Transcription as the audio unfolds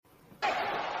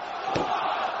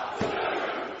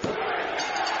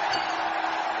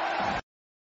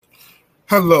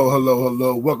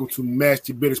Hello. Welcome to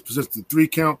Master Bitters presents the 3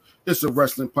 Count. It's a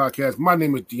wrestling podcast. My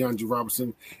name is DeAndre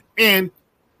Robinson, and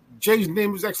Jay's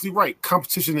name is actually right.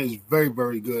 Competition is very,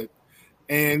 very good,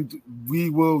 and we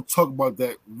will talk about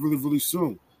that really, really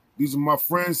soon. These are my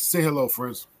friends. Say hello,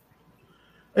 friends.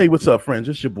 Hey, what's up, friends?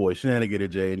 It's your boy Shenanigator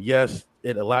Jay, and yes,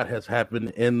 a lot has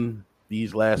happened in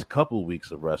these last couple of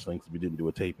weeks of wrestling because we didn't do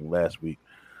a taping last week.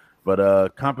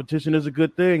 But competition is a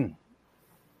good thing.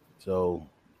 So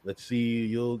let's see.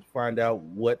 You'll find out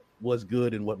what was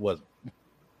good and what wasn't.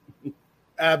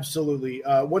 Absolutely.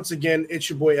 Once again,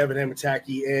 it's your boy Evan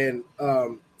Hamataki. And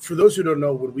for those who don't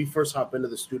know, when we first hop into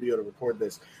the studio to record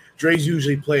this, Dre's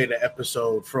usually playing an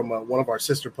episode from one of our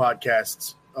sister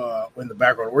podcasts in the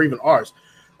background, or even ours.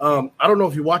 I don't know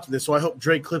if you're watching this, so I hope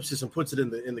Dre clips this and puts it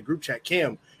in the group chat.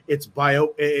 Cam, it's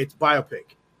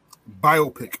biopic.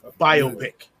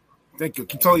 Biopic. Thank you.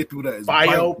 Keep telling people that. It's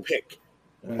biopic.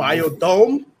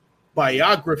 Biodome,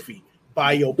 biography,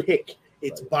 biopic.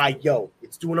 It's bio.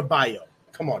 It's doing a bio.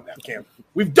 Come on now, Cam.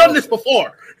 We've done this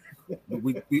before.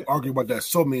 We argue about that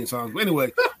so many times. But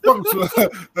anyway, welcome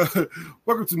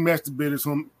to Master Bitters.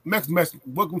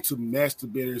 Welcome to Master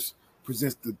Bitters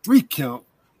presents the 3 Count.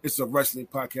 It's a wrestling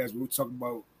podcast where we talk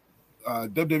about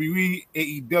WWE,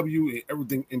 AEW, and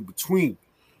everything in between.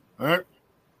 All right.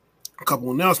 A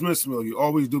couple announcements. Well, you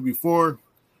always do before.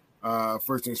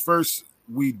 First things first,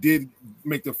 we did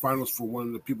make the finals for one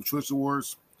of the People's Choice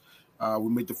Awards. We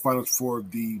made the finals for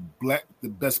the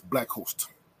best black host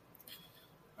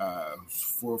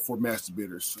for Master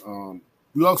Bitters.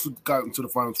 We also got into the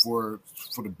finals for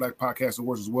the Black Podcast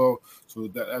Awards as well, so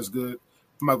that's good.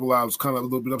 I'm not gonna lie, I was kind of a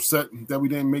little bit upset that we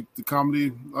didn't make the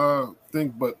comedy thing,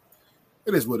 but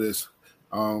it is what it is.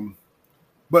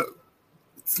 But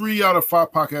 3 out of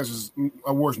 5 podcasts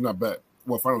awards are not bad.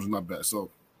 Well, finals are not bad.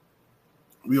 So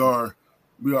we are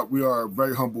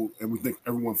very humble, and we thank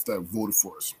everyone that voted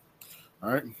for us.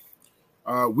 All right,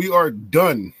 we are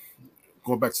done.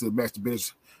 Going back to the Master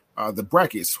Bitters, the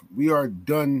brackets. We are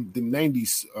done the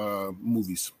 '90s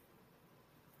movies.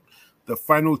 The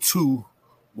final 2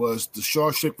 was The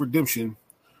Shawshank Redemption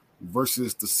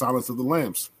versus The Silence of the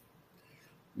Lambs,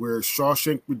 where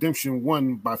Shawshank Redemption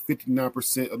won by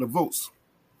 59% of the votes.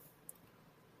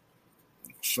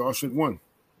 Shawshank won.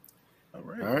 All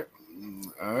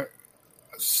right.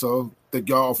 So thank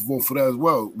y'all for voting for that as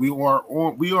well. We are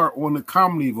on the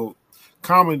comedy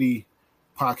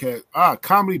podcast,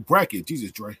 comedy bracket.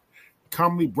 Jesus, Dre,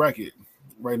 comedy bracket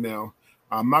right now.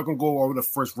 I'm not gonna go over the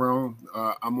first round.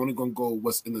 I'm only gonna go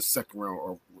what's in the second round,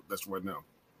 or that's right now.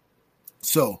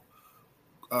 So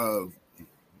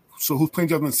who's playing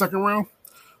each other in the second round?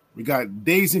 We got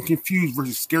Dazed and Confused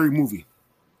versus Scary Movie.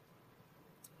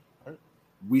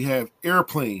 We have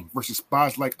Airplane versus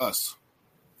Spies Like Us.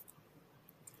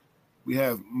 We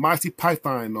have Monty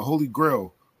Python, The Holy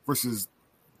Grail versus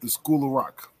The School of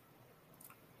Rock.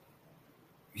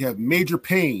 We have Major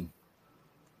Payne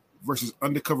versus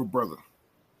Undercover Brother.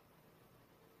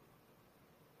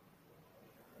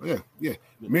 Yeah.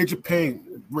 Major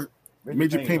Payne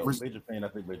versus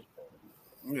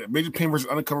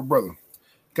Undercover Brother.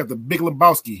 Got the Big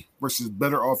Lebowski versus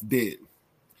Better Off Dead.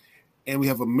 And we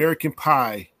have American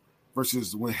Pie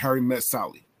versus When Harry Met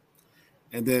Sally.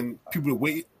 And then people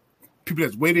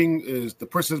that's waiting is The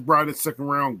Princess Bride in the second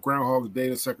round, Groundhog's Day in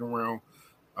the second round,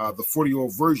 the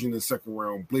 40-Year-Old Virgin in the second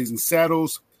round, Blazing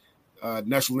Saddles,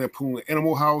 National Lampoon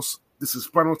Animal House. This is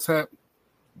Spinal Tap,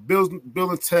 Bill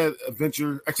and Ted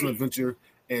Adventure, Excellent Adventure,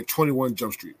 and 21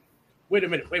 Jump Street. Wait a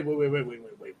minute. Wait.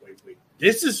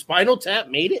 This is Spinal Tap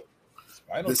made it?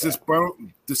 This is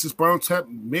Spinal Tap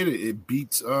made it. It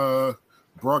beats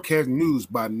Broadcast News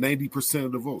by 90%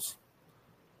 of the votes.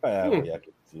 Yeah, I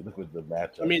can see. Look at the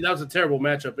matchup. I mean, that was a terrible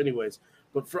matchup, anyways.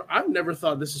 But I've never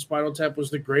thought This is Spinal Tap was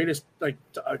the greatest, like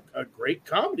a great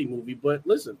comedy movie. But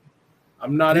listen,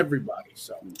 I'm not everybody,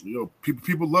 so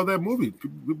people love that movie.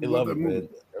 They love that movie.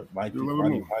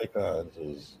 Monty Python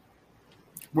is.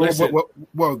 Well,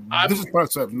 this is Spinal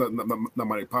Tap, not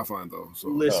Monty Python though. So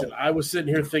listen, I was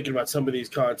sitting here thinking about some of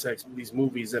these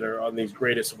movies that are on these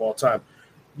greatest of all time.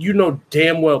 You know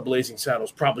damn well Blazing Saddles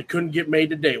probably couldn't get made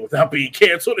today without being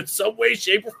canceled in some way,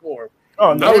 shape, or form.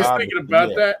 Oh no, I was thinking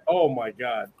about that. Oh my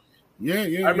god. Yeah.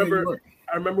 I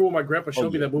remember when my grandpa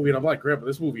showed me that movie, and I'm like, Grandpa,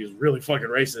 this movie is really fucking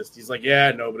racist. He's like, yeah,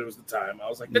 I know, but it was the time. I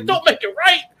was like, that don't make it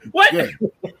right. What? Yeah.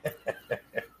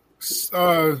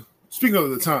 Speaking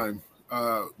of the time,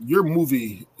 your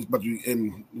movie is about to be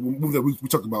in the movie that we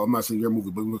talked about. I'm not saying your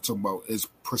movie, but we're talking about is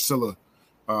Priscilla,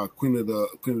 Queen of the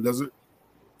Desert.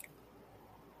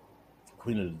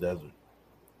 Queen of the Desert.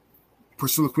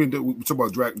 Priscilla Queen. We talk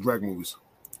about drag movies.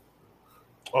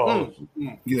 Oh,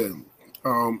 yeah.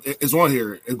 It's on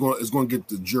here. It's going to get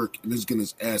the jerk, and it's getting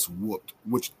his ass whooped.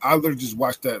 Which I literally just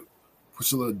watched that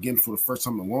Priscilla again for the first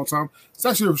time in a long time. It's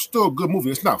actually still a good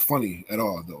movie. It's not funny at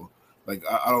all, though. Like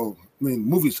I don't. I mean, the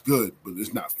movie's good, but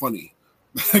it's not funny.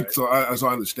 Right. So I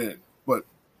understand, but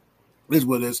it is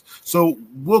what it is. So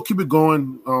we'll keep it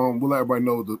going. We'll let everybody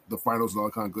know the finals and all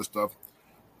that kind of good stuff.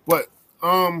 But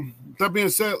that being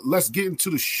said, let's get into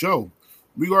the show.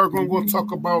 We are going to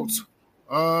talk about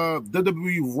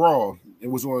WWE Raw. It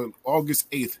was on August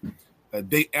 8th, a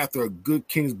day after a good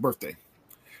king's birthday.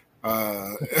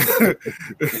 We're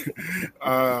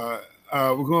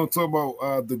going to talk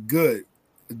about the good.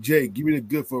 Jay, give me the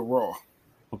good for Raw.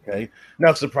 Okay.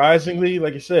 Now, surprisingly,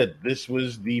 like I said, this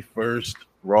was the first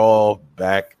Raw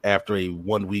back after a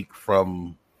 1 week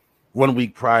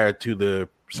prior to the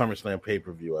SummerSlam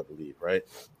pay-per-view, I believe, right?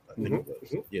 I think it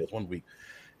was. Yeah, it's 1 week.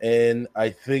 And I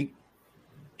think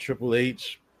Triple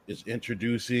H is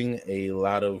introducing a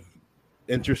lot of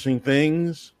interesting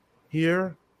things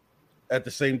here. At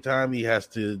the same time, he has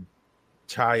to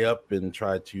tie up and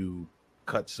try to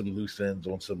cut some loose ends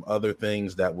on some other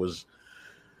things that was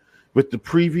with the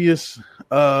previous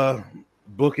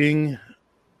booking.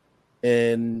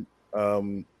 And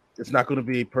it's not going to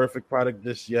be a perfect product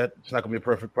just yet. It's not going to be a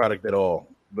perfect product at all.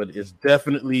 But it's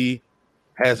definitely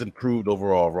has improved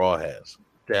overall. Raw has.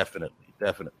 Definitely.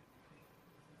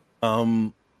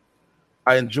 I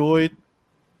enjoyed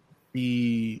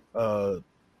the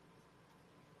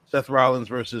Seth Rollins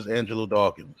versus Angelo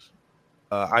Dawkins.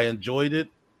 I enjoyed it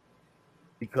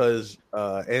because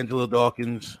Angelo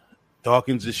Dawkins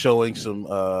is showing some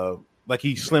like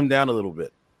he slimmed down a little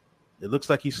bit. It looks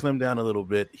like he slimmed down a little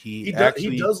bit. He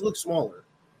does look smaller.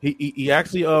 He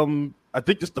actually I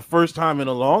think this is the first time in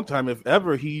a long time, if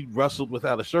ever, he wrestled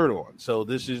without a shirt on. So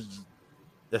that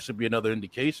should be another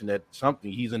indication that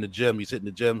something. He's in the gym. He's hitting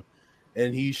the gym,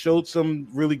 and he showed some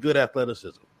really good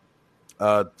athleticism.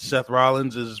 Seth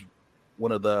Rollins is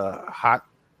one of the hot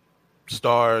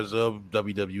stars of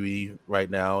WWE right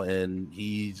now, and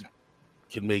he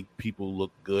can make people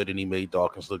look good, and he made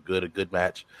Dawkins look good. A good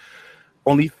match.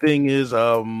 Only thing is,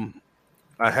 I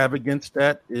have against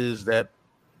that is that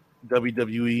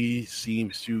WWE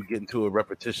seems to get into a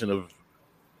repetition of,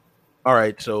 all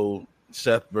right, so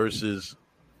Seth versus,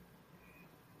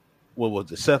 what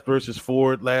was it? Seth versus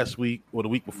Ford last week, or the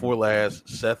week before last.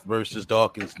 Seth versus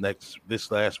Dawkins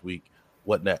this last week.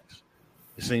 What next?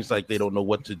 It seems like they don't know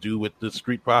what to do with the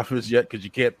Street Profits yet, because you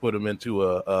can't put them into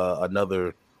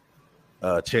another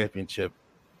championship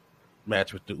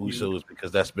match with the Usos,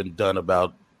 because that's been done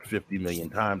about 50 million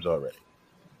times already.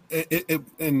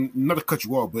 And not to cut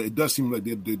you off, but it does seem like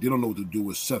they don't know what to do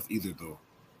with Seth either, though.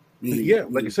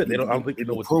 Like I said, I don't think they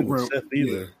know what to do with Seth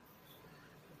either. Yeah.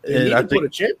 They need to put a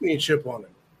championship on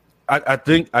him. I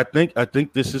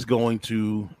think this is going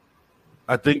to.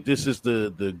 I think this is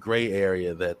the gray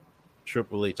area that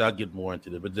Triple H. I'll get more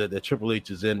into it, but that Triple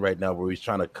H is in right now, where he's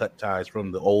trying to cut ties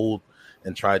from the old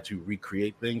and try to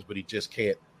recreate things, but he just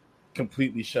can't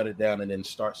completely shut it down and then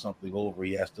start something over.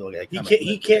 He has to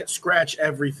he can't scratch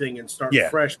everything and start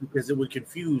fresh, because it would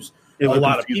confuse a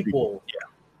lot of people. Yeah.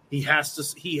 He has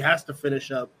to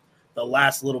finish up the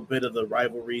last little bit of the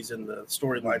rivalries and the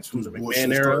storylines from the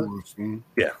McMahon era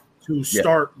to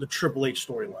start the Triple H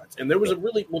storylines. And there was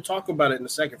we'll talk about it in a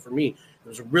second. For me, there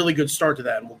was a really good start to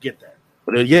that, and we'll get there.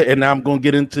 And now I'm going to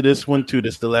get into this one too.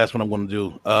 This is the last one I'm going to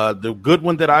do. The good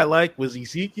one that I like was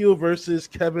Ezekiel versus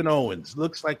Kevin Owens.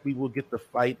 Looks like we will get the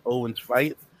Owens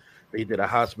fight. They did a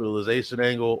hospitalization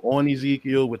angle on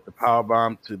Ezekiel with the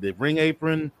powerbomb to the ring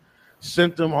apron,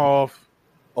 sent him off.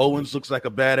 Owens looks like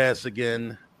a badass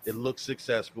again. It looks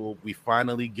successful. We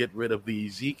finally get rid of the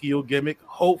Ezekiel gimmick.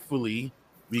 Hopefully,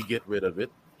 we get rid of it.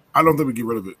 I don't think we get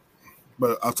rid of it.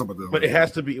 But I'll talk about that. But it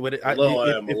has to be.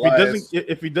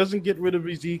 If he doesn't get rid of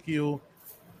Ezekiel,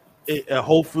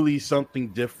 hopefully something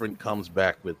different comes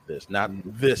back with this. Not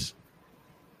this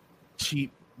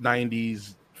cheap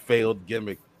 '90s failed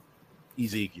gimmick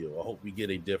Ezekiel. I hope we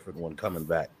get a different one coming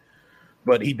back.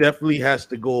 But he definitely has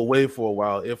to go away for a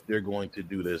while if they're going to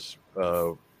do this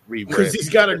rebrand. Because he's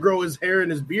got to grow his hair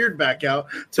and his beard back out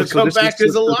to come back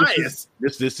as Elias.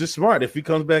 This is smart. If he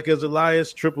comes back as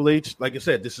Elias, Triple H, like I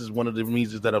said, this is one of the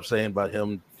reasons that I'm saying about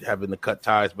him having to cut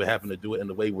ties, but having to do it in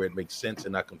a way where it makes sense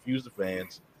and not confuse the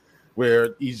fans, where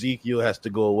Ezekiel has to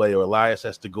go away or Elias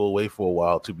has to go away for a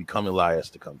while to become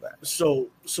Elias to come back. So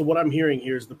what I'm hearing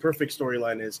here is the perfect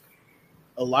storyline is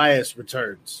Elias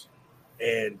returns,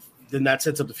 and then that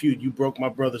sets up the feud. You broke my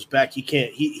brother's back. He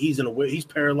can't. He's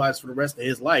paralyzed for the rest of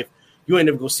his life. You ain't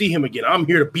never gonna see him again. I'm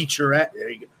here to beat your ass. There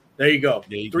you go. There you go.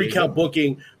 There you count go.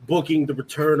 booking the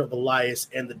return of Elias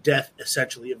and the death,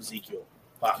 essentially, of Ezekiel.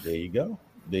 Wow. There you go.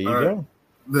 There you All go.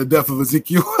 The death of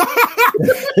Ezekiel.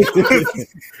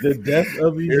 The death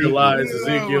of Ezekiel. Here lies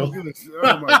Ezekiel.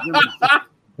 Oh my goodness.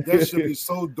 That should be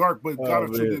so dark, but God,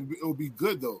 man. it will be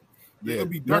good though. Yeah. It'll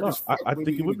be dark as fuck. I but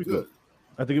think it would be good. good.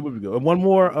 I think it would be good. And one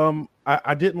more.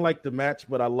 I didn't like the match,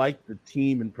 but I liked the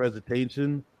team and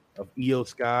presentation of Io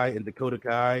Sky and Dakota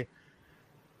Kai.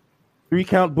 3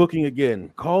 count booking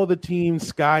again. Call the team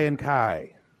Sky and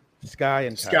Kai. Sky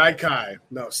and Kai. Sky Kai.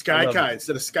 No, Sky Kai.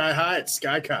 Instead of Sky High, it's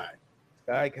Sky Kai.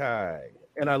 Sky Kai.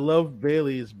 And I love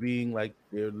Bailey as being like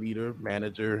their leader,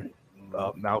 manager,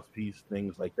 mouthpiece,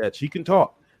 things like that. She can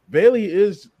talk. Bailey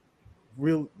is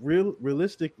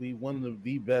realistically one of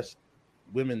the best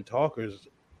women talkers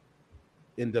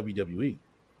in WWE.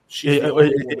 She's the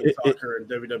only woman talker in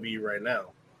WWE right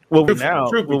now. Well,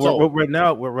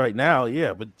 right now,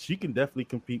 yeah, but she can definitely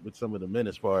compete with some of the men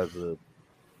as far as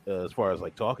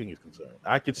like talking is concerned.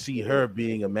 I could see her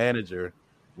being a manager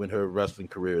when her wrestling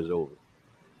career is over.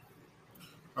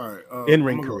 All right,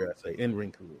 in-ring career, I say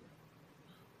in-ring career.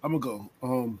 I'm gonna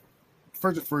go.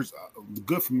 First,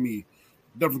 good for me.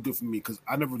 Definitely good for me because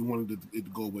I never wanted it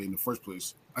to go away in the first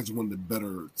place. I just wanted the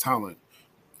better talent.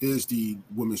 Is the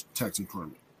women's tag team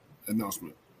tournament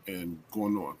announcement and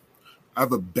going on? I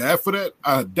have a bad for that.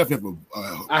 I definitely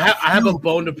have I have a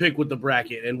bone to pick with the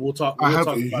bracket, and we'll talk. I have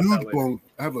talk a about huge that later. bone.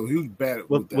 I have a huge bad.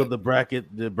 Well, with that.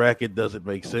 the bracket doesn't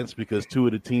make sense because 2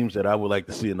 of the teams that I would like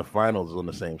to see in the finals is on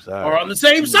the same side. Are on the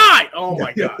same side. Oh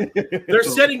my god, they're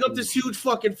setting up this huge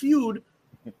fucking feud,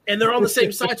 and they're on the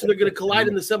same side, so they're going to collide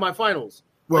in the semifinals.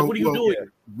 Well, what are you doing?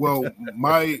 Well,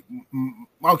 I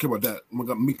don't care about that.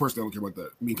 Me personally, I don't care about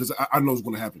that. I mean, because I know it's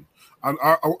going to happen.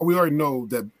 We already know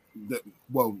that.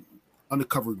 Well,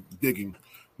 undercover digging,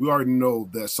 we already know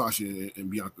that Sasha and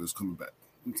Bianca is coming back.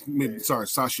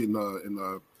 Sasha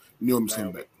and Naomi's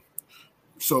coming back.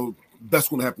 So that's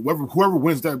going to happen. Whoever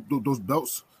wins those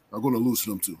belts are going to lose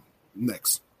to them too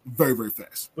next, very very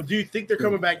fast. But do you think they're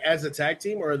coming back as a tag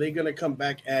team, or are they going to come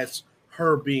back as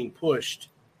her being pushed?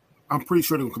 I'm pretty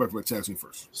sure they're going to come back for a tag team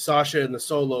first. Sasha and the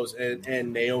Solos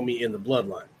and Naomi in the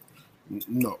Bloodline.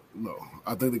 No.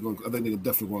 I think they're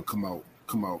definitely going to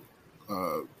come out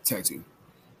tag team.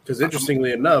 Because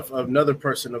interestingly enough, another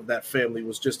person of that family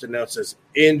was just announced as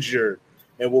injured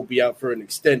and will be out for an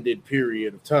extended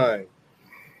period of time.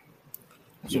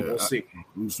 So we'll see.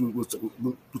 We'll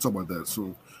talk about that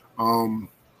soon.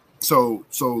 So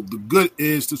the good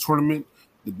is the tournament.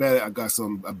 The bad, I got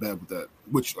some bad with that,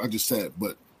 which I just said.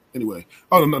 But anyway,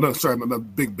 no, sorry, I'm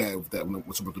not big bad with that.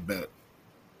 What's about the bad?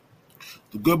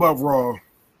 The good about Raw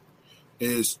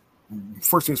is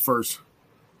first things first.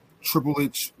 Triple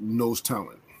H knows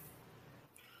talent.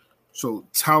 So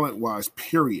talent-wise,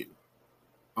 period,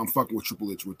 I'm fucking with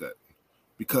Triple H with that.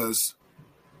 Because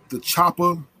the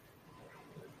Ciampa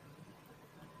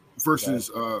versus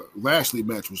Lashley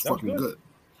match was fucking good.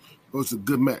 It was a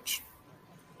good match.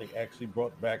 They actually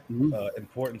brought back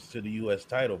importance to the U.S.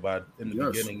 title by in the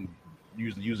beginning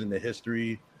using the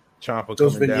history, Ciampa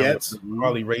those coming vignettes, down with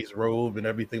Harley Race robe and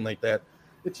everything like that.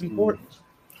 It's important.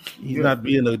 He's not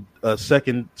being a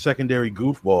secondary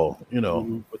goofball,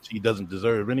 which he doesn't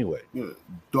deserve anyway. Yeah.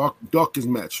 Dawkins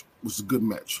match was a good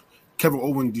match. Kevin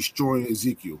Owens destroying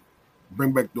Ezekiel.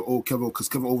 Bring back the old Kevin, because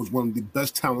Kevin Owens is one of the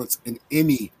best talents in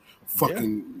any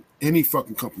fucking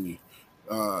company.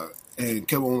 And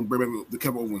Kevin Owens, bring back the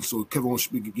Kevin Owens. So Kevin Owens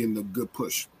should be getting a good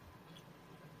push.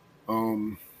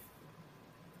 Even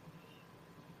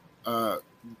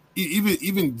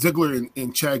Ziggler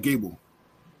and Chad Gable.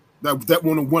 That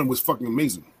 1-on-1 was fucking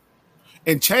amazing,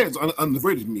 and Chad is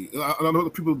underrated to me. I know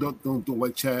that people don't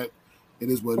like Chad. It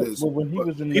is what it is. Well, when he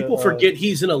was in people forget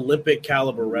he's an Olympic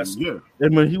caliber wrestler. Yeah,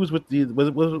 and when he was with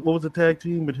what was the tag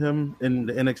team with him in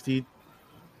the NXT?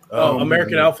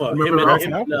 American Alpha.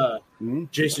 American Him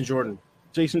and Jason Jordan.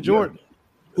 Jason Jordan,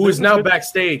 who is now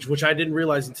backstage, which I didn't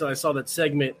realize until I saw that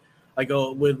segment.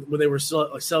 When they were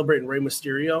celebrating Rey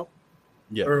Mysterio.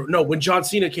 Yeah. Or no, when John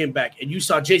Cena came back and you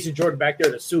saw Jason Jordan back there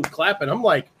in the suit clapping, I'm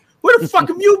like, where the fuck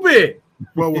have you been?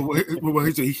 Well,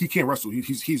 he can't wrestle.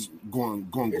 He's going.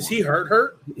 Is he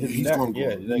hurt? He's going.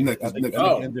 Yeah,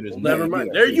 Never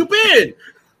mind. Yeah, there you been.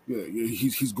 Yeah,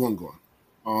 he's going.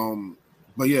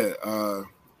 But yeah,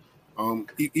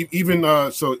 even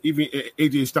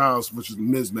AJ Styles versus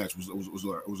Miz match was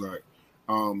all right.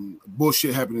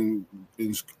 Bullshit happening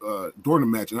during the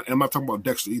match, and I'm not talking about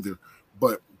Dexter either,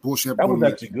 but bullshit. That was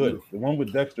actually good. The one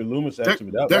with Dexter Lumis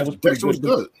actually, that was Dexter was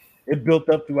good. It built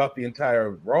up throughout the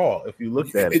entire Raw. If you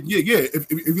looked at it, yeah. If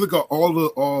you look at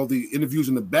all the interviews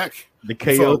in the back, the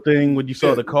KO thing when you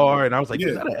saw the car, and I was like,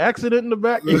 is that an accident in the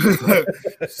back?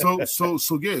 So like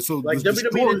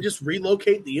WWE didn't just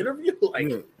relocate the interview.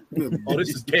 Like, oh, this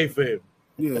is kayfabe.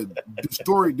 Yeah,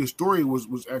 the story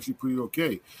was actually pretty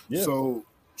okay. Yeah. So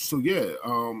yeah,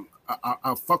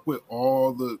 I fuck with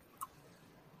all the,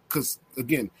 because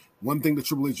again, one thing that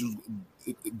Triple H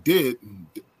did,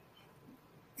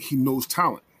 he knows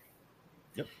talent.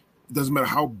 Yep. It doesn't matter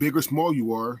how big or small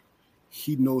you are,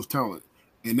 he knows talent.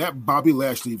 And that Bobby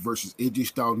Lashley versus AJ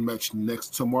Styles match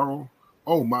next tomorrow,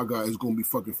 oh my God, it's going to be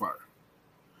fucking fire.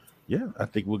 Yeah, I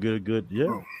think we'll get a good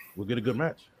we'll get a good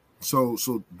match. So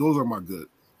those are my good.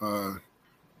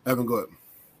 Evan, go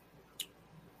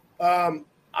ahead.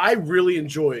 I really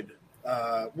enjoyed.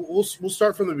 We'll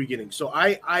start from the beginning. So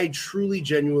I truly,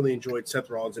 genuinely enjoyed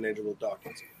Seth Rollins and Angelo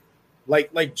Dawkins.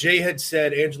 Like Jay had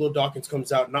said, Angelo Dawkins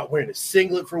comes out not wearing a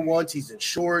singlet for once. He's in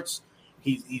shorts.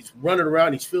 He's running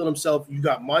around. He's feeling himself. You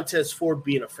got Montez Ford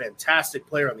being a fantastic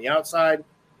player on the outside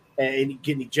and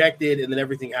getting ejected, and then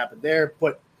everything happened there.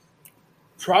 But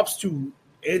props to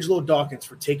Angelo Dawkins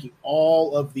for taking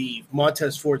all of the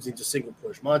Montez Ford needs a single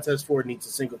push. Montez Ford needs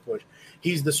a single push.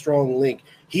 He's the strong link.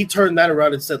 He turned that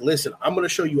around and said, listen, I'm going to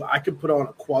show you I can put on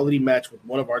a quality match with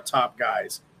one of our top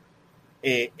guys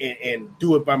and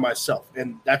do it by myself.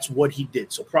 And that's what he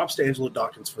did. So props to Angelo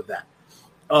Dawkins for that.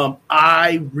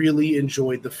 I really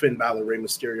enjoyed the Finn Balor Rey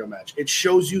Mysterio match. It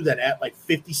shows you that at like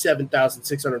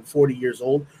 57,640 years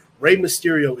old, Rey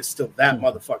Mysterio is still that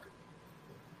motherfucker.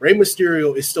 Rey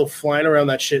Mysterio is still flying around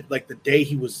that shit like the day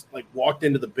he was like walked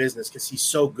into the business because he's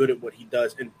so good at what he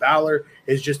does. And Balor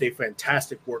is just a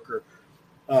fantastic worker.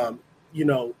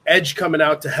 Edge coming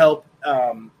out to help.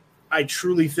 I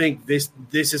truly think this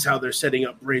is how they're setting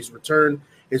up Rey's return,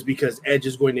 is because Edge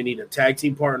is going to need a tag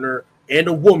team partner and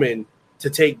a woman to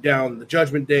take down the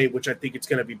Judgment Day, which I think it's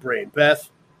going to be Bray and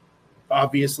Beth.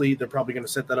 Obviously, they're probably going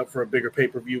to set that up for a bigger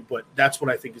pay-per-view, but that's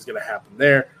what I think is going to happen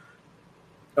there.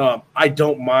 I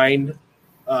don't mind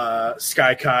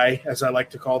Sky Kai, as I like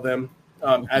to call them,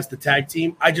 as the tag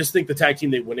team. I just think the tag team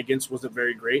they went against wasn't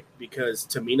very great because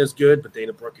Tamina's good, but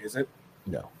Dana Brooke isn't.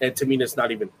 No. And Tamina's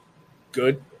not even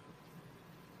good.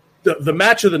 The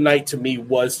match of the night to me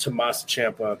was Tommaso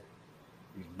Ciampa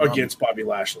against Bobby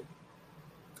Lashley.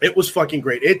 It was fucking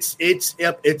great. It's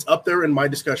up there in my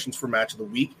discussions for match of the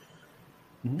week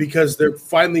because they're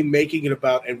finally making it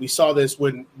about, and we saw this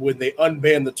when they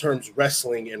unbanned the terms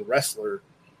wrestling and wrestler.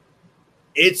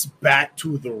 It's back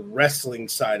to the wrestling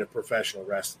side of professional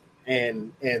wrestling,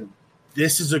 and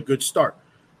this is a good start.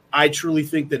 I truly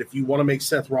think that if you want to make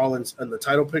Seth Rollins in the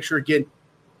title picture again,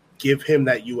 give him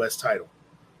that U.S. title.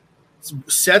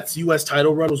 Seth's U.S.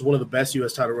 title run was one of the best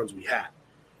U.S. title runs we had.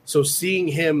 So seeing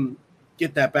him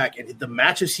get that back and the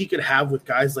matches he could have with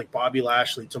guys like Bobby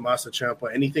Lashley, Tommaso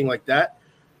Ciampa, anything like that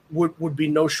would be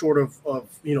no short of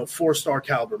 4-star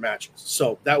caliber matches.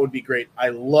 So that would be great. I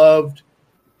loved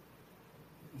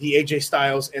the AJ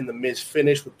Styles and the Miz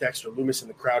finish with Dexter Lumis in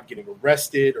the crowd getting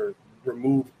arrested or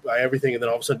removed by everything, and then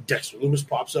all of a sudden Dexter Lumis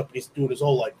pops up and he's doing his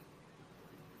whole like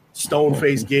stone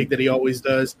face gig that he always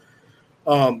does.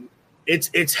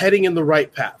 It's heading in the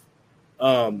right path.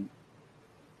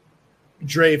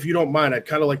 Dre, if you don't mind, I'd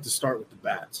kind of like to start with the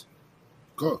bads.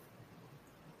 Go.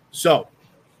 So,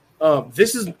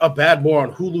 this is a bad more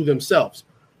on Hulu themselves.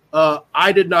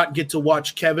 I did not get to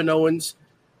watch Kevin Owens,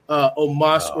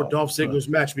 Omos, or Dolph Ziggler's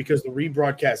match because the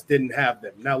rebroadcast didn't have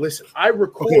them. Now, listen, I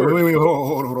record. Okay, wait,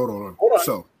 hold on.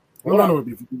 So,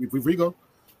 before you go,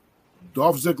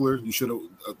 Dolph Ziggler, you should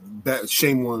have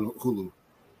shame on Hulu.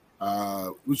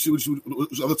 Which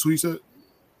other two you said?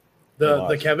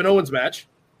 The Kevin Owens match.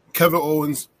 Kevin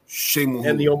Owens, shame on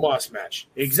and the Omos match.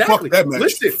 Exactly. Fuck that match.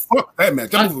 Listen, fuck that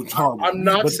match. That was horrible. I'm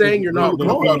not saying you're not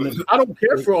wrong. I don't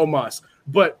care for Omos,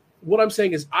 but what I'm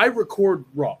saying is I record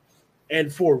Raw,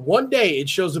 and for one day it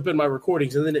shows up in my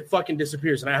recordings, and then it fucking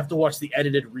disappears, and I have to watch the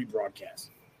edited rebroadcast.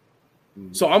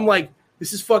 So I'm like,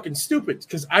 this is fucking stupid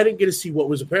because I didn't get to see what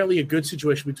was apparently a good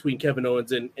situation between Kevin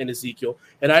Owens and Ezekiel,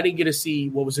 and I didn't get to see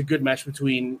what was a good match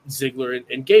between Ziggler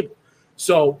and Gable.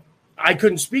 So I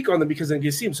couldn't speak on them because I didn't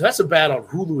get to see them. So that's a bad on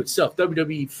Hulu itself.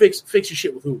 WWE, fix your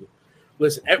shit with Hulu.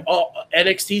 Listen,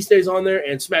 NXT stays on there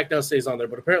and SmackDown stays on there,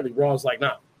 but apparently Raw's like,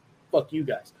 nah, fuck you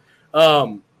guys.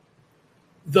 The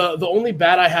only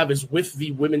bad I have is with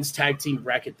the women's tag team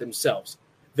bracket themselves.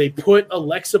 They put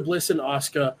Alexa Bliss and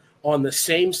Asuka on the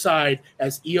same side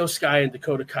as Io Sky and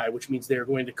Dakota Kai, which means they're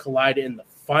going to collide in the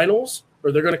finals,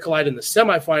 or they're going to collide in the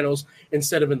semifinals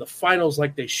instead of in the finals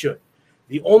like they should.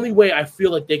 The only way I feel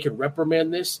like they can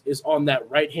reprimand this is on that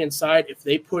right-hand side if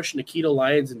they push Nikita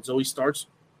Lyons and Zoe Starks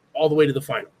all the way to the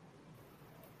final.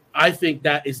 I think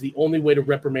that is the only way to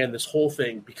reprimand this whole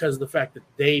thing because of the fact that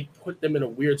they put them in a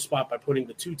weird spot by putting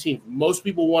the two teams most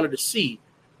people wanted to see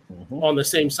on the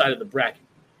same side of the bracket.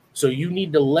 So you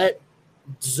need to let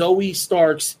Zoe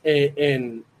Starks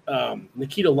and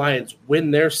Nikita Lyons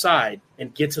win their side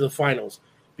and get to the finals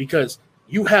because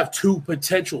you have two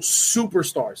potential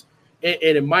superstars. And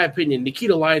in my opinion,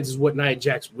 Nikita Lyons is what Nia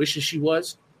Jax wishes she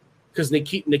was because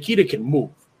Nikita can move.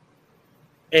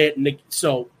 And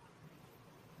so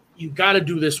you got to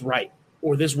do this right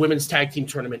or this women's tag team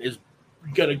tournament is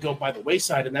going to go by the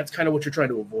wayside, and that's kind of what you're trying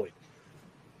to avoid.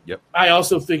 Yep. I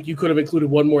also think you could have included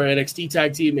one more NXT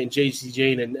tag team in JC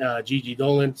Jane and Gigi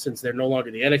Dolan since they're no longer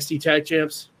the NXT tag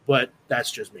champs, but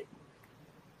that's just me.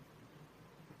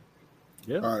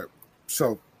 Yeah. All right.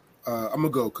 So I'm gonna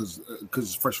go because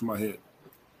it's fresh in my head.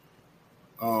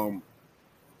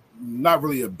 Not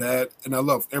really a bad, and I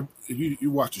love. If you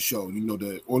watch the show, you know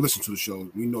that, or listen to the show,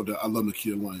 you know that I love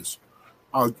Nikita Lyons.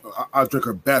 I'll drink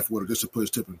her bathwater just to put his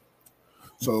tipping.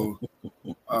 So,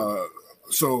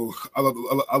 so I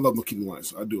love Nikita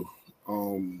Lyons. I do.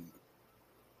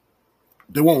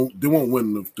 They won't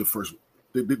win the first.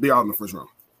 They out in the first round.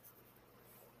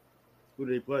 Who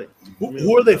do they play?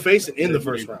 Who are they facing in the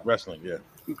first round? Wrestling, yeah.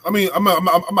 I mean, I'm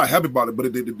not happy about it,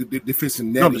 but they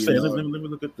facing Natty. No, I'm just saying, let me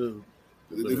look at the.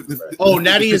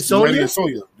 Natty and Sonya? Natty and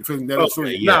Sonya. They facing Natty and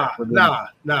Sonya.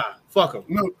 Nah. Fuck them.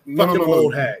 No,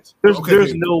 old hags.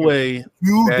 There's no way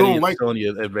you Natty don't and like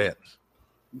Sonya advance.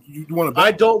 You want to?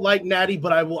 I don't like Natty,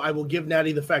 but I will give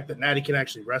Natty the fact that Natty can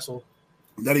actually wrestle.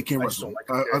 Natty can wrestle.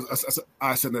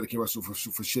 I said Natty can wrestle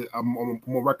for shit. I'm on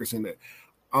record saying that.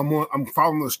 I'm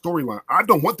following the storyline. I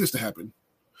don't want this to happen,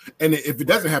 and if it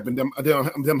doesn't happen, then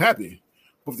I'm happy.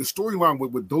 But the storyline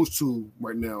with those two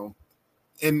right now,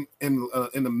 in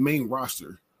the main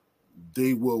roster,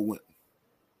 they will win.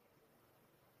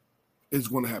 It's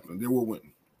going to happen. They will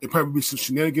win. It probably be some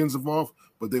shenanigans involved,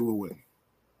 but they will win.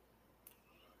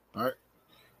 All right.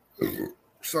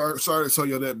 Sorry to tell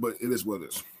you that, but it is what it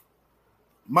is.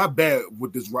 My bad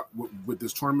with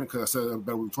this tournament because I said I'm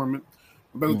bad with the tournament.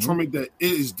 About the tournament that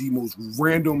it is the most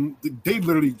random. They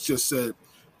literally just said,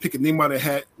 pick a name out of the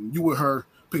hat, you with her.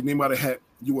 Pick a name out of the hat,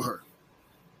 you with her.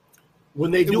 When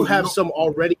they do have some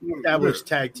already established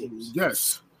tag teams.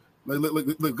 Yes.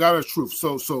 Like God is truth.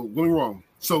 So going wrong.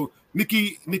 So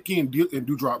Nikki and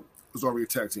Doudrop was already a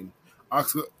tag team.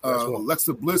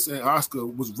 Alexa Bliss and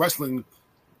Asuka was wrestling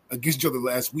against each other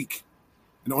last week.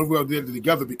 And the only way they did it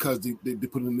together because they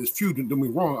put in this feud. Don't get me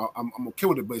wrong, I'm okay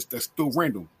with it, but that's still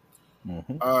random.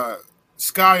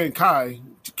 Sky and Kai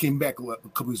came back a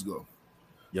couple weeks ago.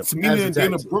 Yep. Tamina and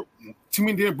Dana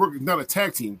Brooke is not a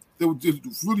tag team. They were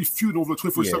just really feuding over the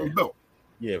 24/7 belt.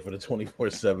 Yeah, for the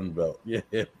 24/7 belt. Yeah.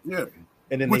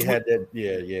 And then Which they had that.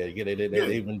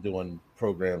 They've been doing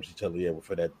programs each other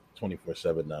for that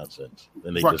 24/7 nonsense.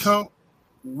 And they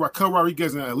Raquel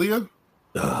Rodriguez and Aaliyah,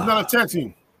 not a tag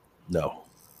team. No.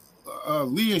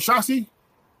 Lee and Shotzi,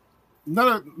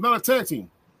 not a tag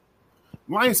team.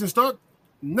 Lyons and Stark,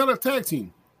 not a tag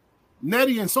team.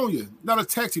 Natty and Sonya, not a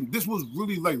tag team. This was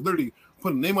really like literally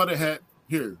putting a name out of the hat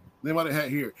here, name out of the hat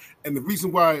here. And the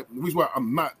reason why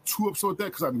I'm not too upset with that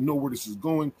because I know where this is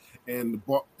going, and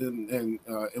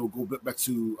it will go back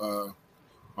to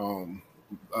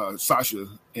Sasha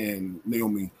and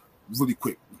Naomi really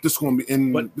quick. This is going to be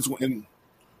in. This one in.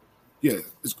 Yeah,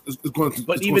 it's going to.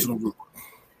 But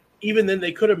even then,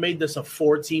 they could have made this a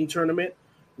 4-team tournament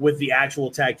with the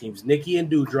actual tag teams, Nikki and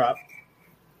Doudrop,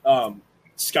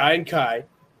 Sky and Kai.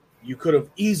 You could have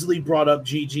easily brought up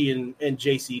Gigi and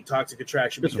JC, Toxic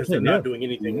Attraction, because they're not doing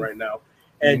anything right now.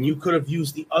 And you could have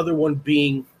used the other one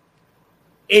being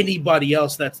anybody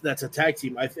else that's a tag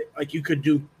team. I think like you could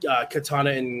do Katana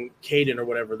and Kaden or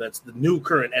whatever. That's the new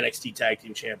current NXT tag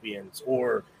team champions.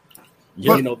 Or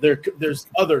there's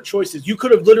other choices. You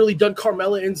could have literally done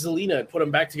Carmella and Zelina and put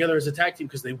them back together as a tag team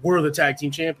because they were the tag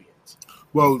team champions.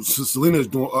 Well, Selena's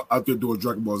out there doing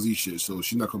Dragon Ball Z shit, so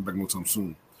she's not coming back no time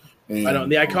soon. And, I know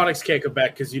the Iconics can't come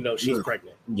back because she's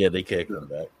pregnant. Yeah, they can't come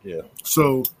back. Yeah.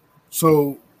 So,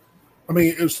 I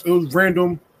mean, it was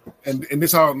random, and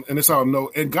this how I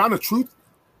know. And Ghana Truth,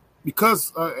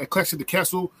 because at Clash at the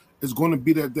Castle is going to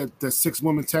be that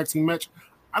 6-woman tag team match.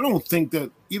 I don't think that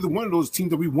either one of those teams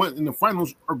that we went in the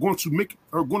finals are going to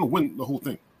win the whole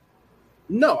thing.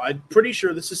 No, I'm pretty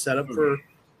sure this is set up for.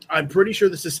 I'm pretty sure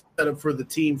this is set up for the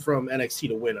team from NXT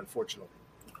to win. Unfortunately,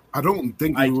 I don't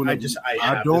think. I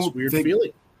have this weird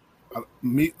feeling.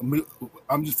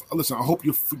 I'm just listen. I hope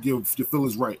your feel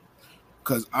is right.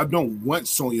 because I don't want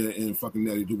Sonya and fucking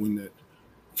Natty to win that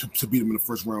to beat them in the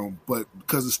first round, but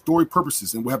because of story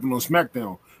purposes and what happened on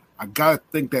SmackDown, I gotta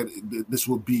think that this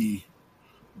will be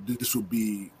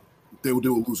they will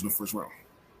lose in the first round.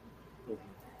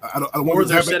 I don't or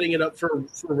they're setting it up for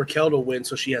Raquel to win,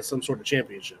 so she has some sort of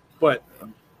championship. But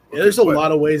there's a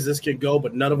lot of ways this could go,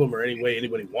 but none of them are any way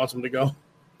anybody wants them to go.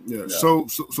 Yeah. So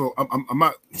I'm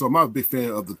not a big fan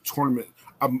of the tournament.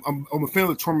 I'm a fan of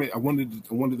the tournament. I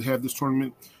wanted to have this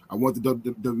tournament. I want the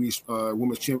WWE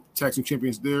Women's Tag Team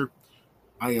Champions there.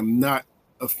 I am not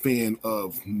a fan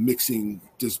of mixing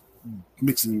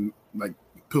like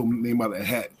pull name out of a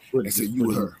hat and say you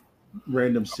with her.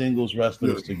 Random singles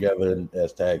wrestlers together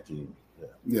as tag team.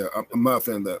 Yeah, I'm not a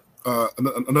fan of that.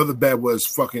 Another bad was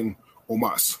fucking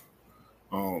Omos.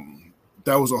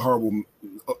 That was a horrible.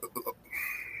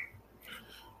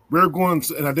 We're going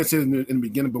to, and I did say it in the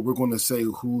beginning, but we're going to say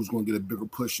who's going to get a bigger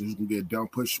push and who's going to get a down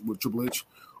push with Triple H.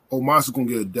 Omos is going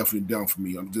to get a definitely down for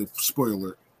me. Spoiler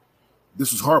alert.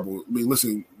 This was horrible. I mean,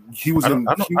 listen, he was. I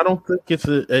don't think it's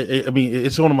I mean,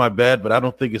 it's one of my bad, but I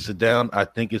don't think it's a down. I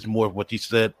think it's more of what you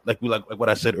said, like what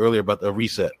I said earlier about the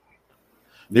reset.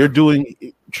 They're doing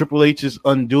Triple H is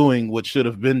undoing what should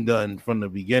have been done from the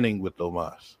beginning with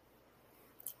Omos.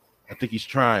 I think he's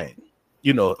trying.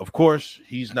 Of course,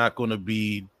 he's not going to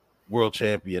be world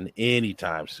champion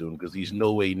anytime soon because he's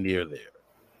no way near there.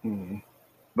 Mm-hmm.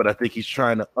 But I think he's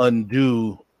trying to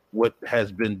undo what has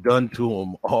been done to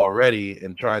him already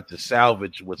and trying to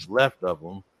salvage what's left of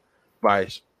him by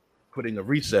putting a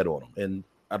reset on him. And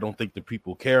I don't think the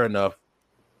people care enough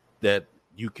that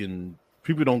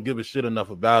people don't give a shit enough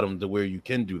about him to where you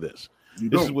can do this.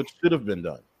 This is what should have been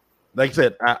done. Like I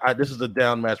said, this is a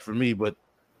down match for me, but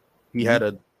he had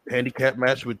a handicap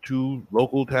match with two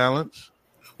local talents.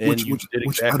 And which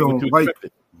exactly I don't like.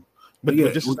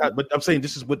 But I'm saying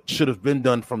this is what should have been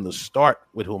done from the start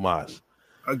with Omos.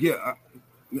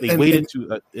 They waited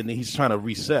and he's trying to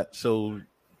reset. So,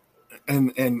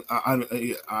 and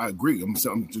I agree. I'm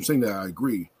saying that I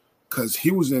agree because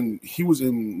he was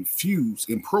in feuds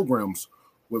in programs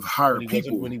with higher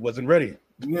people when he wasn't ready.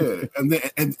 Yeah, and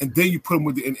then you put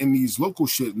him in these local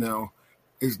shit now.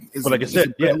 But like I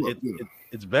said,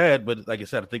 it's bad. But like I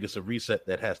said, I think it's a reset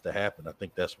that has to happen. I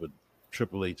think that's what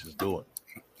Triple H is doing.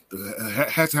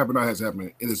 Has to happen. Not has to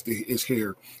happen. It's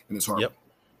hair and it's heart. Yep.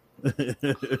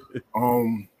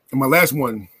 And my last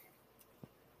one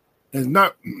is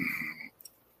not.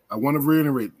 I want to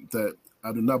reiterate that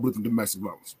I do not believe in domestic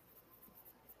violence.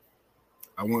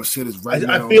 I want to say this right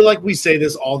now. I feel like we say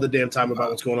this all the damn time about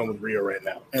what's going on with Rhea right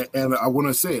now. And I want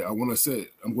to say it. I'm going to say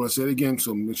it again,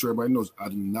 so make sure everybody knows. I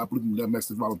do not believe in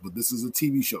domestic violence, but this is a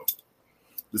TV show.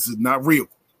 This is not real.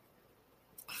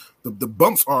 The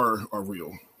bumps are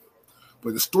real,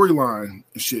 but the storyline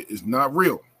and shit is not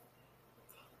real.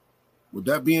 With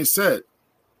that being said,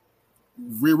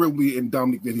 Rhea Ripley and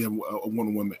Dominic did have a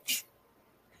one-on-one match.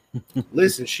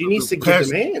 Listen, she needs to get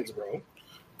them hands, bro.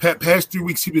 Past 3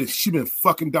 weeks, she been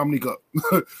fucking Dominic up,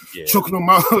 choking him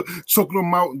out,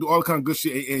 and do all kind of good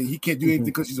shit, and he can't do anything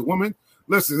because she's a woman.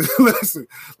 Listen.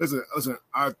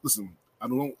 I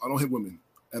don't hit women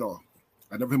at all.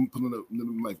 I never hit women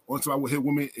in life. Only time I would hit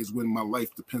women is when my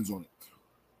life depends on it.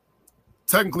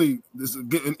 Technically, this is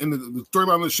in the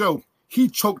storyline of the show. She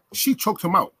choked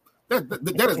him out.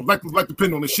 That is like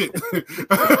depending on the shit.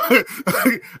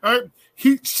 All right,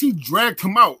 she dragged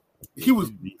him out. He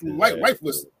was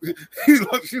lifeless.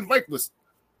 She's lifeless.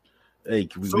 Hey,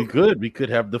 we could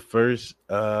have the first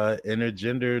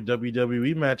intergender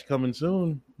WWE match coming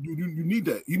soon. You need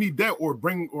that. You need that, or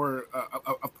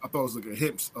I thought it was like a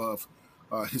hint of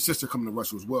his sister coming to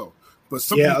wrestle as well. But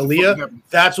Aaliyah.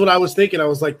 That's what I was thinking. I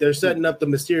was like, they're setting up the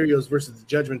Mysterios versus the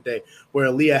Judgment Day, where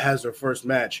Aaliyah has her first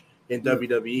match in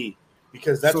WWE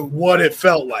because that's what it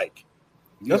felt like.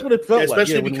 That's what it felt like.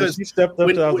 Especially because he stepped up,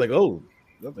 I was like, oh.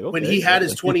 Okay, when he had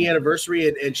his 20th anniversary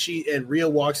and Rhea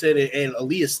walks in and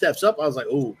Aaliyah steps up, I was like,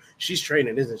 oh, she's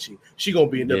training, isn't she? She gonna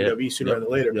be in WWE sooner or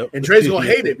later. Yep. And Dre's gonna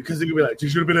hate it because they're gonna be like, she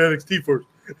should have been at NXT first.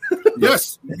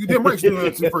 Yes, you did right. You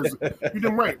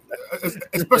did right,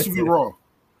 especially if you're Raw.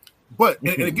 But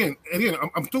and again,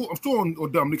 I'm still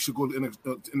on Dominic should go to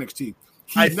NXT.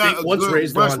 I think once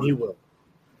Ray's gone, he will.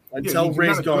 Until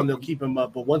Ray's gone, they'll keep him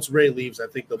up. But once Ray leaves, I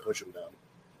think they'll push him down.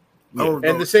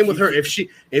 And the same with her. If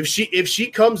she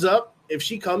comes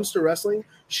to wrestling,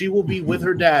 she will be with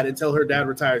her dad until her dad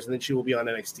retires, and then she will be on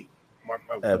NXT.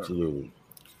 Absolutely.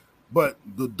 But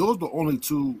those are the only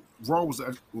two. Raw was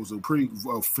a pretty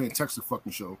fantastic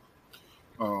fucking show,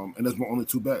 and that's my only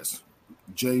two bets.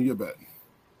 Jay, your bet.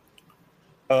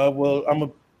 Well,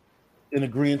 I'm in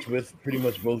agreement with pretty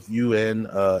much both you and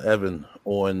Evan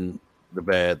on the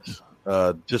bads.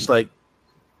 Just like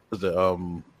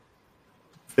the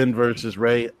Finn versus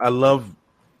Ray. I love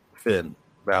Finn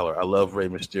Balor. I love Rey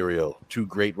Mysterio. Two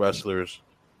great wrestlers.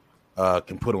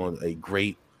 Can put on a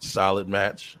great, solid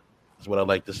match. Is what I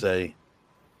like to say.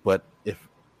 But if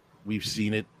we've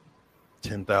seen it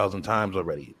 10,000 times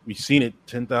already, we've seen it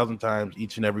 10,000 times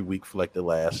each and every week for like the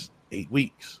last 8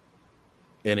 weeks,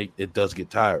 and it does get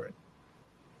tiring.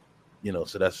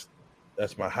 So that's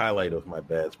my highlight of my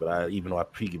bads. But even though I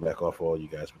piggyback off all you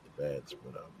guys with the bads,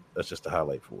 but that's just the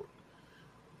highlight for it.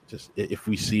 Just if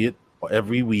we see it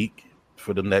every week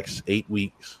for the next 8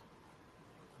 weeks,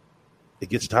 it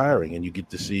gets tiring, and you get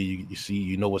to see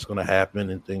what's going to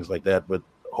happen and things like that. But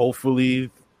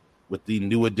hopefully, with the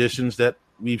new additions that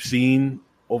we've seen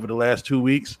over the last 2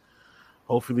 weeks,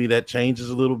 hopefully that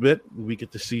changes a little bit. We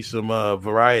get to see some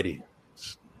variety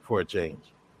for a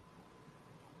change.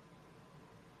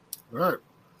 All right,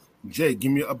 Jay,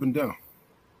 give me an up and down.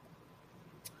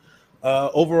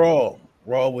 Overall,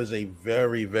 Raw was a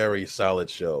very, very solid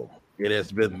show. It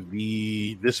has been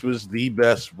this was the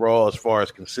best Raw as far as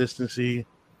consistency,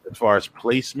 as far as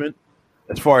placement,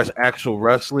 as far as actual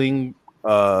wrestling,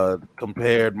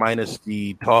 compared minus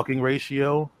the talking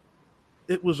ratio.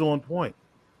 It was on point.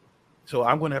 So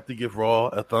I'm going to have to give Raw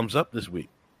a thumbs up this week.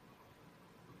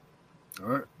 All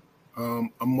right.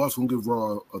 I'm also going to give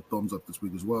Raw a thumbs up this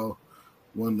week as well.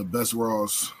 One of the best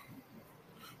Raws.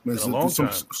 Man,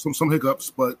 some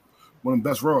hiccups, but one of the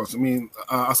best Raws. I mean,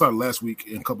 I saw it last week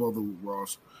and a couple other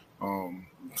Raws.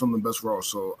 Some of the best Raws.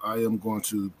 So I am going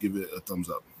to give it a thumbs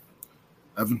up.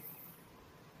 Evan?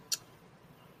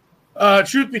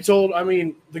 Truth be told, I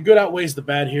mean, the good outweighs the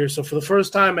bad here. So for the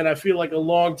first time, and I feel like a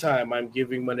long time, I'm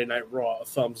giving Monday Night Raw a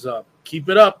thumbs up. Keep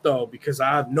it up, though, because I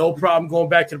have no problem going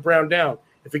back to the Brown Down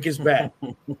if it gets bad.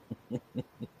 All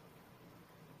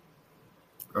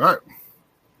right.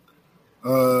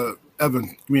 Evan,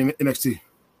 give me an NXT.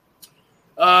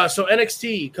 So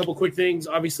NXT, a couple quick things.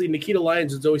 Obviously, Nikita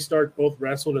Lyons and Zoe Stark both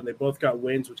wrestled, and they both got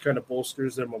wins, which kind of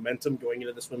bolsters their momentum going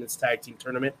into this women's tag team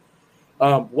tournament.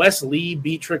 Wes Lee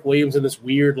beat Trick Williams in this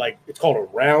weird, it's called a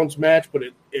rounds match, but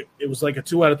it was like a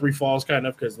 2 out of 3 falls kind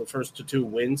of, because the first two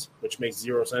wins, which makes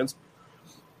zero sense.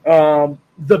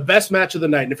 The best match of the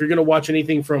night, and if you're going to watch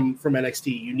anything from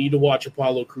NXT, you need to watch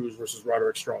Apollo Crews versus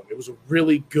Roderick Strong. It was a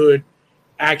really good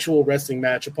actual wrestling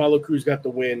match. Apollo Crews got the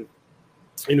win,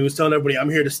 and he was telling everybody,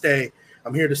 I'm here to stay.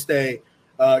 I'm here to stay.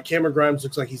 Cameron Grimes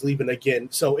looks like he's leaving again.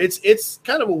 So it's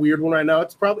kind of a weird one right now.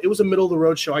 It was a middle of the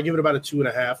road show. I give it about a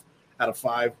 2.5 out of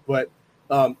 5. But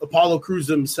Apollo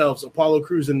Crews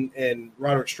and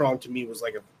Roderick Strong to me was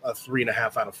like a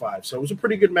 3.5 out of 5. So it was a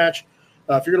pretty good match.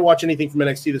 If you're going to watch anything from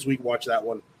NXT this week, watch that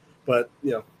one. But,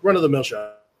 run of the mill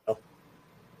show.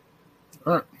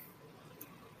 All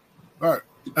right.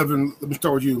 Evan, let me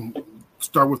start with you.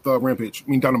 Start with Rampage.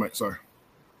 Dynamite, sorry.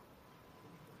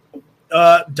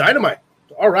 Dynamite.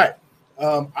 All right.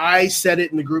 I said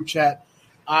it in the group chat.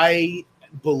 I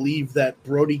believe that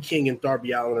Brody King and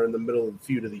Darby Allin are in the middle of the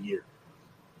feud of the year.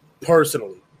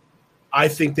 Personally, I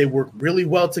think they work really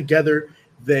well together.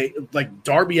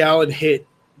 Darby Allin hit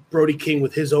Brody King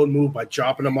with his own move by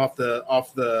dropping him off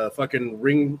the fucking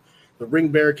ring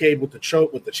barricade with the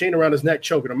chain around his neck,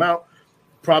 choking him out.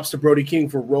 Props to Brody King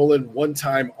for rolling one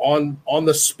time on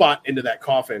the spot into that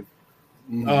coffin.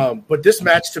 Mm-hmm. But this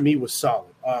match to me was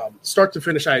solid. Start to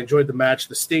finish, I enjoyed the match.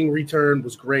 The Sting return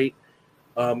was great.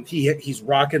 He's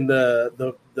rocking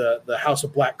the House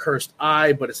of Black cursed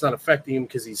eye, but it's not affecting him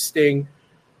because he's Sting.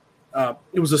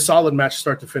 It was a solid match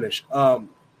start to finish.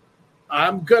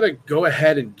 I'm going to go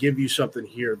ahead and give you something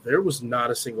here. There was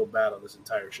not a single bad on this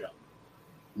entire show.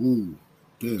 Ooh,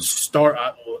 good.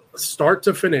 Start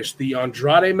to finish. The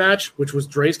Andrade match, which was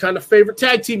Dre's kind of favorite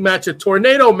tag team match, a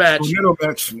tornado match.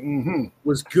 Mm-hmm.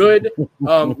 Was good.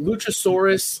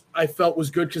 Luchasaurus, I felt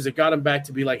was good because it got him back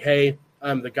to be like, hey,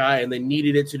 I'm the guy, and they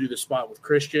needed it to do the spot with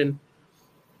Christian.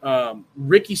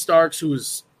 Ricky Starks, who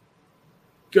was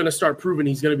going to start proving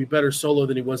he's going to be better solo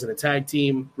than he was in a tag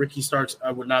team. Ricky Starks,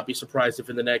 I would not be surprised if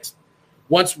in the next –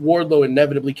 once Wardlow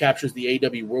inevitably captures the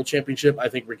AEW World Championship, I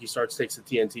think Ricky Starks takes the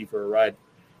TNT for a ride.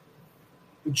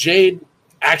 Jade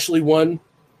actually won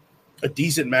a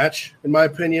decent match, in my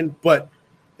opinion,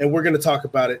 and we're going to talk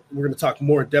about it. We're going to talk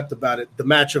more in depth about it.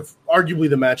 Arguably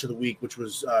the match of the week, which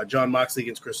was Jon Moxley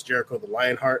against Chris Jericho, the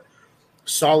Lionheart.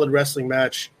 Solid wrestling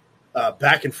match,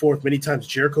 back and forth. Many times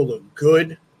Jericho looked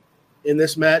good in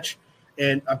this match,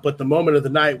 but the moment of the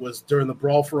night was during the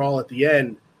Brawl for All at the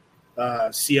end.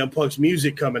 CM Punk's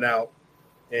music coming out,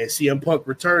 and CM Punk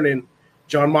returning.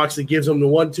 Jon Moxley gives him the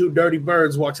 1-2 dirty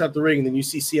birds, walks out the ring, and then you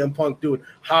see CM Punk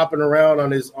hopping around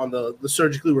on the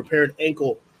surgically repaired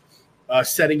ankle.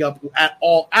 setting up at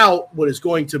All Out what is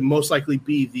going to most likely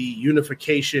be the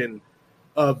unification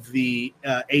of the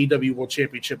AEW World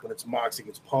Championship when it's Mox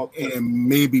against Punk. And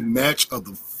maybe match of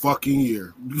the fucking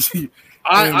year.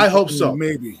 I hope so.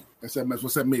 Maybe. That's that match.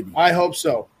 What's that maybe? I hope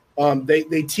so.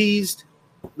 They teased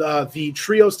the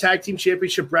Trios Tag Team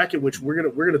Championship bracket, which we're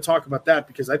gonna talk about that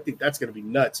because I think that's gonna be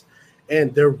nuts.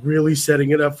 And they're really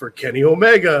setting it up for Kenny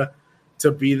Omega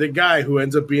to be the guy who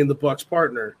ends up being the Bucks'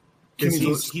 partner.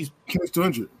 Kenny's still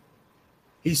injured.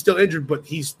 He's still injured, but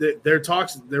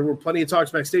there were plenty of talks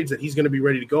backstage that he's going to be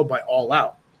ready to go by All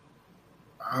Out.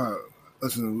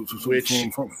 Listen,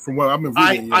 from what I've been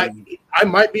reading, I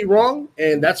might be wrong,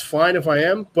 and that's fine if I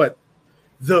am. But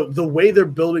the way they're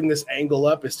building this angle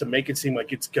up is to make it seem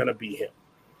like it's going to be him.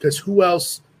 Because who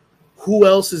else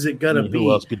is it going to be?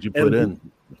 Who else could you put in?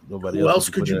 Nobody who else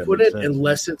could you put in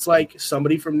unless it's like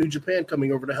somebody from New Japan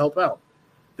coming over to help out?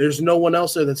 There's no one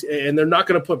else there and they're not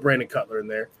going to put Brandon Cutler in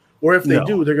there. Or if they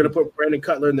do, they're going to put Brandon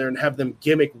Cutler in there and have them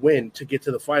gimmick win to get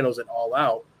to the finals at All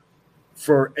Out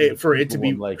for it to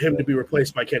be like him to be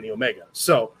replaced by Kenny Omega.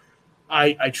 So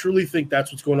I truly think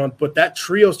that's what's going on. But that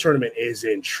Trios tournament is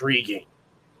intriguing.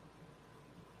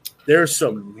 There's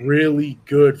some really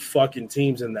good fucking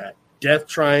teams in that. Death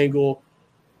Triangle,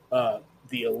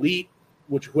 the Elite,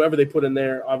 which whoever they put in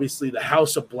there, obviously the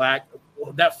House of Black.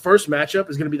 That first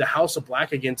matchup is going to be the House of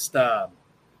Black against I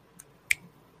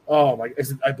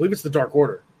believe it's the Dark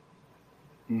Order.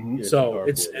 Mm-hmm. Yeah, so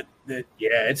it's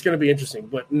going to be interesting.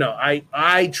 But no,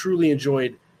 I truly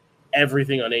enjoyed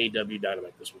everything on AEW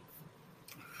Dynamite this week.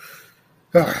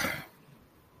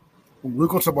 We're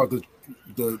going to talk about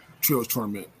the Trios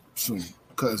tournament soon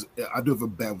because I do have a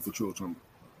bad with the Trios tournament.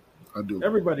 I do.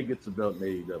 Everybody gets a belt in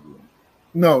AEW.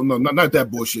 No, not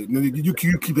that bullshit. You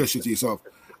keep that shit to yourself.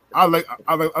 I like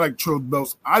Trios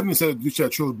belts. I even said you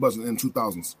said Trios belts in the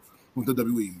 2000s with the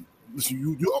WWE.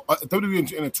 Listen,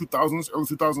 WWE in the 2000s, early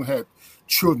 2000s had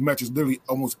Trios matches literally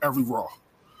almost every Raw.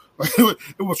 Like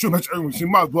it was Trios match every week. So you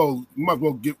might as well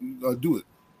do it.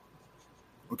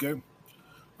 Okay.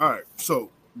 All right. So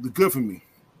the good for me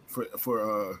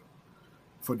for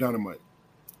Dynamite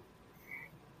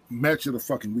match of the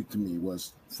fucking week to me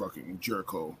was fucking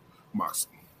Jericho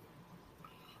Moxley.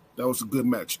 That was a good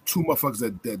match. Two motherfuckers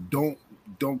that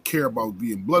don't care about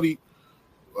being bloody,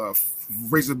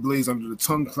 razor blades under the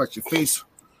tongue, flex your face.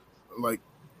 Like,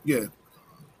 yeah,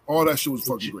 all that shit was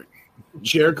fucking great.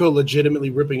 Jericho legitimately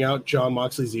ripping out John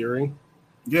Moxley's earring.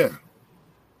 Yeah.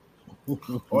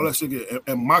 All that shit. Yeah.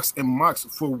 And Mox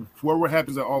for whatever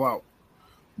happens at All Out,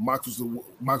 Mox was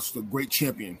a great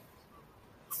champion.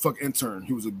 Fuck intern.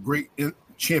 He was a great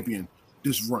champion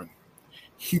this run.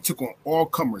 He took on all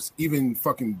comers, even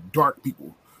fucking dark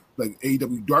people, like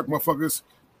AEW dark motherfuckers.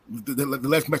 The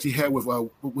last match he had with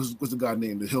what's the guy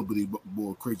named? The hillbilly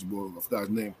boy, crazy boy, I forgot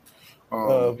his name.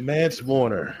 Mance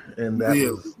Warner, and that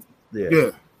was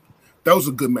that was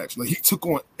a good match. Like he took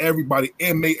on everybody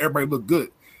and made everybody look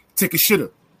good. Take a shitter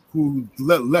who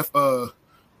left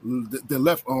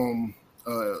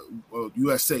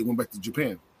USA, went back to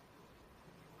Japan.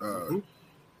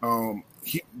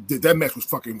 That match was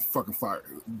fucking fire.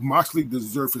 Moxley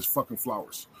deserved his fucking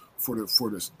flowers for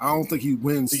this. I don't think he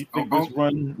wins. Do you think this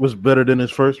run was better than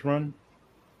his first run?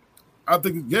 I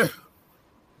think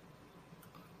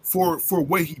for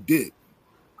what he did.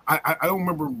 I don't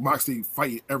remember Moxley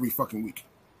fighting every fucking week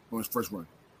on his first run.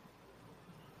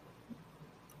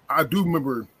 I do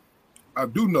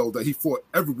know that he fought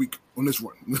every week on this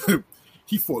run.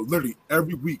 He fought literally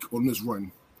every week on this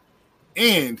run,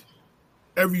 and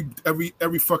every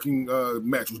fucking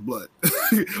match was blood.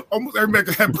 Almost every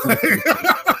match had blood.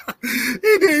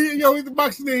 He did, the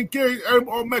boxing didn't carry.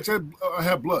 All matches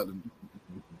had blood.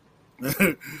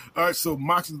 All right, so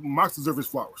Mox deserves his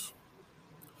flowers.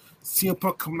 CM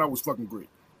Punk coming out was fucking great.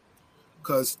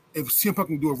 Because if CM Punk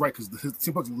can do it right, because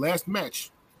CM Punk's last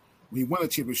match when he won the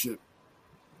championship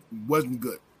wasn't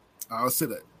good. I'll say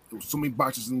that. There was so many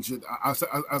botches and shit. I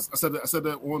said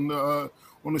that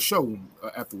on the show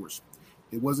afterwards.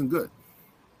 It wasn't good.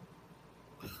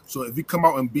 So if he come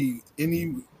out and be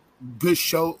any good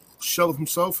shell of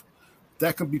himself,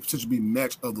 that can be potentially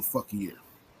match of the fucking year.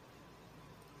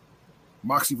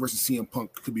 Moxley versus CM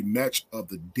Punk could be match of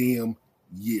the damn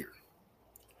year.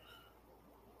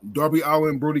 Darby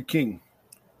Allin, Brody King,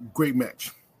 great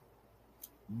match.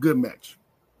 Good match.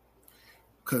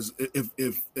 Because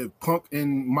if Punk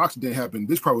and Moxley didn't happen,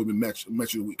 this probably would have been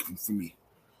match of the week for me.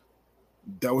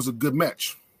 That was a good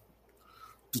match.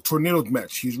 The Tornado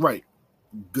match, he's right.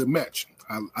 Good match.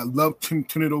 I love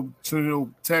Tornado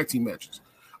tag team matches.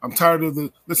 I'm tired of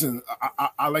I'm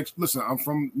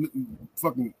from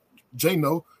fucking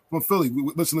J-No from Philly.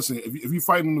 Listen. If you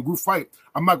fight in the group fight,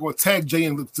 I'm not going to tag Jay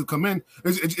in to come in.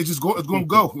 It's going to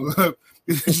go.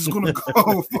 It's just going to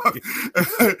go. It's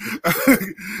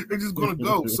just going to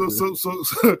go.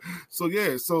 So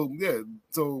yeah. So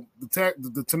the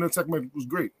 10-minute tag match was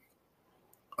great.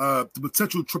 The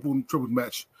potential triple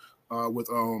match with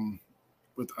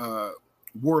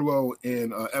Wardlow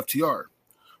and FTR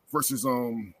versus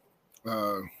so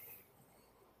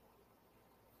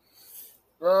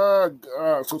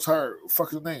tired.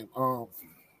 Fuck his name. God.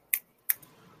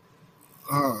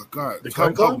 The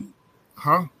Cut Club?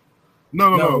 Huh?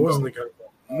 No. It wasn't the Cut Club.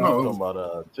 No. Talking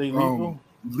about Jay Lethal?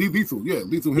 Lethal. Yeah,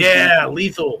 Lethal. Yeah,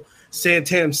 Lethal.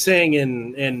 Santam Singh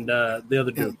and the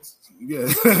other dude. Yeah.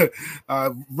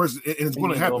 Versus, and it's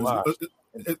going to happen.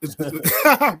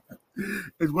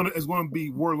 It's going to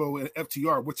be Wardlow and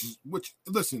FTR, which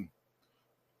listen,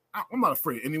 I'm not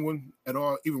afraid of anyone at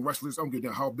all, even wrestlers. I don't give a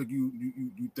damn how big you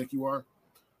think you are.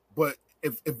 But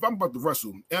if I'm about to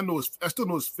wrestle, and I still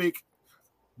know it's fake,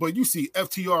 but you see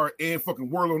FTR and fucking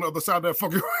Wardlow on the other side of that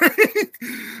fucking ring.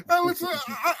 I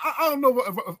don't know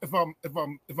if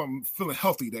I'm feeling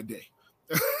healthy that day.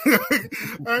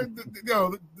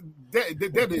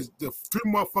 That is the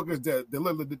three motherfuckers that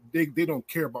they don't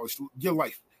care about your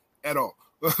life at all.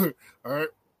 All right.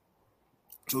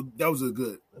 So that was a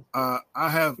good. I'm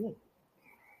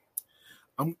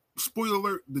spoiler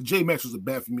alert. The Jay match was a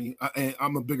bad for me, and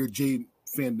I'm a bigger Jay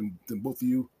fan than both of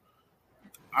you.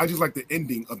 I just like the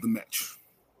ending of the match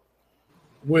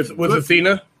with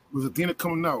Athena. With Athena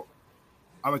coming out,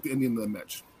 I like the ending of the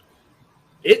match.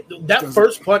 That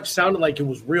first punch sounded like it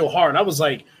was real hard. I was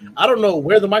like, I don't know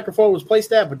where the microphone was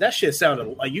placed at, but that shit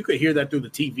sounded like you could hear that through the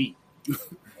TV. Oh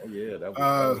yeah,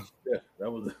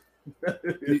 that was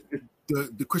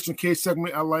the Christian Cage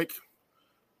segment I like,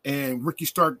 and Ricky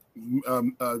Stark put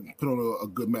on a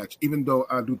good match, even though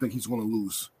I do think he's going to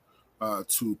lose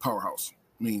to Powerhouse.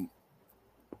 I mean,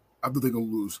 I do think he'll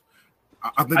lose.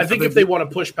 I think if they want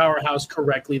to push Powerhouse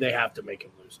correctly, they have to make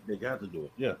him lose. They got to do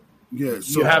it. Yeah. Yeah.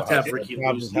 So you have to have Ricky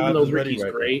lose, even though Ricky's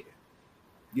great.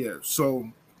 Yeah. So,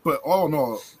 but all in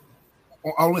all,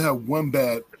 I only have one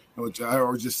bad, which I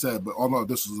already just said, but all in all,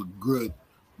 this was a good,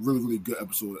 really, really good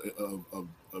episode of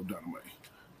Dynamite.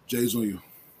 Jay's on you.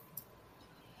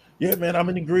 Yeah, man, I'm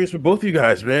in agreement with both of you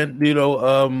guys, man. You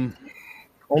know,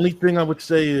 only thing I would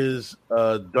say is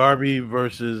Darby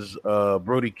versus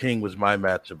Brody King was my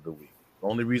match of the week. The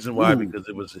only reason why, because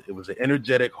it was an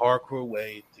energetic, hardcore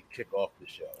way to kick off the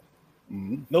show.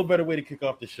 Mm-hmm. No better way to kick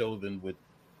off the show than with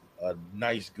a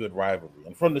nice, good rivalry.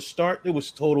 And from the start, it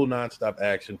was total nonstop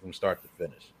action from start to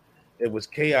finish. It was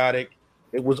chaotic.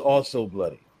 It was also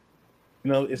bloody.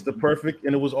 You know, it's the perfect,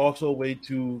 and it was also a way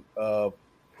to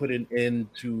put an end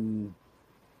to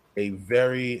a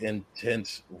very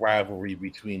intense rivalry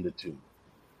between the two.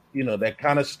 You know, that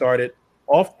kind of started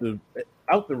out the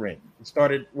ring. It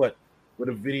started with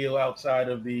a video outside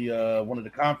of the one of the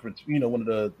conference, one of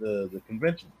the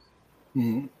conventions.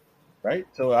 Mm-hmm. Right.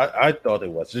 So I thought it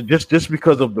was just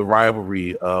because of the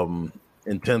rivalry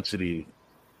intensity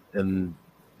and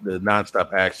the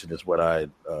nonstop action is what I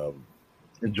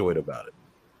enjoyed about it.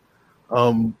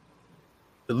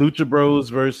 The Lucha Bros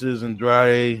versus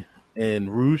Andrade and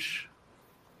Rush,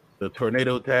 the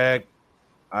tornado tag.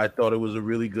 I thought it was a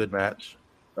really good match,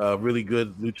 really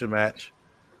good lucha match.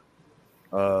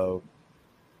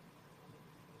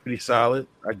 Pretty solid.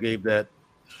 I gave that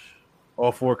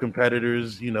all four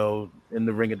competitors, in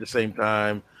the ring at the same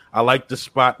time. I like the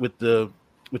spot with the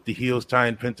heels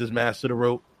tying Pence's mask to the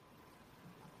rope,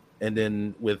 and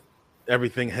then with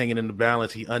everything hanging in the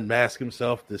balance, he unmasked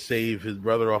himself to save his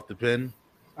brother off the pin.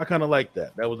 I kind of like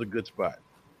that. That was a good spot.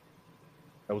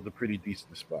 That was a pretty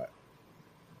decent spot.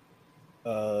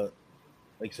 Like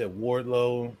I said,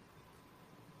 Wardlow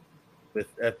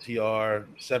with FTR,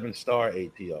 7-star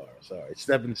ATR. Sorry,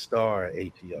 7-star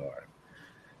ATR.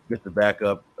 Get the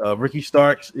backup. Ricky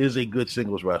Starks is a good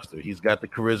singles wrestler. He's got the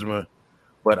charisma,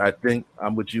 but I think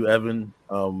I'm with you, Evan.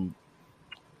 I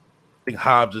think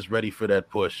Hobbs is ready for that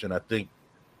push, and I think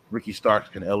Ricky Starks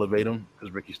can elevate him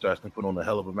because Ricky Starks can put on a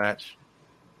hell of a match.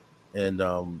 And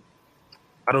I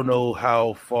don't know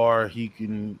how far he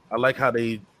can. I like how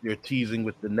they're teasing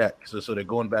with the neck. So they're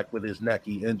going back with his neck.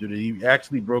 He injured it. He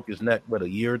actually broke his neck, a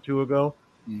year or two ago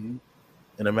in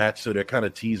a match. So they're kind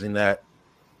of teasing that,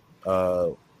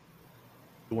 doing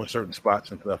certain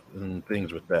spots and stuff and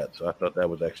things with that. So I thought that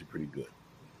was actually pretty good.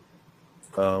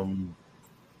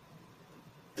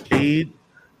 Cade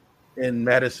and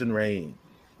Madison Rayne.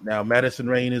 Now, Madison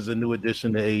Rayne is a new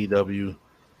addition to AEW.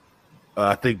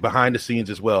 I think behind the scenes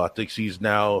as well. I think she's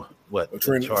now a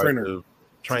trainer.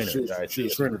 Trainer.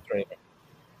 She's a trainer.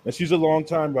 And she's a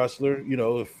long-time wrestler. You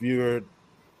know, if you're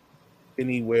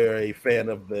anywhere a fan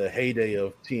of the heyday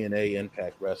of TNA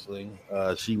Impact Wrestling,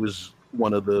 she was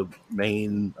one of the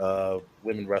main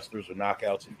women wrestlers or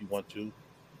knockouts, if you want to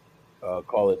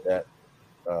call it that,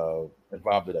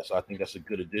 involved in that. So I think that's a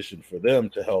good addition for them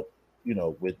to help, you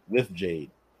know, with Jade.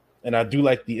 And I do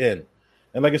like the end.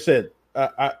 And like I said,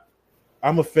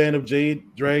 I'm a fan of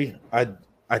Jade, Dre. I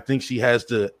think she has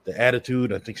the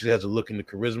attitude. I think she has a look and the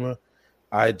charisma.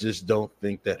 I just don't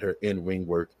think that her in-ring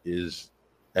work is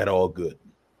at all good.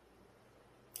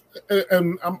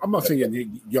 And I'm not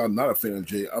saying y'all not a fan of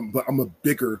Jade, but I'm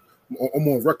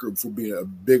on record for being a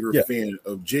bigger fan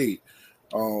of Jade.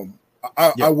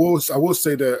 I will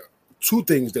say that two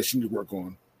things that she needs to work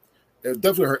on.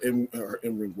 Definitely her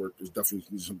in-ring work is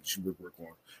definitely something she would work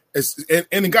on.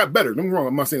 And it got better. Don't get me wrong.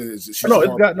 I'm not saying it's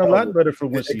gotten a lot better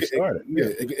from when she started.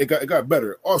 It got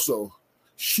better. Also,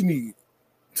 she need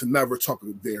to never talk a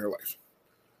day in her life.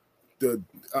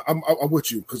 I'm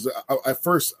with you because at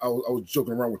first I was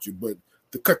joking around with you, but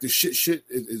to cut the shit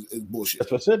is bullshit.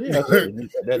 That's what I said. Yeah,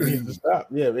 that needs to stop.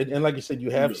 Yeah, and like you said, you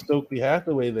have Stokely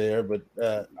Hathaway there, but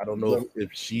I don't know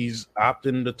if she's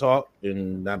opting to talk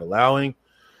and not allowing.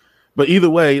 But either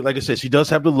way, like I said, she does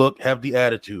have the look, have the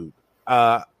attitude.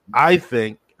 I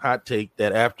think, hot take,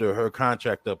 that after her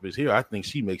contract up is here, I think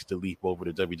she makes the leap over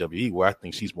to WWE, where I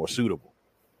think she's more suitable.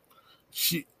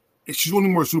 She's only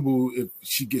more suitable if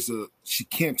she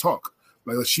can't talk.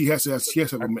 Like she has to have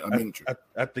a manager.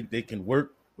 I think they can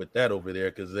work with that over there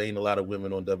because there ain't a lot of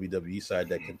women on WWE side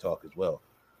that can talk as well.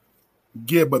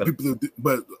 Yeah, but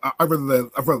I'd rather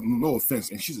no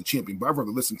offense, and she's a champion, but I'd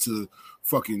rather listen to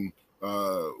fucking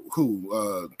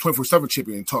 24/7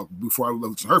 champion talk before I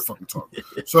listen to her fucking talk.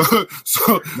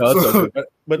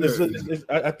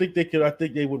 I think they could. I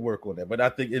think they would work on that. But I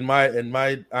think, in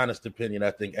my honest opinion, I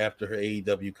think after her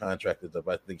AEW contract is up,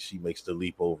 I think she makes the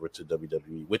leap over to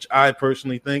WWE, which I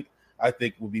personally think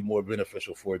would be more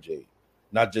beneficial for Jade,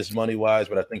 not just money wise,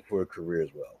 but I think for her career as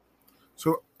well.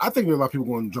 So I think there are a lot of people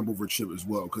going to jump over Chip as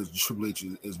well because Triple H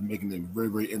is making it very,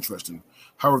 very interesting.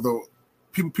 However, though,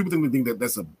 people think that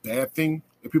that's a bad thing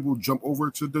if people jump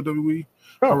over to WWE.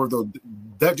 Oh. However, though,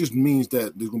 that just means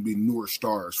that there's going to be newer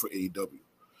stars for AEW,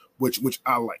 which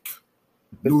I like.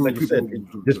 Like you said,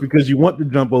 just because you want to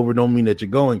jump over don't mean that you're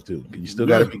going to. You still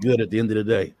got to be good at the end of the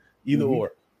day. Either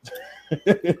or.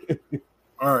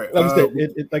 All right. Like I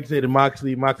said, the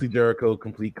Moxley Jericho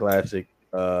complete classic.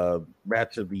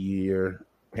 Match of the year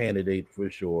candidate for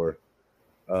sure.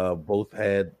 Both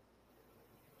had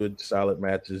good solid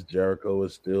matches. Jericho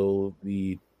is still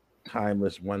the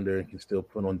timeless wonder and can still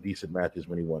put on decent matches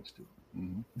when he wants to.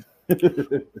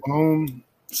 Mm-hmm.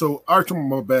 So our term,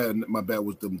 my bad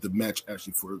was the match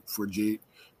actually for Jade.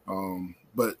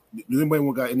 But does anybody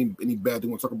got any bad they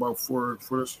want to talk about for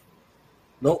this?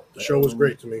 Nope, the show was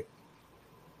great to me.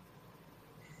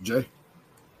 Jay?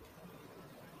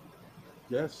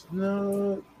 Yes,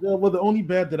 no. Well, the only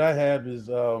bad that I have is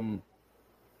not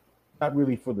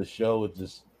really for the show. It's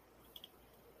just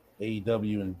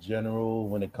AEW in general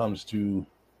when it comes to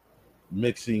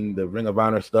mixing the Ring of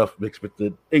Honor stuff mixed with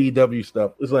the AEW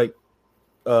stuff. It's like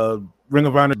Ring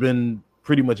of Honor has been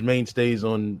pretty much mainstays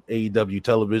on AEW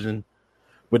television,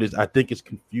 but I think it's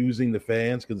confusing the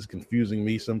fans because it's confusing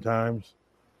me sometimes.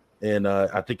 And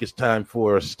I think it's time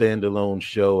for a standalone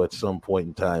show at some point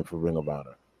in time for Ring of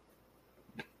Honor.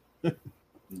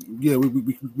 Yeah,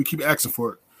 we keep asking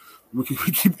for it. We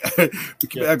keep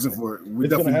asking for it. We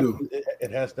definitely do. It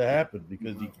has to happen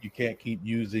because you can't keep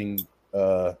using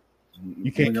your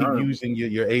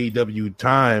AEW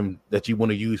time that you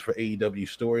want to use for AEW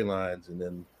storylines and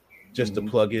then just to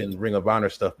plug in Ring of Honor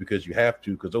stuff because you have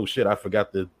to because oh shit, I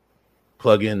forgot to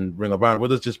plug in Ring of Honor.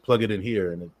 Well, let's just plug it in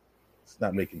here and it's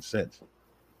not making sense.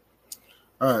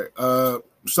 All right.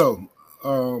 So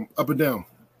up and down.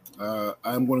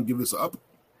 I'm going to give this an up.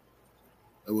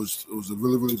 It was a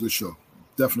really, really good show.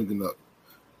 Definitely good up.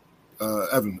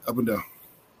 Evan, up and down.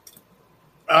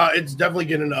 It's definitely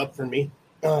getting up for me.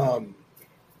 AEW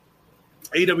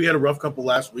had a rough couple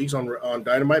last weeks on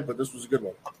Dynamite, but this was a good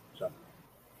one. So.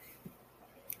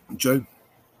 Jay?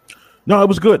 No, it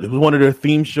was good. It was one of their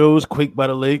theme shows, Quake by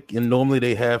the Lake, and normally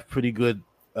they have pretty good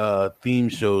theme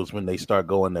shows when they start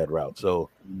going that route. So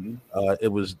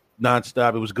it was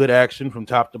nonstop. It was good action from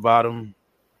top to bottom.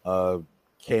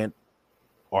 Can't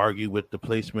argue with the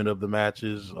placement of the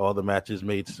matches. All the matches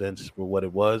made sense for what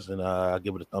it was, and I'll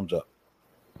give it a thumbs up.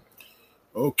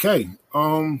 Okay.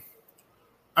 I'm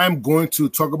going to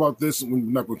talk about this. We're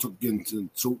not going to get into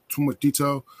too much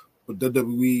detail, but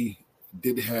WWE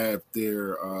did have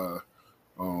their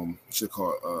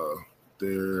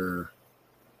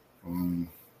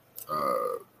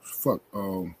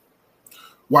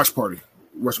watch party,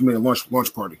 WrestleMania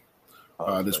launch party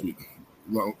this week.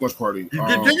 Launch party. You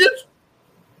get tickets?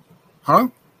 Huh?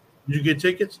 Did you get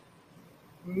tickets?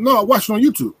 No, I watched it on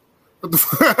YouTube. What the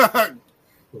fuck?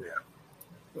 Yeah.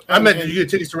 I meant, did you get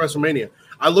tickets to WrestleMania?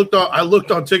 I looked on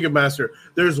Ticketmaster.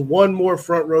 There's one more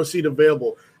front row seat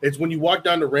available. It's when you walk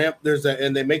down the ramp. There's that,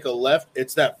 and they make a left.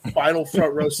 It's that final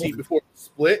front row seat before it's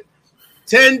split.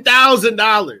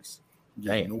 $10,000.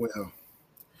 Damn. No way. Hell.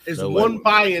 Is one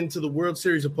buy-in to the World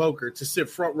Series of Poker to sit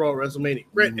front row at WrestleMania,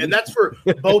 and that's for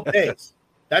both days.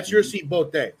 That's your seat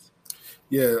both days.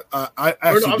 Yeah, I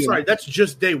actually. I'm sorry. That's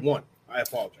just day one. I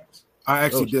apologize. I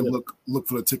actually did look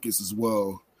for the tickets as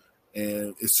well,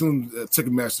 and as soon as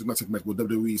Ticketmaster,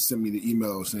 WWE sent me the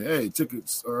email saying, "Hey,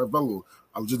 tickets are available."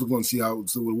 I was just looking to see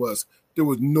what it was. There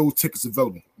was no tickets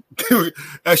available.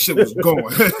 That shit was going.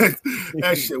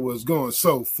 That shit was going.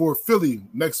 So for Philly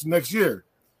next year,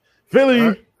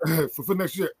 for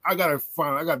next year, I gotta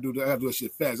do that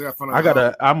shit fast.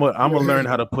 I'm gonna learn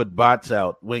how to put bots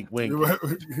out. Wink, wink.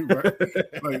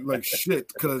 Right. like shit,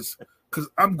 because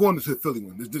I'm going to the Philly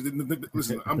one.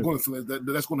 Listen, I'm going to Philly.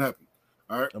 That's going to happen.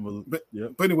 All right. But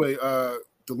anyway, the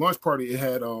launch party, it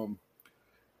had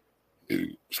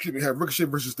it had Ricochet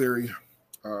versus Theory,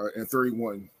 and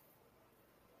 31.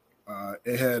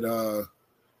 It had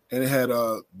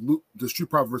the Street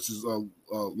Profits versus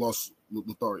Los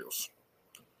Lotharios,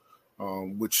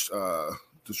 which the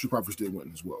Street Profits did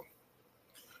win as well.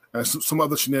 And some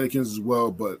other shenanigans as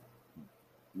well, but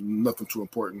nothing too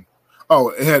important. Oh,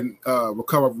 it had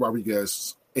Raquel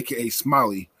Rodriguez, aka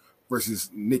Smiley, versus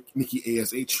Nikki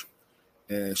ASH,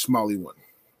 and Smiley won.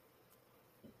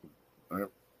 All right.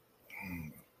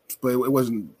 But it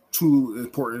wasn't too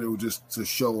important. It was just to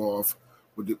show off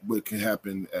what can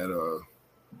happen at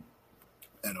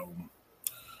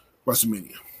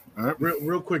WrestleMania. All right.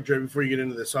 Real quick, Dre, before you get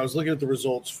into this, so I was looking at the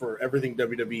results for everything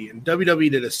WWE, and WWE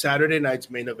did a Saturday night's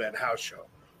main event house show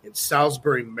in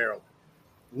Salisbury, Maryland.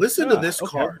 Listen to this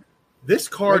card. This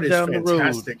card is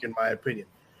fantastic, in my opinion.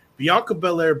 Bianca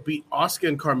Belair beat Asuka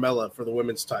and Carmella for the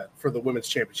women's title, for the women's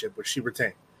championship, which she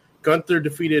retained. Gunther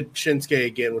defeated Shinsuke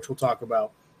again, which we'll talk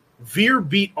about. Veer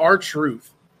beat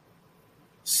R-Truth.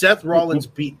 Seth Rollins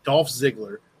beat Dolph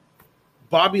Ziggler.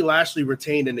 Bobby Lashley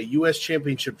retained in a U.S.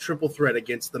 Championship triple threat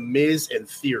against The Miz and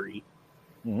Theory.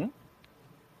 Mm-hmm.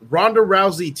 Ronda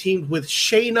Rousey teamed with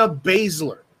Shayna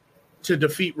Baszler to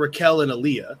defeat Raquel and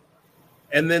Aaliyah.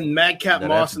 And then Madcap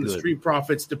Moss and the Street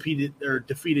Profits defeated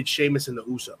Sheamus and the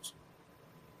Usos.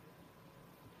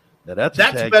 That's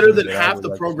better than half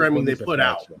the programming they put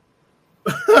out.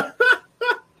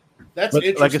 That's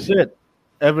interesting. Like I said,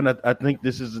 Evan, I think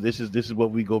this is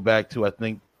what we go back to. I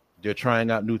think they're trying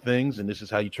out new things, and this is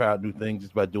how you try out new things,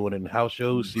 is by doing it in house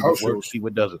shows, see what works, see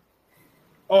what doesn't.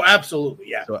 Oh, absolutely,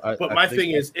 yeah. So but my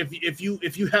thing is, if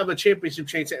you have a championship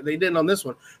change, they didn't on this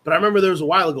one. But I remember there was a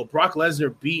while ago, Brock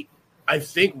Lesnar beat, I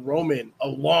think, Roman a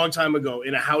long time ago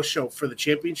in a house show for the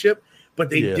championship, but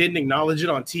they didn't acknowledge it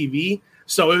on TV.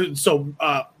 So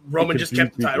Roman just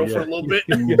kept the title for a little bit.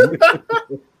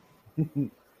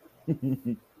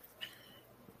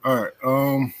 All right.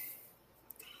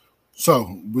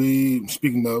 So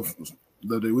speaking of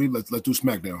WWE, let's do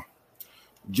SmackDown.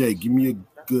 Jay, give me a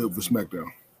good for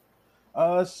SmackDown.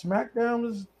 SmackDown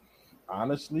was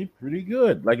honestly pretty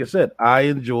good. Like I said, I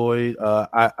enjoyed.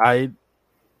 I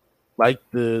like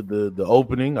the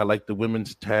opening. I like the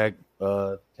women's tag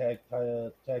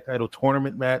title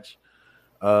tournament match.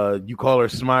 You call her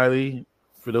Smiley.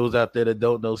 For those out there that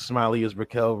don't know, Smiley is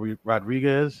Raquel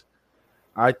Rodriguez.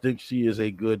 I think she is a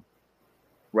good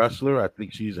wrestler. I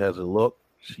think she has a look.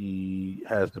 She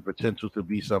has the potential to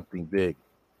be something big.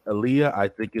 Aaliyah, I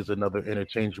think, is another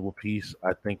interchangeable piece.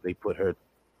 I think they put her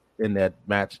in that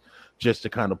match just to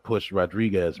kind of push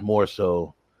Rodriguez more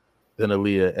so than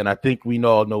Aaliyah. And I think we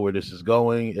all know where this is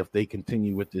going. If they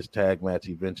continue with this tag match,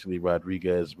 eventually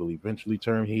Rodriguez will eventually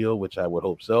turn heel, which I would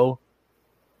hope so.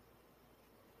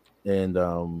 And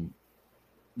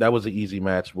that was an easy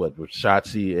match, with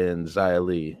Shotzi and Xia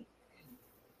Li.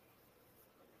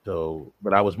 So,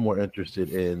 but I was more interested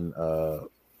in the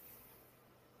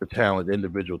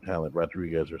individual talent,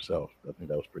 Rodriguez herself. I think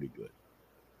that was pretty good.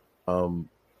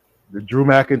 The Drew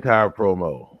McIntyre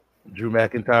promo.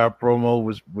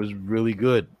 Was really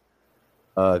good.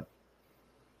 Karrion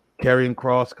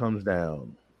Kross comes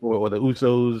down, or the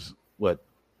Usos,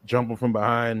 jumping from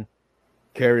behind.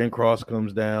 Karrion Kross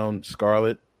comes down.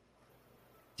 Scarlett,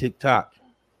 TikTok.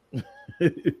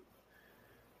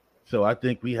 So I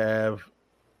think we have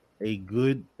a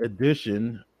good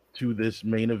addition to this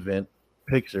main event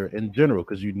picture in general,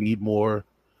 because you need more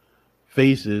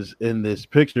faces in this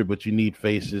picture, but you need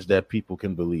faces that people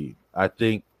can believe. I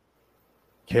think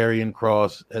Karrion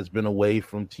Kross has been away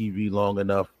from TV long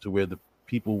enough to where the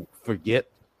people forget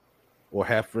or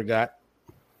have forgot.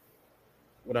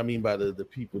 What I mean by the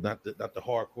people, not the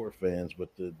hardcore fans, but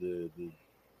the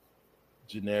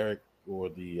generic or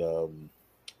the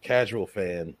casual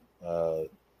fan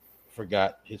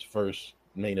forgot his first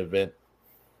main event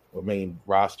or main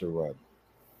roster run.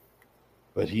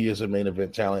 But he is a main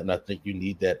event talent, and I think you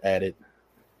need that added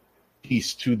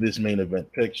piece to this main event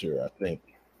picture. I think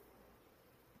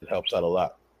it helps out a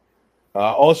lot.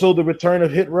 Also, the return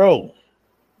of Hit Row.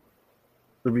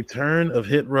 The return of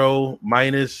Hit Row,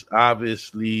 minus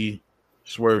obviously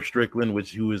Swerve Strickland,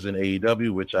 who is in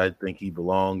AEW, which I think he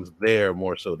belongs there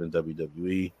more so than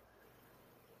WWE.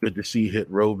 Good to see Hit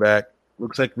Row back.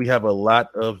 Looks like we have a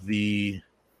lot of the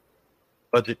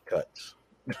budget cuts.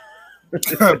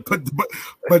 The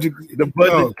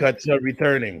budget cuts are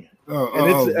returning.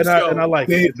 And I like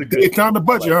it. They found the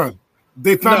budget, huh?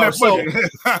 They found that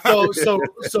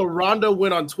budget. So Ronda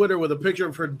went on Twitter with a picture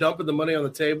of her dumping the money on the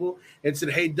table and said,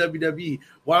 "Hey WWE,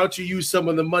 why don't you use some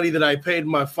of the money that I paid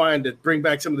my fine to bring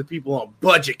back some of the people on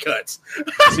budget cuts?"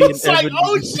 It's like,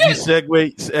 oh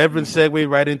shit! Evan segued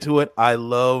right into it. I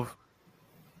love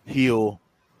heel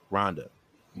Ronda.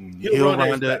 Heel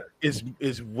Ronda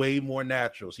is way more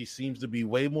natural. She seems to be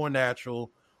way more natural,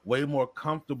 way more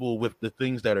comfortable with the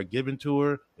things that are given to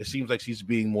her. It seems like she's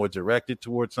being more directed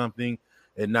towards something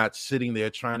and not sitting there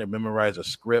trying to memorize a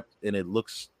script. And it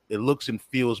looks and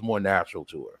feels more natural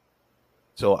to her.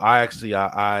 So I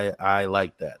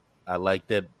like that. I like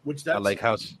that. I like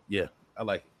how. I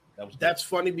like it. That's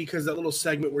funny because that little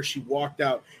segment where she walked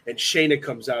out and Shayna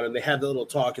comes out and they have the little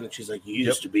talk and she's like, "You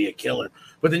used to be a killer,"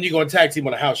 but then you go and tag team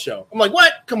on a house show. I'm like,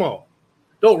 what? Come on,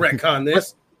 don't retcon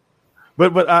this.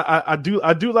 But I do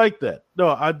like that. No,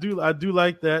 I do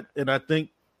like that, and I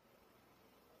think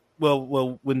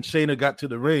well when Shayna got to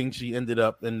the ring, she ended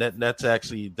up, and that's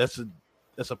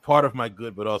a part of my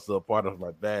good, but also a part of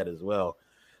my bad as well.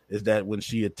 Is that when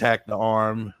she attacked the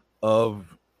arm of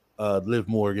Liv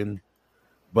Morgan.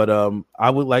 But I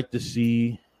would like to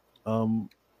see not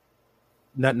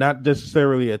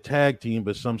necessarily a tag team,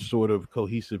 but some sort of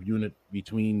cohesive unit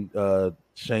between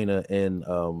Shayna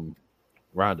and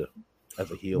Ronda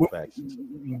as a heel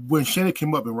faction. When Shayna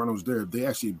came up and Ronda was there, they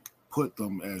actually put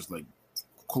them as like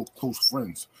close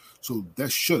friends. So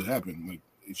that should happen. Like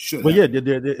it should. Well, yeah,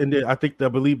 I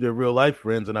believe they're real life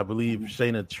friends, and I believe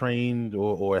Shayna trained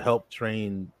or helped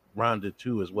train Ronda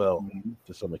too as well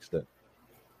to some extent.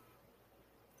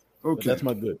 Okay, but that's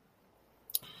my good.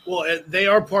 Well, they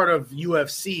are part of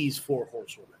UFC's Four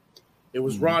Horsewomen. It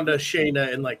was Ronda,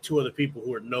 Shayna, and like two other people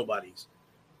who are nobodies.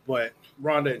 But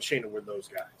Ronda and Shayna were those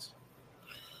guys.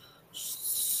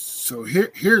 So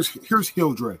here's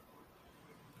heel Dre.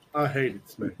 I hated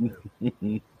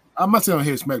SmackDown. I'm not saying I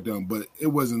hate SmackDown, but it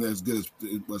wasn't as good as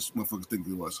it was motherfuckers think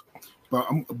it was. But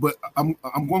I'm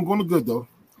going to good though.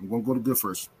 I'm going to go to good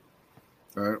first.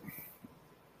 All right,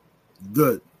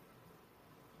 good.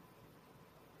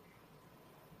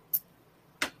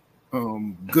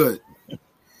 Good.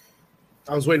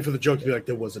 I was waiting for the joke to be like,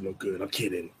 there wasn't no good. I'm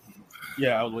kidding.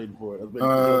 Yeah, I was waiting for it.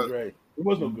 It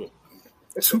was no good.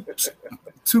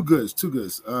 Two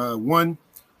goods. One,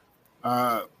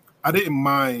 I didn't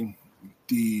mind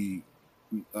the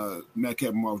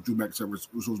Madcap Moss Drew McIntyre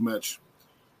Russo's match.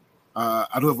 I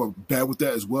don't have a bad with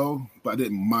that as well, but I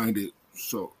didn't mind it.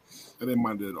 So I didn't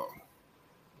mind it at all.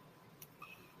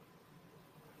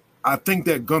 I think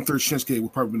that Gunther Shinsuke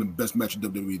would probably be the best match in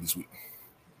WWE this week.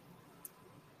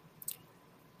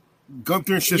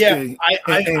 Gunther and Shinsuke.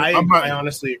 Yeah, I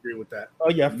honestly agree with that.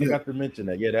 Oh, yeah, I forgot to mention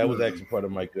that. Yeah, that was actually part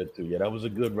of my good, too. Yeah, that was a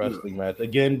good wrestling match.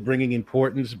 Again, bringing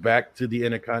importance back to the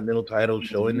Intercontinental title,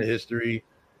 showing the history.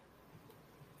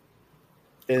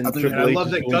 And I love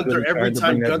that Gunther, every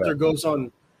time Gunther goes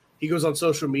on, he goes on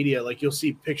social media, like you'll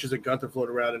see pictures of Gunther float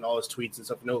around in all his tweets and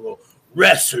stuff, and he'll go,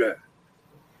 wrestler.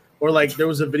 Or like there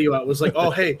was a video out, it was like,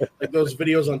 oh, hey, like those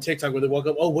videos on TikTok where they walk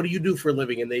up, oh, what do you do for a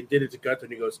living? And they did it to Gunther,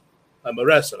 and he goes, I'm a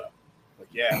wrestler. Like,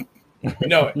 yeah, you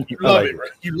know it. You love it,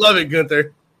 right? You love it,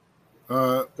 Gunther.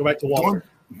 Go back to Walter.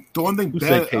 The only thing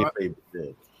bad,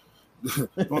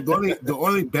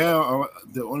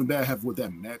 the only bad I have with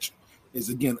that match is,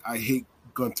 again, I hate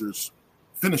Gunther's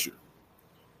finisher.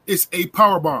 It's a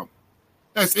power bomb.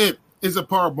 That's it. It's a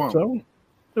power bomb. So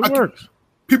it works.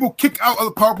 People kick out of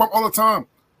the power bomb all the time.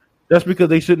 That's because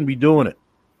they shouldn't be doing it.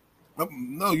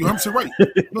 No, you're 100% right.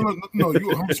 No,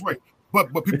 you're 100% right.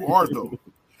 But people are though.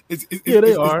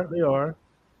 They are.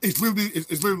 It's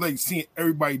literally like seeing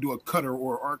everybody do a cutter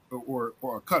or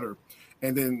a cutter,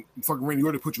 and then fucking Randy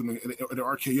Orton put you in the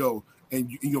RKO,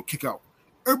 and you don't kick out.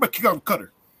 Everybody kick out the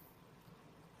cutter.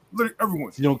 Literally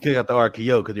everyone. You don't kick out the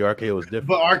RKO because the RKO is different.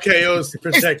 But RKO is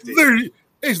protected.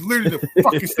 It's literally the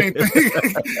fucking same thing.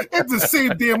 It's the same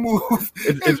damn move.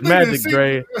 It's magic,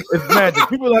 Dre. It's magic.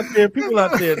 People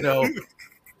out there know.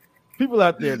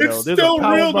 It's There's still a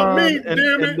power real bomb, to me, damn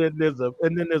it.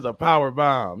 and then there's a power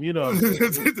bomb. You know,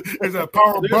 there's a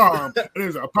power bomb.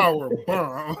 There's a power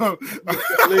bomb.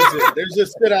 Listen,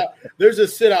 there's a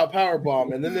sit out power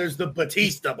bomb, and then there's the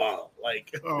Batista bomb.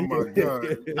 Like, oh my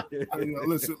god!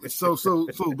 Listen, so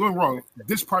going wrong.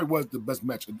 This probably was the best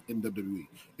match in WWE.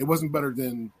 It wasn't better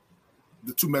than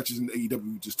the two matches in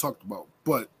AEW we just talked about,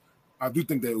 but I do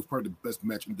think that it was probably the best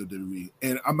match in WWE.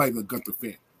 And I'm not even a Gunther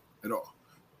fan at all.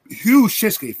 Huge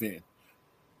Shinsuke fan,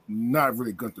 not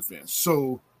really Gunther fan.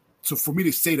 So for me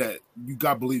to say that, you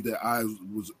gotta believe that I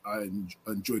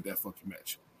enjoyed that fucking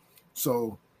match.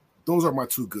 So those are my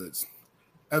two goods.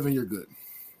 Evan, you're good.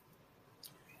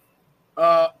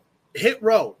 Hit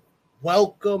Row,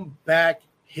 welcome back,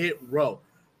 Hit Row.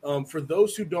 For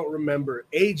those who don't remember,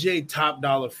 AJ Top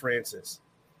Dollar Francis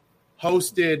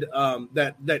hosted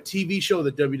that TV show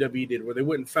that WWE did where they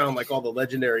went and found like all the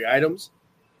legendary items.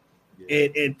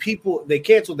 And people, they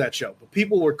canceled that show, but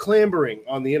people were clamoring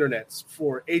on the internets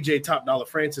for AJ Top Dollar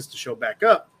Francis to show back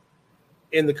up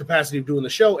in the capacity of doing the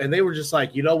show. And they were just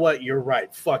like, you know what? You're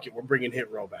right. Fuck it. We're bringing Hit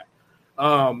Row back.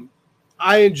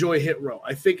 I enjoy Hit Row.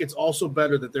 I think it's also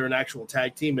better that they're an actual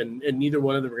tag team and neither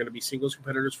one of them are going to be singles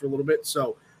competitors for a little bit.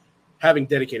 So having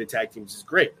dedicated tag teams is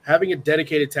great. Having a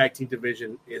dedicated tag team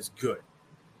division is good.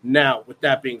 Now, with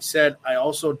that being said, I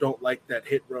also don't like that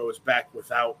Hit Row is back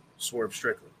without Swerve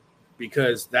Strickland,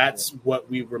 because that's what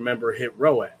we remember Hit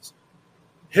Row as.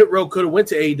 Hit Row could have went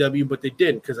to AEW, but they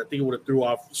didn't, because I think it would have threw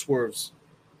off Swerve's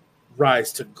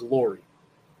rise to glory.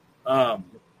 But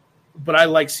I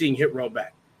like seeing Hit Row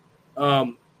back.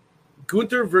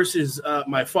 Gunther versus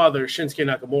my father, Shinsuke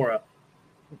Nakamura,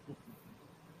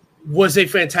 was a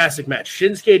fantastic match.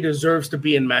 Shinsuke deserves to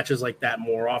be in matches like that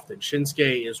more often.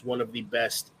 Shinsuke is one of the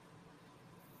best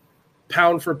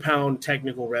pound-for-pound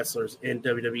technical wrestlers in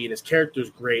WWE, and his character is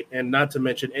great. And not to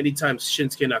mention, anytime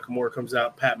Shinsuke Nakamura comes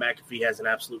out, Pat McAfee has an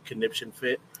absolute conniption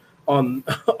fit on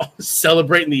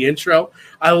celebrating the intro.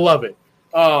 I love it.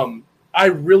 I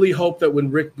really hope that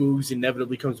when Rick Boogs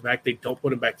inevitably comes back, they don't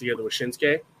put him back together with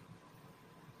Shinsuke,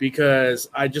 because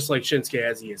I just like Shinsuke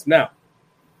as he is. Now,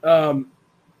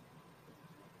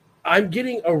 I'm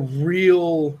getting a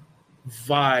real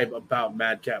vibe about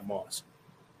Madcap Moss.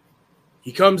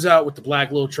 He comes out with the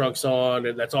black little trunks on,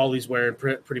 and that's all he's wearing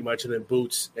pretty much, and then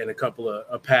boots and a couple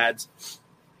of pads.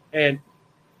 And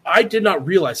I did not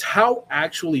realize how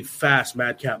actually fast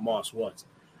Madcap Moss was.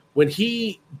 When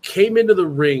he came into the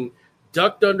ring,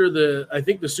 ducked under the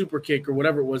super kick or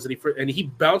whatever it was, and he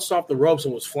bounced off the ropes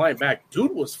and was flying back.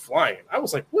 Dude was flying. I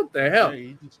was like, what the hell? Yeah,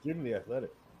 he's extremely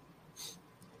athletic.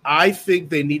 I think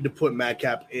they need to put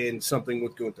Madcap in something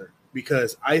with Gunther,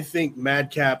 because I think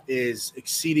Madcap is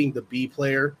exceeding the B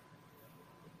player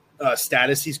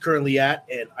status he's currently at,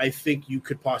 and I think you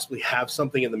could possibly have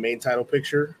something in the main title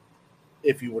picture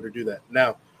if you were to do that.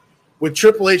 Now, with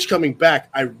Triple H coming back,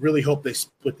 I really hope they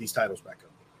split these titles back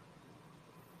up.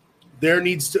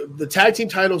 The tag team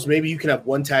titles, maybe you can have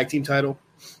one tag team title,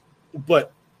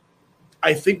 but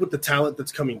I think with the talent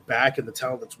that's coming back and the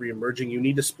talent that's reemerging, you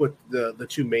need to split the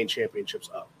two main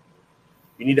championships up.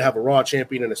 You need to have a Raw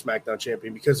champion and a SmackDown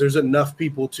champion, because there's enough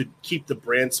people to keep the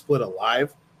brand split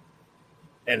alive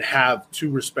and have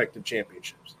two respective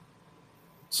championships.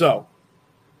 So,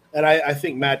 and I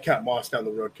think Madcap Moss down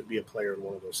the road could be a player in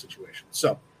one of those situations.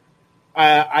 So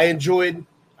I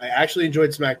actually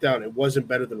enjoyed SmackDown. It wasn't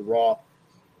better than Raw,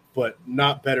 but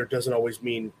not better doesn't always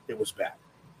mean it was bad.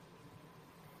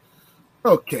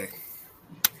 Okay.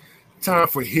 Time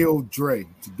for Heel Dre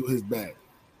to do his bad.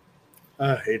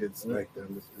 I hated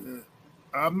SmackDown.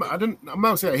 I'm not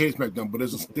gonna say I hate SmackDown, but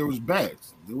there was bad.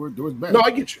 There was bad. No,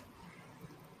 I get you.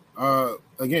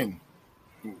 Again,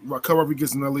 Raquel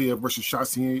Rodriguez and Aaliyah versus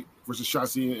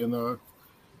Shotzi and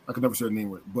I can never say her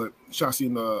name right, but Shotzi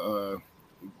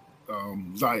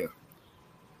and Zaya.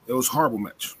 It was a horrible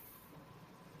match.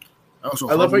 I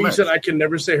love how you said I can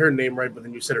never say her name right, but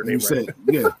then you said her name right.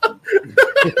 Yeah.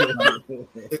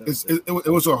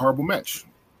 It was a horrible match.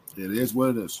 It is what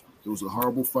it is. It was a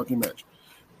horrible fucking match.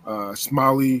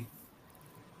 Smiley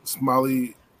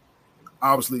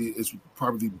obviously is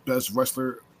probably the best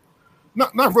wrestler.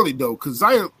 Not really though, because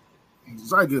Zaya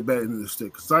did bad in this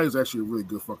stick. Zaya is actually a really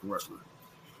good fucking wrestler.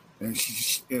 And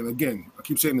and again, I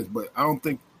keep saying this, but I don't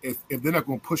think if they're not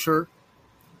going to push her,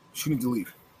 she needs to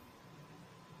leave.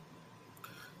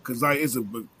 because Zaya is a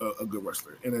good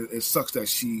wrestler, and it sucks that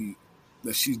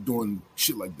she's doing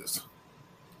shit like this.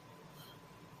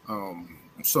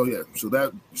 So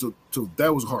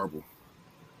that was horrible.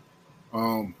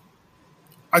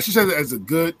 I should say that as a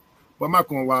good, but I'm not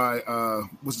gonna lie.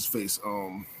 What's his face?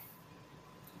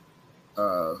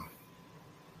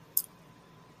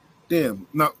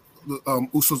 Not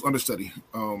Uso's understudy.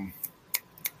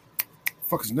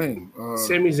 Fuck his name.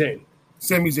 Sami Zayn.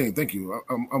 Sami Zayn. Thank you.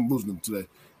 I'm losing him today.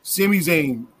 Sami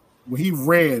Zayn, when he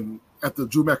ran after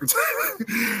Drew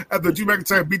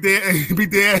McIntyre beat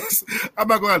their ass, I'm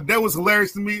not gonna lie, that was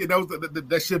hilarious to me, and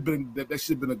that should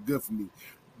have been a good for me,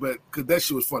 but because that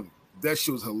shit was funny, that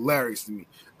shit was hilarious to me.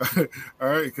 All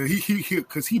right,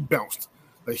 because he bounced,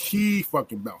 like he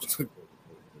fucking bounced.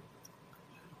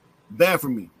 Bad for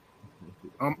me.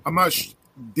 I'm not.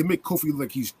 They make Kofi look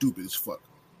like he's stupid as fuck.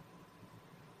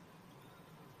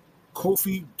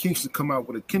 Kofi Kingston come out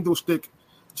with a kendo stick,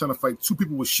 trying to fight two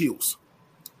people with shields.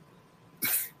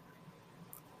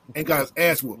 And got his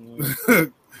ass whooped.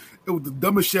 It was the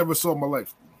dumbest shit I ever saw in my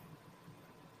life.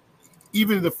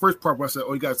 Even in the first part where I said,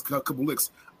 "Oh, he got a couple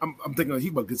licks," I'm thinking he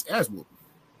about to get his ass whooped.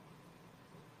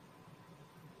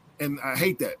 And I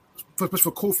hate that, especially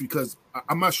for Kofi, because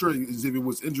I'm not sure if it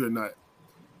was injured or not,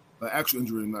 actual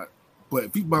injury or not. But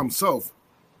if he's by himself,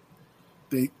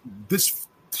 this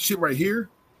shit right here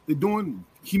they're doing,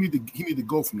 he need to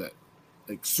go from that,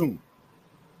 like soon.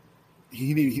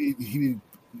 He need to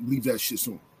leave that shit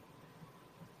soon.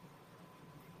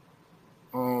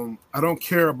 I don't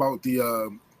care about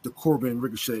the Corbin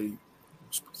Ricochet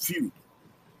feud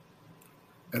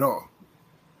at all.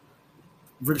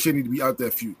 Ricochet need to be out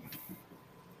that feud.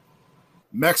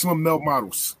 Maximum Male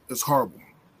Models is horrible.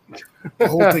 The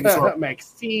whole thing is horrible.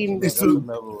 Maxine. It's the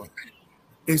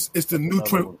new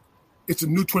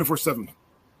 24/7.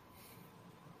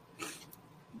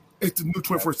 It's the new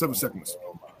 24/7 segments.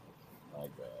 My God.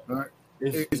 All right.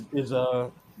 Is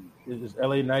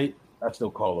LA Knight? I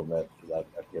still call him that. I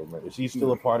can't remember. Is he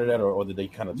still a part of that, or did they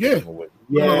kind of take him away?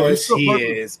 Yes, he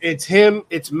is. It's him.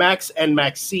 It's Max and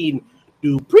Maxine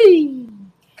Dupree.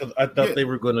 Because I thought they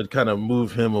were going to kind of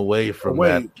move him away from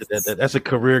that. That's a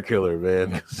career killer,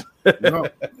 man. No,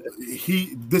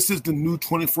 this is the new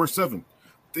 24/7.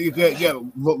 They got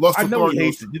Lost I know Authorios. he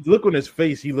hates it. Look on his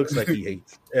face; he looks like he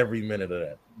hates every minute of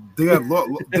that. They have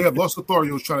Lost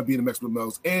Authorios trying to be in the Maximum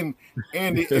Males, and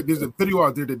there's a video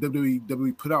out there that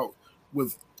WWE put out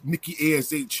with Nikki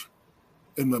ASH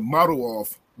and the model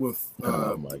off with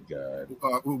oh my God,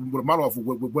 with a model off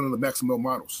with one of the Maximum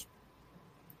models.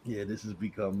 Yeah, this has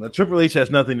become Triple H has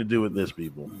nothing to do with this,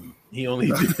 people. He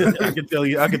only I can tell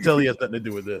he has nothing to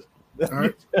do with this. All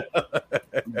right.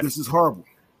 This is horrible.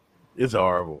 It's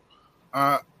horrible.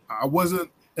 I wasn't,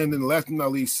 and then last but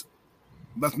not least,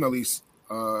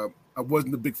 I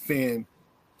wasn't a big fan.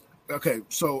 Okay,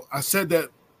 so I said that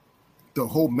the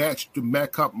whole match, the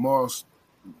Madcap Moss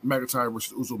McIntyre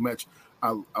versus Uso match,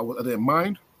 I didn't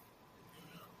mind.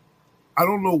 I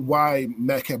don't know why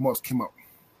Madcap Moss came out.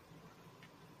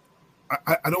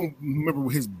 I don't remember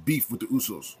his beef with the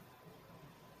Usos.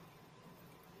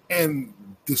 And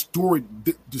the story,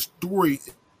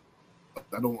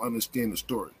 I don't understand the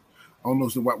story. I don't know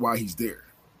why he's there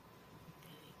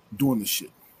doing this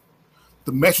shit.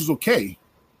 The match was okay,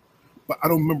 but I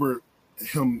don't remember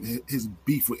his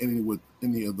beef with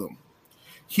any of them.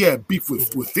 He had beef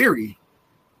with Theory,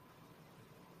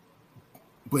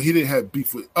 but he didn't have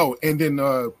beef with. Oh, and then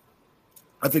I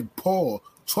think Paul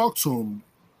talked to him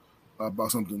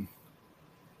about something,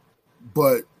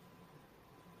 but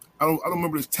I don't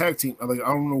remember this tag team. I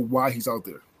don't know why he's out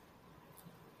there.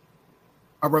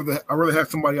 I'd rather have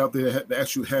somebody out there that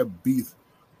actually have beef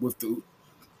with the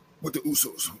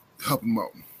Usos, help him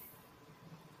out.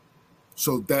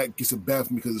 So that gets it bad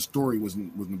for me because the story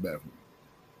wasn't bad for me.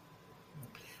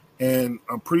 And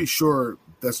I'm pretty sure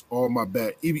that's all my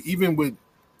bad. Even with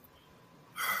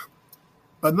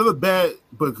another bad,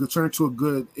 but could turn to a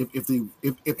good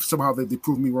if somehow they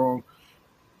prove me wrong.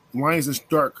 Lyons and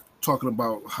Stark talking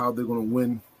about how they're going to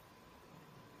win.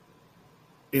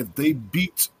 If they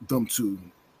beat them two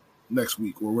next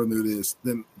week or whenever it is,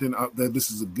 then this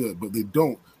is a good. But they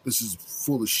don't. This is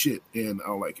full of shit, and I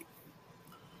don't like it.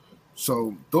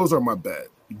 So those are my bad.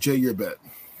 Jay, you're bad.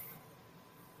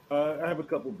 I have a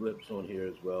couple blips on here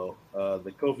as well.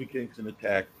 The Kofi Kingston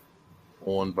attack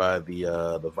on by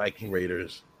the Viking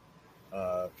Raiders.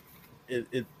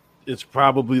 It's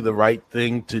probably the right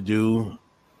thing to do.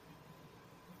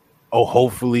 Oh,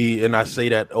 hopefully, and I say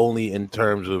that only in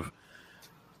terms of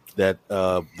that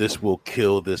this will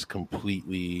kill this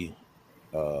completely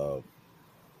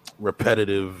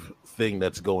repetitive thing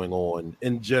that's going on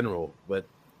in general. But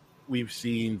we've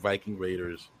seen Viking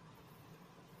Raiders,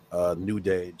 New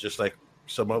Day, just like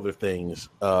some other things,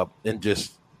 and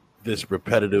just this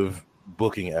repetitive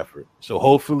booking effort. So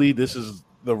hopefully this is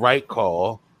the right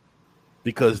call,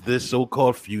 because this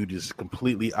so-called feud is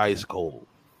completely ice cold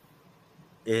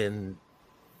and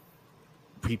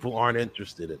people aren't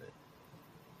interested in it.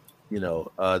 You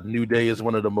know, New Day is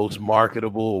one of the most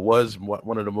marketable, was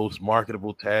one of the most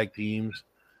marketable tag teams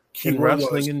in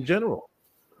wrestling in general.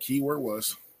 Keyword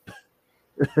was.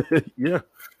 Yeah.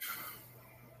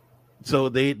 So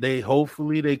they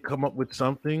hopefully they come up with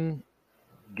something,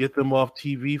 get them off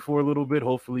TV for a little bit.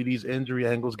 Hopefully these injury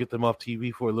angles get them off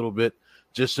TV for a little bit,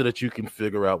 just so that you can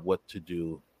figure out what to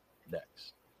do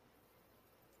next.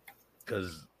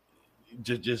 Because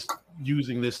just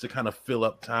using this to kind of fill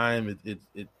up time,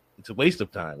 it's a waste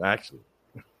of time, actually.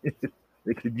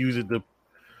 They could use it to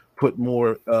put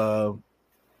more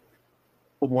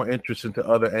interest into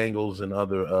other angles and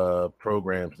other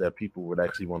programs that people would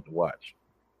actually want to watch.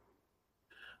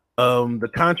 The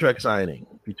contract signing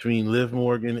between Liv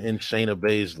Morgan and Shayna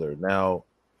Baszler. Now,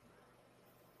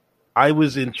 I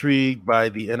was intrigued by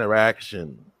the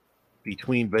interaction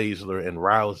between Baszler and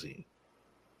Rousey.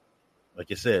 Like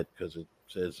I said, because it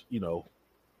says, you know,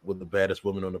 with the baddest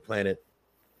woman on the planet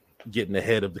getting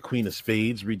ahead of the Queen of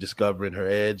Spades, rediscovering her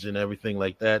edge and everything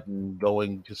like that, and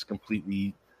going just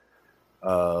completely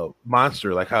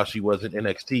monster, like how she was in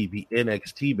NXT, the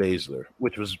NXT Baszler,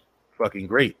 which was fucking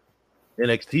great.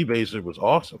 NXT Baszler was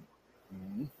awesome.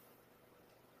 Mm-hmm.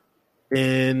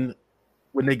 And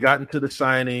when they got into the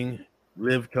signing,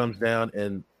 Liv comes down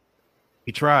and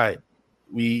he tried.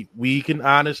 We can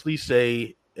honestly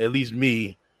say, at least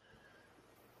me,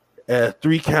 a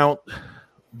 3-count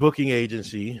booking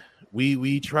agency,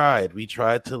 we tried. I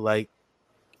tried to like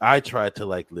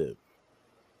Liv.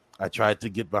 I tried to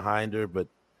get behind her, but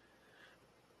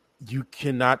you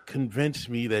cannot convince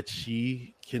me that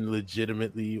she can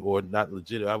legitimately, or not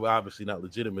legit, obviously not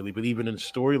legitimately, but even in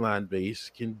storyline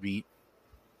base, can beat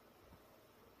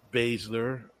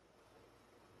Baszler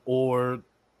or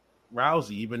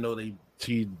Rousey, even though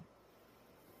she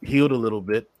healed a little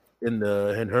bit in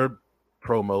her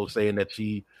promo, saying that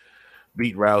she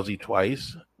beat Rousey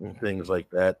twice and things like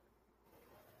that.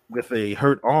 With a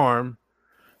hurt arm,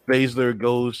 Baszler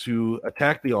goes to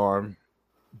attack the arm,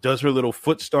 does her little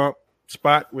foot stomp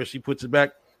spot where she puts it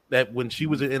back. That when she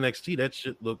was at NXT, that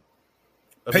shit looked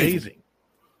amazing.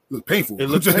 Painful. It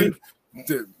looked painful.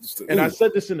 And I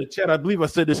said this in the chat. I believe I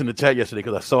said this in the chat yesterday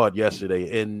because I saw it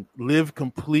yesterday. And Liv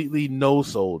completely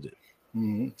no-sold it.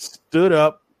 Mm-hmm. Stood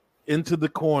up into the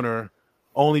corner,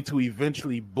 only to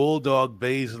eventually bulldog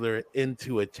Baszler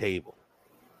into a table.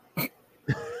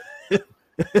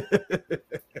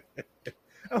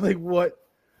 I'm like, what?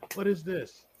 What is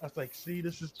this? I was like, see,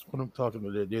 this is what I'm talking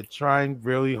about. They're trying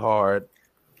really hard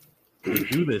to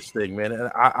do this thing, man. And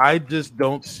I just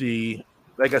don't see,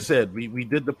 like I said, we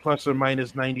did the plus or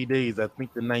minus 90 days. I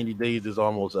think the 90 days is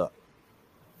almost up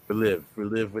for Liv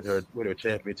with her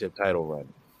championship title run.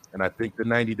 And I think the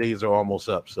 90 days are almost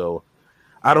up. So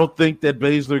I don't think that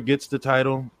Baszler gets the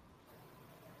title.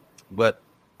 But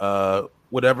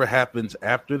whatever happens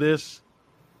after this,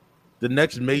 the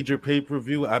next major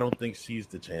pay-per-view, I don't think she's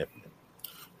the champion.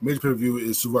 Major pay-per-view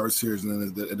is Survivor Series,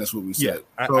 and that's what we said.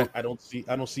 Yeah, so, I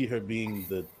don't see her being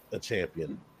a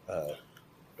champion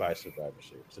by Survivor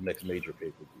Series. The next major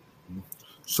pay-per-view.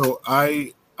 So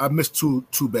I missed two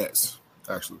bets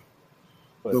actually.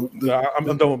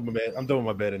 I'm done with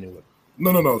my bet anyway.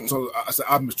 No. So I said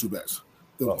I missed two bets.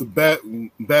 The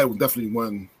bad was definitely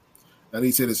one. I need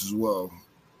to say this as well.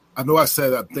 I know I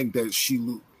said I think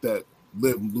that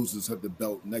Liv loses her the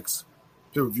belt next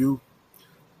pay-per-view.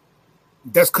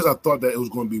 That's because I thought that it was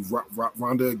going to be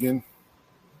Ronda again.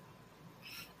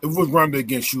 If it was Ronda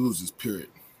again, she loses. Period.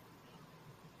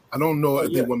 I don't know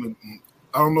if they want to.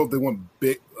 I don't know if they want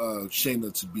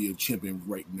Shayna to be a champion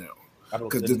right now. I don't.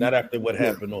 Because not after what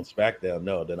happened on SmackDown.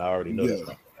 No, then I already know that's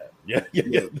not going to happen.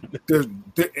 Yeah.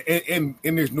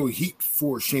 There's no heat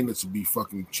for Shayna to be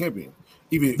fucking champion.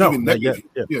 Even that.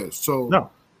 Yeah. So no.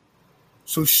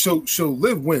 So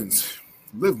Liv wins.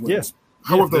 Liv wins. Yeah.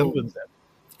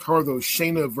 However,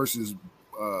 Shayna versus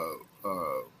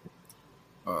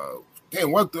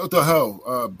damn, what the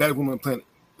hell? Bad Woman Planet.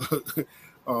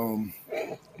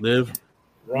 Liv.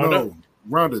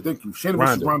 Ronda. Thank you. Shayna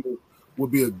versus Ronda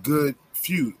would be a good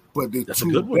feud, but the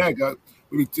two bad guys.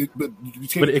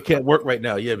 But it can't work right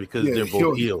now, because they're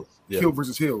both heels. Heel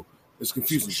versus heel. It's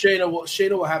confusing.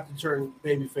 Shayna will have to turn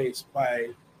babyface by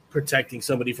protecting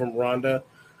somebody from Ronda,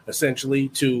 essentially,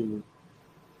 to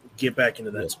get back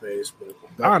into that space. But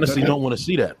I honestly don't want to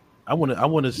see that. I want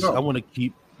to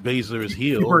keep Baszler is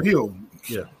Keep heel. her heel.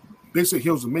 Yeah. Baszler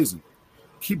heel is amazing.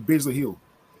 Keep Baszler heel.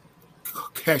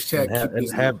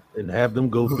 Hashtag and have them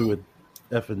go through an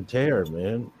effing tear,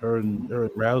 man. Her and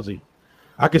Rousey.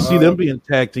 I can see them being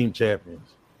tag team champions.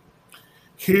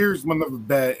 Here's my number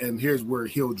bad, and here's where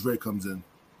heel Dre comes in.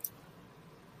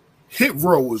 Hit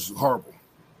Row was horrible.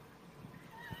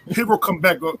 Hit Row come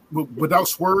back without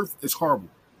Swerve is horrible.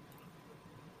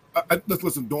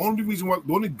 Listen, the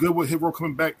only good with Hit Row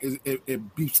coming back is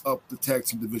it beats up the tag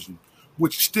team division,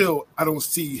 which still I don't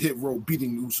see Hit Row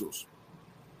beating the Usos.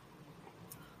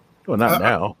 Well, not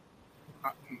now.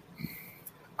 I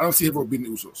don't see Hit Row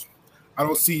beating the Usos. I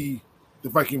don't see the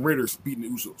Viking Raiders beating the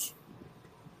Usos.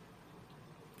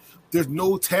 There's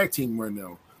no tag team right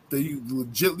now that you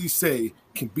legitimately say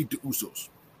can beat the Usos.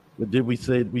 But did we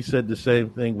said the same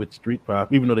thing with Street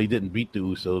Profits, even though they didn't beat the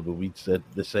Usos, but we said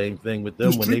the same thing with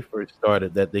them when they first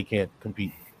started, that they can't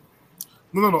compete.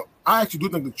 No. I actually do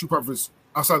think the Street Profits,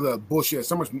 outside of the bullshit at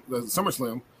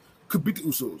SummerSlam, could beat the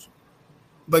Usos.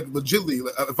 Like, legitimately,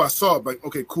 if I saw it, like,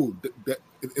 okay, cool.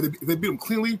 If they beat them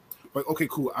cleanly, like, okay,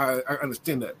 cool. I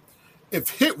understand that. If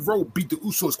Hit Row beat the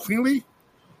Usos cleanly,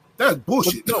 that's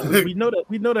bullshit. No, we know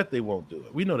that they won't do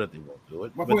it. We know that they won't do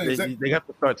it. But they have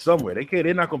to start somewhere.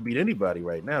 They're not going to beat anybody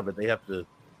right now, but they have to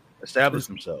establish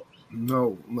themselves.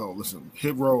 No. Listen,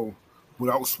 Hit Row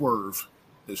without Swerve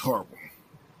is horrible.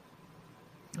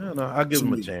 I don't know. I'll give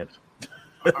them a chance.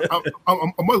 I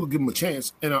might give them a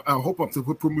chance, and I hope to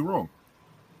prove me wrong.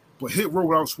 But Hit Row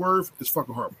without Swerve is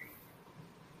fucking horrible.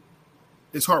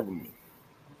 It's horrible to me.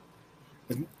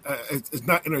 It's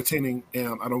not entertaining,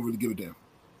 and I don't really give a damn.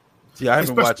 See, I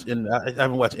haven't watched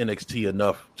NXT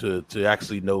enough to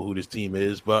actually know who this team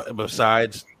is, but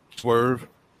besides Swerve.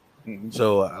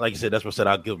 So, like I said, that's what I said.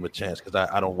 I'll give them a chance because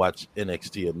I don't watch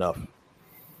NXT enough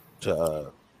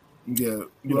to.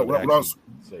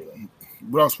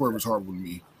 Without Swerve is horrible to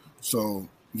me. So,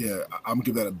 yeah, I'm gonna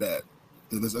give that a bad.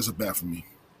 That's a bad for me.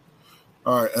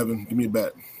 All right, Evan, give me a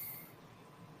bad.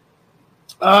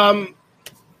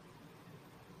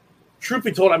 Truth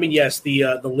be told, I mean, yes,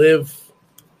 the Liv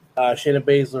Shayna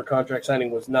Baszler contract signing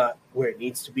was not where it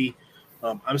needs to be.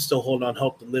 I'm still holding on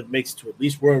hope that Liv makes it to at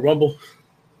least Royal Rumble.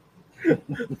 I'm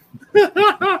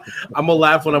gonna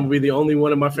laugh when I'm gonna be the only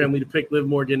one in my family to pick Liv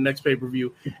Morgan next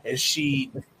pay-per-view, and she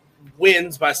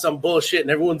wins by some bullshit, and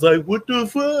everyone's like, "What the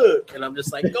fuck?" And I'm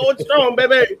just like, "Going strong,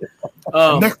 baby."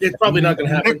 It's probably not gonna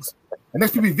happen.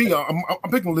 Next PPV,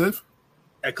 I'm picking Liv.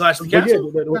 At Clash of the Castle?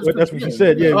 That's what she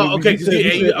said. Yeah. Oh, okay.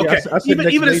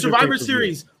 Even in Survivor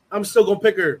Series, I'm still gonna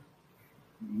pick her.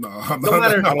 No, don't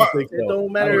matter. I don't think so. It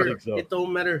don't matter. So. It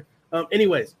don't matter.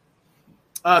 Anyways,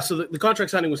 so the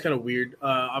contract signing was kind of weird.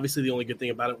 Obviously, the only good thing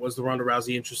about it was the Ronda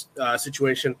Rousey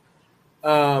situation.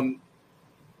 I'm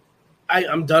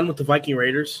done with the Viking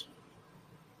Raiders.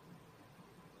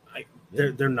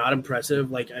 They're not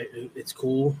impressive. Like, it's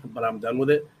cool, but I'm done with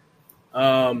it.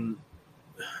 I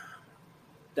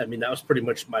mean, that was pretty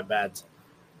much my bads.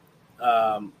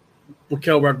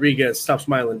 Raquel Rodriguez, stop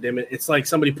smiling, damn it. It's like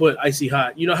somebody put icy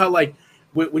hot. You know how, like,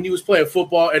 when you was playing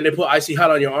football and they put icy hot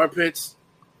on your armpits?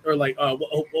 Or, like, I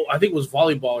think it was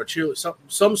volleyball or cheerleading.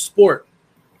 Some sport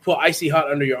put icy hot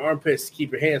under your armpits to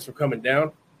keep your hands from coming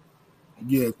down.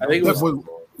 Yeah. I think it wasn't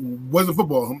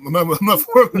football. I'm not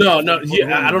No.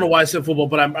 Yeah, I don't know why I said football,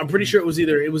 but I'm pretty sure it was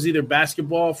either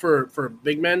basketball for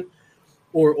big men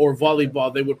or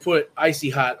volleyball. They would put icy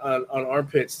hot on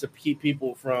armpits to keep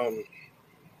people from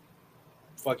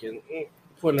fucking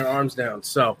putting their arms down.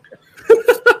 So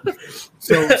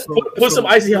put some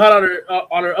icy hot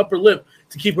on her upper lip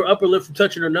to keep her upper lip from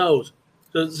touching her nose,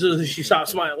 so she stopped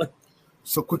smiling.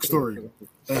 So, quick story: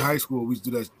 in high school, we used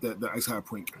to do that ice hot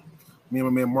prank. Me and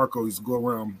my man Marco used to go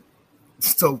around,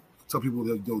 tell people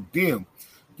that, yo, damn,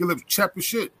 your lip chapped as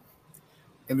shit,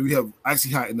 and then we have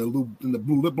icy hot in the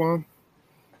blue lip balm.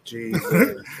 Jesus.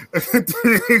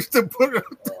 To put it.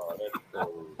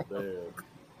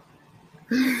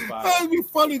 That'd be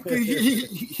funny.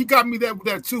 He got me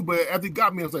that too, but after he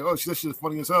got me, I was like, oh, that shit is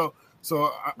funny as hell.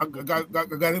 So I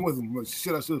got in with him. Like,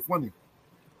 shit, that shit is funny.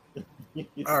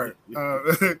 All right,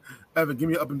 Evan, give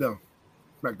me an up and down.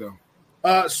 SmackDown.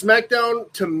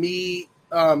 SmackDown, to me,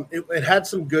 it had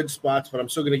some good spots, but I'm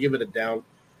still going to give it a down.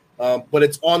 But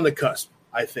it's on the cusp,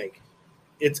 I think.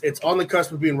 It's on the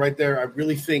cusp of being right there. I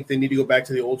really think they need to go back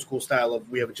to the old school style of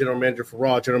we have a general manager for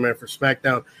Raw, general manager for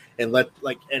SmackDown, and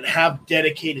have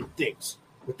dedicated things.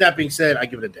 With that being said, I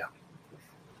give it a down.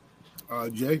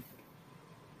 Jay?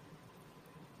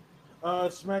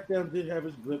 SmackDown did have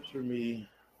its blips for me,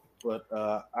 but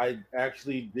I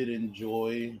actually did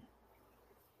enjoy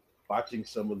watching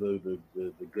some of the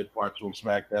good parts from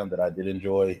SmackDown that I did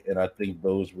enjoy, and I think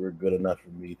those were good enough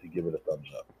for me to give it a thumbs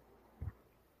up.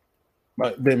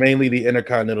 Mainly the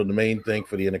Intercontinental, the main thing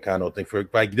for the Intercontinental thing, for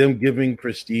by them giving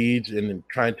prestige and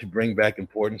trying to bring back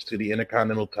importance to the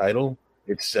Intercontinental title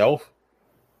itself,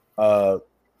 was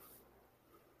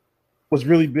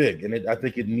really big, and I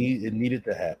think it needed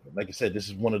to happen. Like I said, this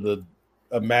is one of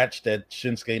a match that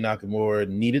Shinsuke Nakamura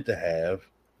needed to have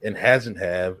and hasn't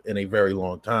had in a very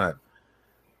long time.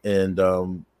 And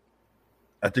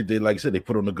I think they, like I said, they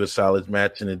put on a good solid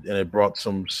match, and it brought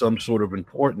some sort of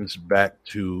importance back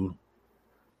to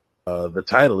the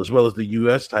title, as well as the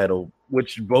U.S. title,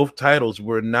 which both titles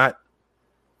were not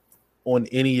on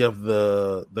any of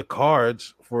the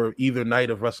cards for either night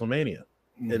of WrestleMania.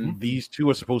 Mm-hmm. And these two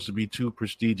are supposed to be two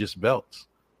prestigious belts.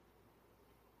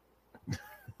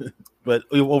 But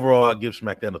overall, I'll give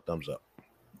SmackDown a thumbs up.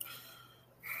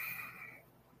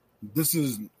 This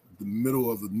is the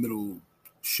middle of the middle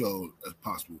show as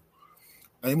possible.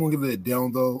 I am going to give it a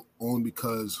down, though, only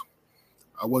because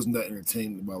I wasn't that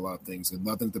entertained by a lot of things. And a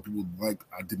lot of things that people liked,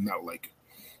 I did not like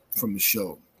from the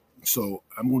show. So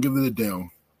I'm going to give it a down.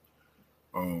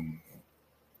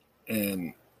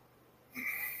 And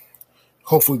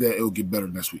hopefully that it'll get better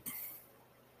next week.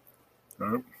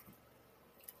 All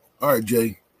right,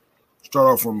 Jay. Start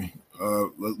off for me.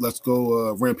 Let's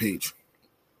go Rampage.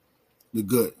 The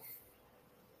good.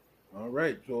 All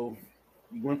right. So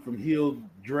you went from heel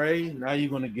Dre. Now you're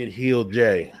going to get heel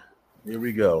Jay. Here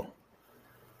we go.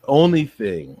 Only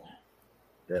thing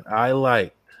that I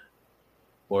liked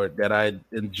or that I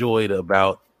enjoyed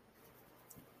about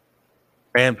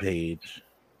Rampage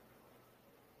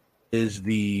is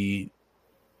the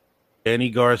Danny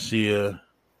Garcia,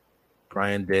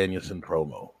 Bryan Danielson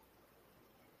promo.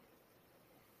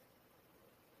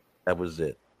 That was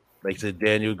it. Like I said,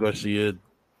 Daniel Garcia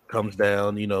comes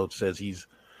down, says he's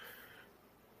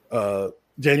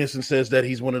Danielson says that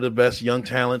he's one of the best young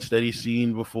talents that he's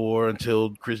seen before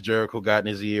until Chris Jericho got in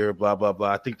his ear, blah, blah,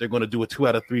 blah. I think they're going to do a 2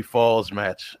 out of 3 falls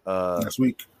match next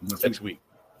week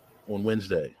on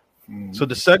Wednesday. Mm-hmm. So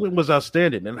the segment was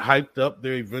outstanding and hyped up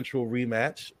their eventual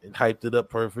rematch and hyped it up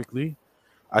perfectly.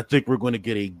 I think we're going to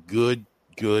get a good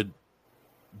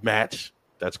match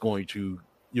that's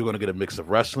you're going to get a mix of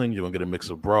wrestling, you're going to get a mix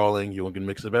of brawling, you're going to get a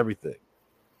mix of everything.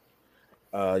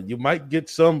 You might get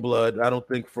some blood, I don't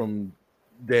think, from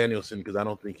Danielson, because I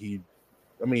don't think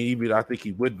I think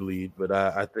he would bleed, but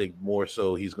I think more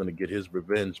so he's going to get his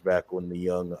revenge back on the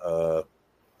young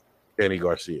Danny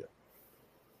Garcia.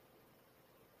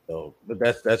 So, but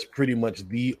that's pretty much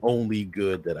the only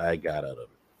good that I got out of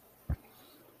it.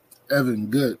 Evan,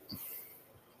 good.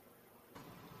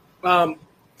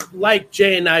 Like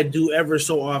Jay and I do ever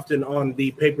so often on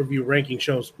the pay-per-view ranking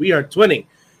shows, we are twinning.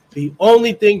 The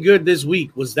only thing good this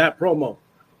week was that promo.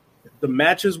 The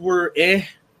matches were I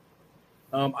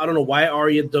don't know why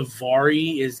Arya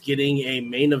Daivari is getting a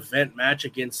main event match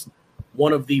against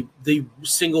one of the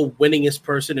single winningest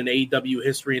person in AEW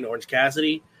history in Orange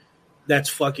Cassidy. That's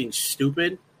fucking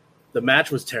stupid. The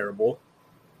match was terrible.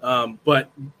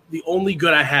 But the only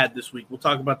good I had this week, we'll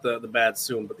talk about the bad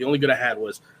soon, but the only good I had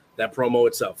was that promo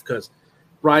itself, because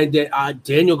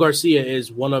Daniel Garcia is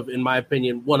in my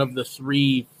opinion, one of the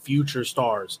 3 future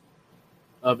stars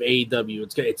of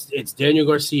AEW. It's Daniel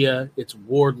Garcia, it's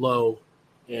Wardlow,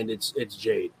 and it's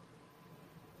Jade.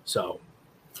 So,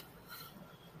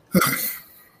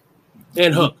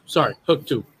 and Hook. Sorry, Hook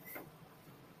too.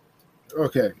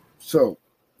 Okay, so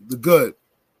the good,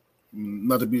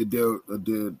 not to be a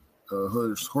dead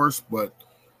horse, but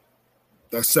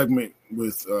that segment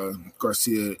with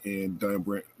Garcia and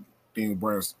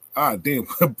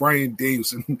Bryan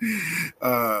Danielson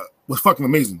was fucking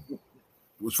amazing.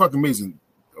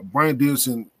 Bryan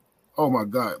Danielson, oh my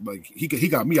god, like he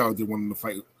got me out there wanting to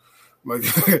fight. Like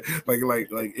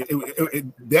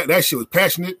that shit was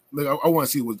passionate. Like I want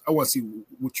to see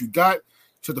what you got.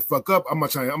 Shut the fuck up. I'm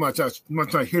not trying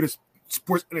to hear this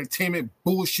sports entertainment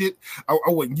bullshit. I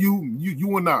want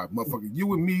you and I, motherfucker.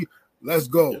 You and me. Let's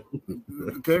go.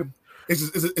 Okay.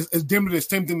 It's damn near the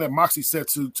same thing that Moxley said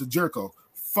to Jericho.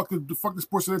 Fuck the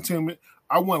sports entertainment.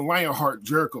 I want Lionheart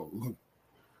Jericho.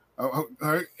 All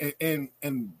right, and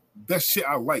that shit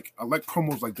I like. I like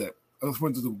promos like that. Those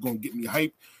ones are going to get me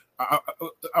hype. I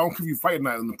don't care if you fight or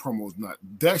not in the promos. Not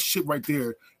that shit right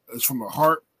there is from the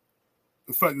heart.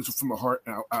 I feel like it's from the heart,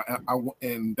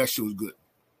 and that shit was good.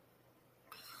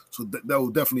 So that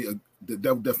was definitely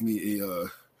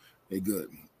a good.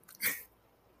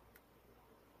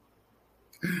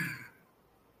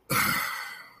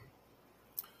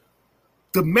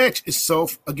 The match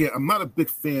itself, again, I'm not a big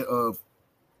fan of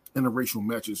interracial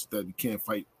matches that you can't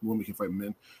fight women can fight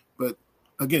men. But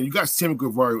again, you got Sammy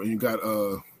Guevara and you got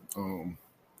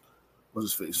what's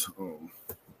his face?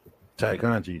 Ty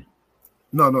Conti.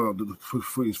 No,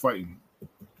 for he's fighting.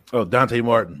 Oh, Dante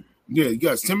Martin. Yeah, you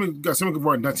got Sammy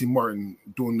Guevara and Dante Martin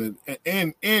doing that,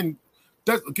 and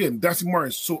that again, Dante Martin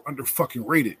is so under fucking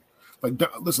rated. Like,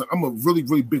 listen, I'm a really,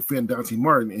 really big fan of Dante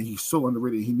Martin, and he's so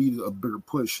underrated. He needed a bigger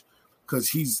push because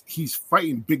he's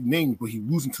fighting big names, but he's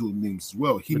losing to names as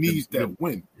well. He needs that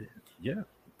win. Yeah.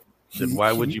 Then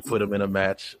why would you put him in a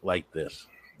match like this?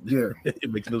 Yeah,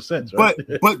 it makes no sense, right?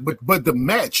 But the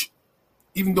match,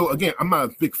 even though again I'm not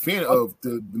a big fan of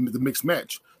the mixed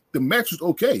match, the match was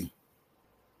okay.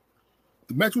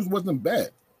 The match wasn't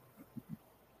bad.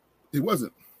 It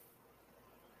wasn't.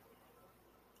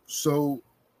 So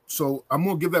I'm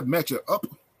gonna give that match an up,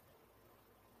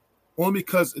 only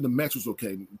because the match was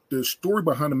okay. The story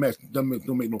behind the match don't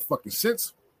make no fucking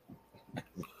sense,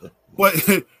 but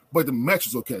the match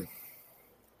was okay.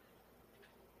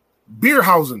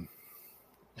 Beerhausen.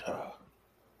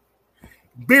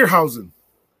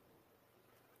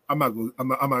 I'm not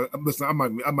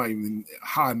even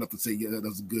high enough to say that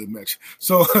was a good match.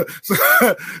 So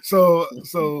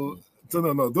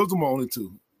no. Those are my only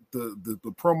two. The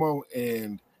promo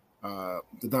and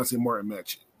the Dante Martin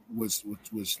match was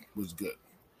good.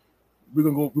 We're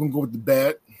gonna go with the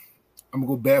bad. I'm gonna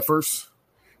go bad first.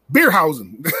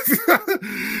 Beerhausen.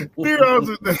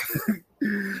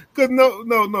 Because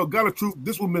no, God of truth,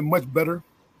 this would have been much better.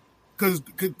 Because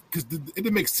it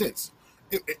didn't make sense.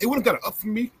 It wouldn't got it up for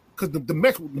me because the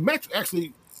match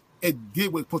actually it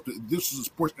did what it's supposed to. This was a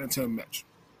sports entertainment match.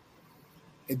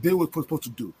 It did what it was supposed to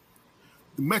do.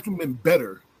 The match would have been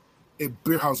better if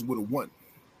Beerhausen would have won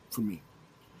for me.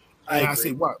 And I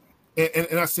say why.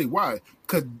 And I say why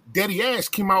because Daddy Ash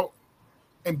came out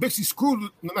and basically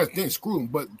didn't screw him,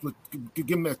 but give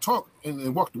him that talk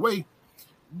and walked away.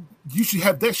 You should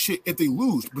have that shit if they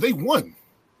lose, but they won.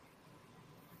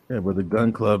 Yeah, but the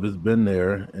Gun Club has been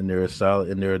there, and they're a solid,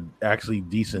 and they're actually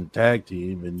decent tag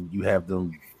team. And you have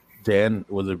them. Dan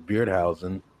was a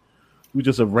Beardhausen, who's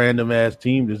just a random ass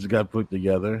team that just got put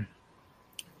together.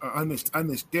 I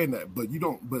understand that, but you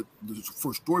don't. But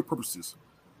for story purposes,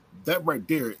 that right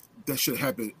there, that should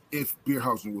happen if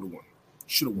Beerhausen would have won.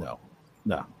 Should have won.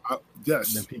 No.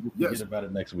 Yes. And then people forget about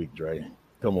it next week, Dre.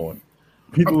 Come on.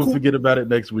 People will forget about it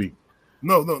next week.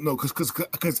 No,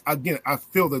 because again, I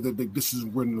feel that this is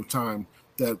winning the time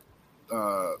that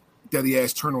Daddy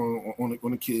Ass turned on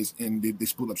the kids and they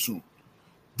split up soon.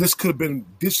 This could have been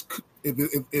if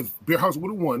Beerhausen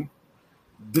would have won,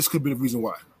 this could have been the reason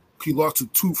why he lost to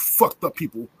two fucked up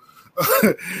people,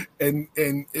 and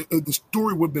the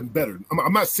story would have been better.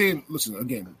 I'm not saying. Listen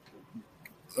again,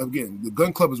 the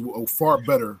Gun Club is a far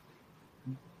better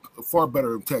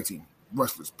tag team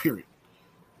wrestlers. Period.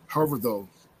 However, though,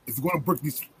 if you're going to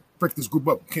break this group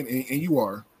up, and you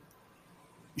are,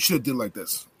 you should have did like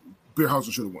this.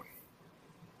 Beerhausen should have won.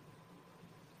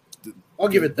 I'll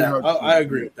give it that. I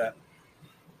agree with that.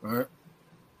 All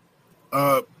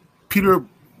right. Peter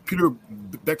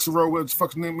Bexero, what his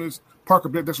fucking name is? Parker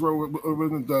Bexero,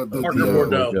 Parker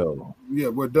Bordeaux.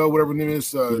 Yeah, Bordeaux, whatever his name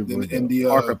is.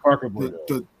 Parker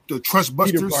Bordeaux. The Trust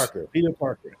Busters. Peter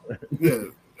Parker. Yeah.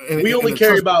 We only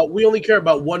care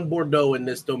about one Bordeaux in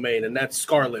this domain, and that's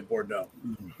Scarlet Bordeaux.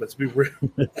 Let's be real.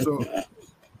 So,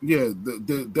 yeah,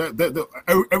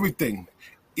 everything.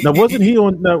 Now, wasn't he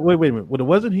on? No, wait a minute.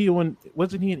 Wasn't he in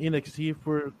NXT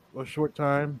for a short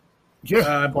time?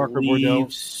 Yeah, Parker Bordeaux.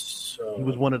 So. He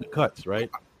was one of the cuts,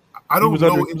 right? I don't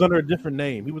know. He was under a different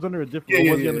name. He was under a different.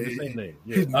 Was he under the same name?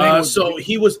 Yeah. So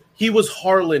he was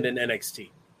Harlan in NXT.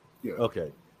 Yeah.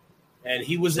 Okay. And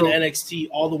he was in NXT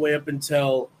all the way up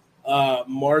until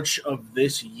March of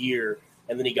this year,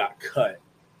 and then he got cut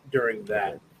during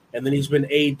that. And then he's been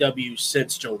AEW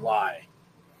since July.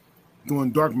 Doing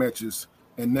dark matches,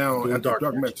 and now after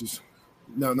dark matches,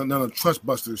 now the Trust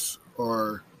Busters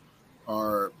are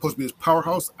supposed to be his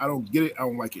powerhouse. I don't get it. I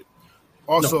don't like it.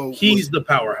 Also, he's the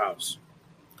powerhouse,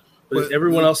 but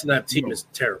everyone else in that team is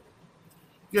terrible.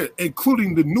 Yeah,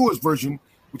 including the newest version,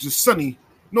 which is Sunny.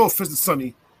 No offense to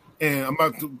Sunny. And I'm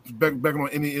not back on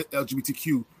any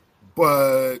LGBTQ,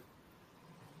 but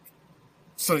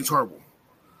Sonny's horrible.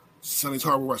 Sonny's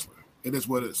horrible wrestler. It is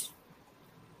what it is.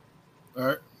 All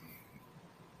right.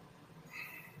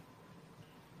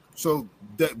 So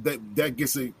that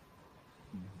gets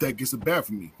a bad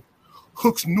for me.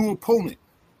 Hook's new opponent,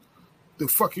 the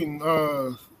fucking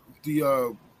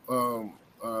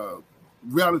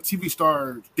reality TV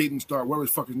star, dating star, whatever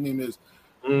his fucking name is.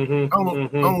 Mm-hmm, I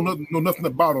don't know nothing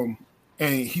about him,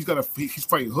 and he's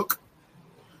fighting Hook.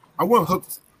 I want Hook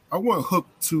I want Hook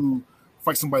to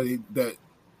fight somebody that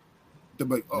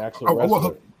like I want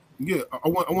Hook. Yeah, I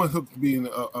want Hook to be in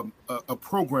a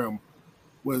program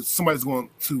where somebody's going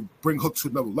to bring Hook to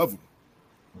another level.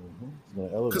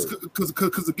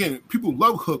 Because again, people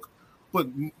love Hook, but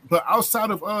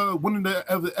outside of winning the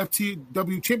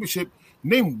FTW championship,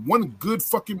 name one good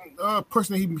fucking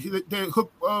person that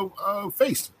Hook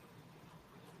faced.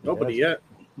 Nobody yet.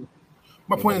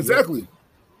 My point exactly.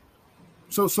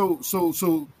 So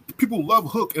people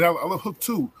love Hook, and I love Hook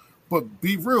too. But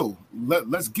be real.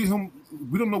 Let's get him.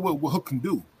 We don't know what Hook can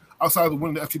do outside of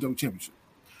winning the FTW championship.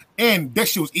 And that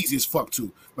shit was easy as fuck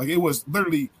too. Like it was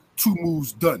literally 2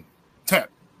 moves done, tap.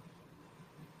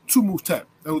 2 moves tap.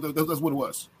 That's what it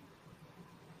was.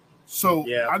 So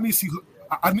yeah. I need to see.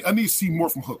 I need to see more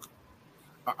from Hook.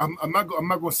 I'm not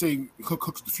going to say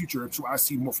Hook's the future until I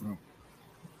see more from him.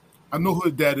 I know who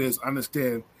his dad is. I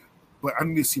understand, but I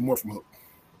need to see more from Hook.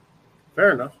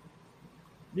 Fair enough.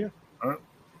 Yeah. All right.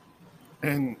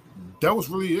 And that was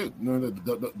really it.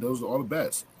 Those are all the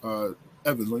bats.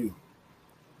 Evans, on you.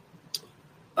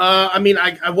 I mean,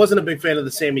 I wasn't a big fan of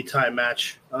the Sammy Time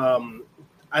match.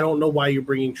 I don't know why you're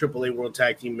bringing AAA World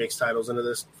Tag Team mixed titles into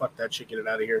this. Fuck that shit. Get it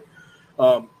out of here.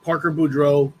 Parker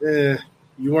Boudreaux,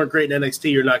 you weren't great in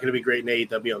NXT. You're not going to be great in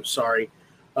AEW. I'm sorry.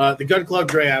 The Gun Club,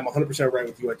 Dre, I'm 100% right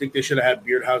with you. I think they should have had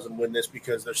Beardhausen win this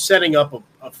because they're setting up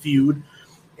a feud,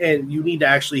 and you need to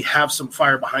actually have some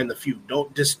fire behind the feud.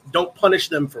 Don't punish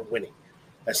them for winning,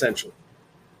 essentially.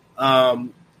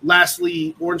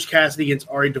 Lastly, Orange Cassidy against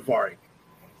Ari Daivari.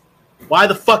 Why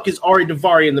the fuck is Ari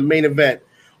Daivari in the main event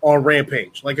on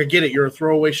Rampage? Like, I get it. You're a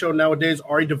throwaway show nowadays.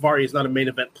 Ari Daivari is not a main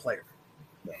event player.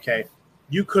 Okay?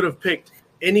 You could have picked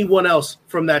anyone else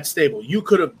from that stable.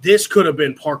 This could have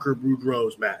been Parker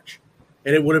Boudreaux's match,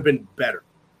 and it would have been better.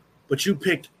 But you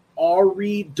picked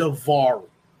Ari Daivari,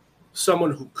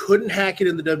 someone who couldn't hack it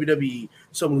in the WWE,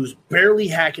 someone who's barely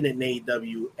hacking it in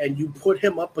AEW, and you put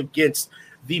him up against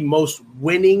the most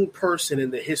winning person in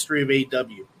the history of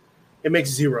AEW. It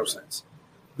makes zero sense.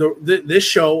 This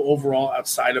show overall,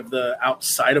 outside of the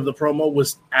promo,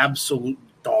 was absolute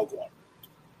dog water.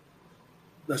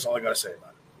 That's all I gotta say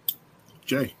about it.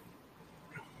 Jay,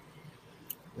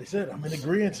 they said I'm in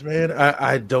agreement, man.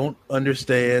 I don't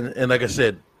understand, and like I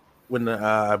said, when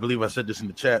I believe I said this in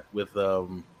the chat with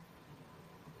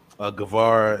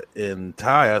Guevara and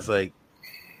Ty, I was like,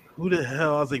 who the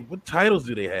hell? I was like, what titles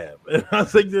do they have? And I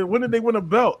was like, when did they win a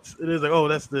belt? And it was like, oh,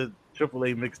 that's the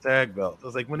AAA mixed tag belt. I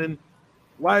was like,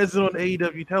 why is it on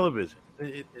AEW television?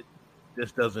 It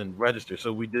just doesn't register.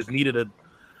 So we just needed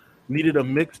a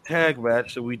mixed tag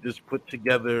match. So we just put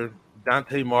together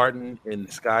Dante Martin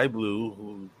and Sky Blue,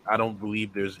 who I don't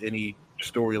believe there's any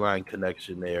storyline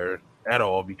connection there at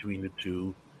all between the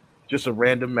two. Just a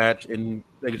random match. And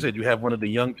like I said, you have one of the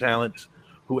young talents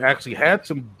who actually had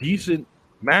some decent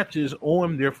matches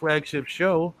on their flagship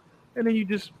show, and then you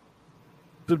just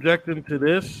subject them to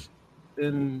this,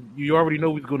 and you already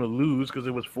know who's going to lose because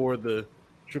it was for the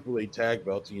AAA tag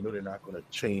belts, and you know they're not going to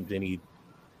change any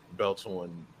belts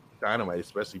on Dynamite,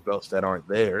 especially belts that aren't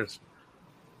theirs.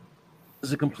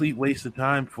 It's a complete waste of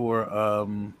time for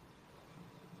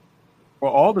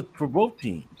both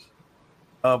teams.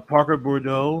 Parker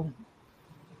Boudreaux.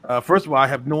 First of all, I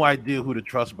have no idea who the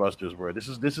Trustbusters were. This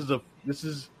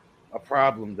is a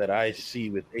problem that I see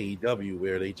with AEW,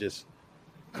 where they just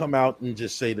come out and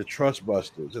just say the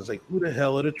Trustbusters. It's like, who the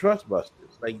hell are the Trustbusters?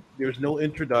 Like, there's no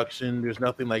introduction. There's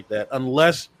nothing like that.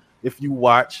 Unless if you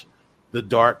watch the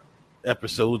dark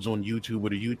episodes on YouTube or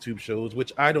the YouTube shows,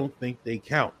 which I don't think they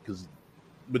count, because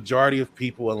majority of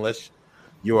people, unless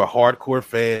you're a hardcore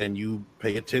fan and you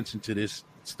pay attention to this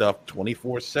stuff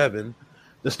 24/7,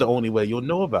 that's the only way you'll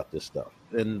know about this stuff.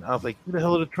 And I was like, who the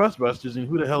hell are the Trustbusters, and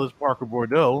who the hell is Parker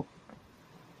Boudreaux?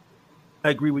 I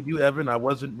agree with you, Evan. I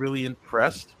wasn't really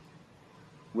impressed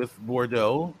with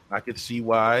Boudreaux. I could see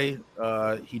why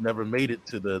he never made it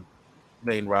to the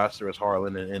main roster as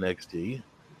Harlan in NXT.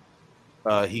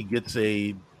 He gets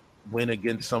a win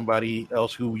against somebody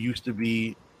else who used to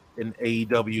be in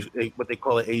AEW, what they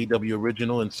call an AEW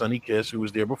original, and Sonny Kiss, who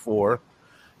was there before.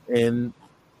 And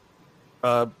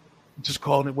just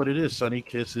calling it what it is, Sonny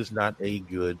Kiss is not a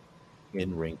good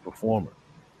in-ring performer.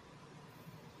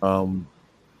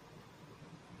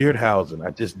 Beardhausen,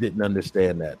 I just didn't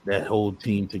understand that whole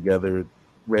team together,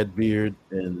 Redbeard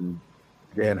and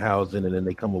Danhausen, and then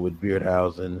they come up with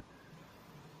Beardhausen.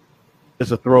 It's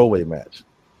a throwaway match.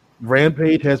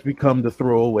 Rampage has become the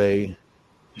throwaway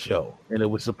show, and it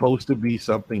was supposed to be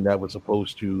something that was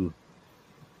supposed to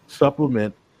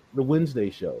supplement the Wednesday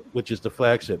show, which is the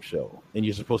flagship show, and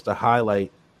you're supposed to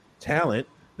highlight talent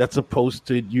that's supposed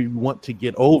to, you want to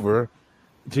get over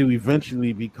to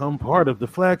eventually become part of the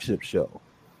flagship show.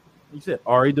 He said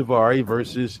Ari Daivari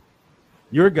versus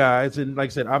your guys. And like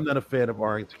I said, I'm not a fan of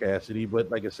Orange Cassidy, but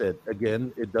like I said,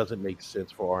 again, it doesn't make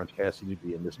sense for Orange Cassidy to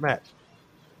be in this match.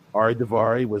 Ari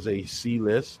Daivari was a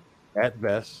C-list at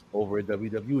best over at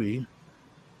WWE.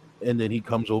 And then he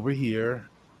comes over here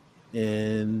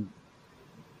and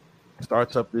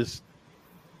starts up this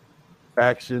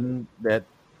faction that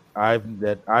I've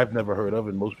never heard of,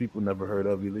 and most people never heard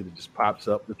of. He just pops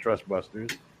up, the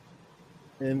Trustbusters,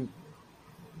 and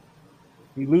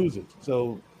he loses.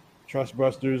 So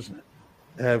Trustbusters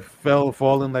have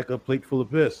fallen like a plate full of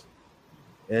piss,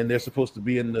 and they're supposed to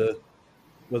be in the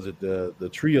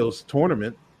trios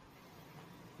tournament.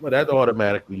 Well, that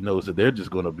automatically knows that they're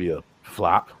just going to be a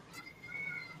flop.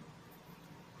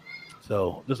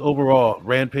 So just overall,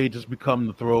 Rampage has become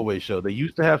the throwaway show. They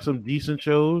used to have some decent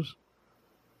shows,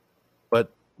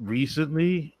 but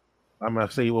recently, I'm going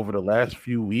to say over the last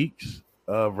few weeks,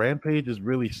 Rampage has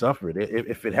really suffered.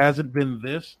 If it hasn't been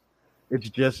this, it's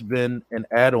just been an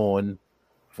add-on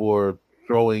for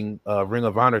throwing Ring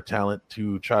of Honor talent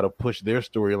to try to push their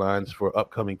storylines for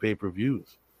upcoming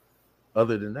pay-per-views.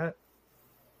 Other than that,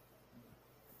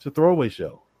 it's a throwaway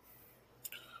show.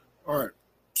 All right.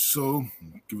 So,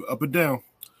 give it up and down.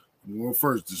 Well,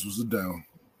 first, this was a down.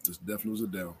 This definitely was a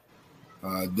down.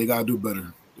 They got to do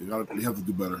better. They have to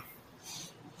do better.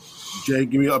 Jay,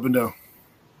 give me up and down.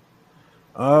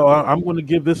 I'm going to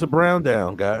give this a brown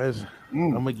down, guys.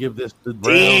 I'm going to give this the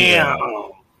brown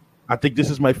down. I think this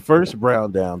is my first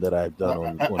brown down that I've done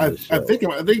on this show. I think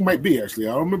it might be, actually.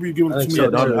 I don't remember you giving it to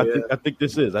me. I think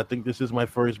this is. I think this is my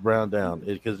first brown down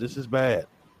because this is bad.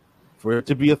 For it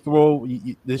to be a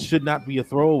this should not be a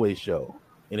throwaway show.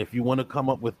 And if you want to come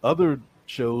up with other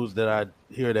shows that I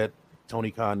hear that Tony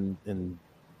Khan and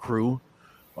crew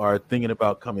are thinking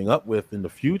about coming up with in the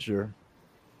future,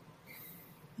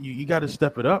 you got to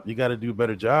step it up. You got to do a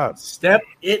better job. Step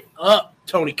it up,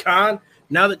 Tony Khan.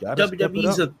 Now that WWE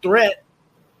is a threat,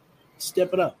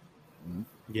 step it up.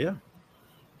 Yeah.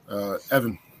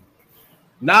 Evan.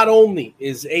 Not only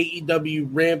is AEW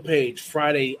Rampage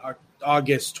Friday,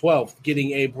 August 12th,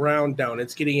 getting a brown down,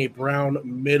 it's getting a brown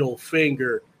middle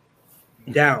finger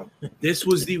down. This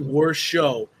was the worst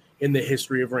show in the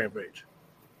history of Rampage.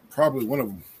 Probably one of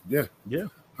them. Yeah.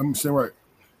 I'm saying right.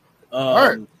 All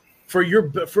right. For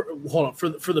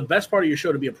the best part of your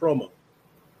show to be a promo,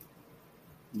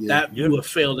 you have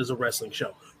failed as a wrestling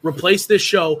show. Replace this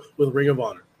show with Ring of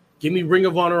Honor. Give me Ring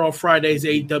of Honor on Fridays,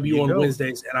 AEW on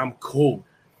Wednesdays, and I'm cool.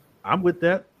 I'm with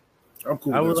that. I'm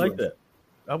cool. I would like that.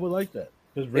 I would like that.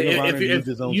 If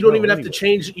you don't even have to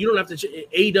change. You don't have to.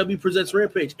 AEW presents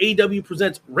Rampage. AEW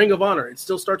presents Ring of Honor. It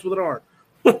still starts with an R.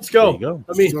 Let's go.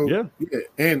 I mean,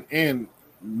 and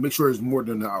make sure it's more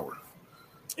than an hour.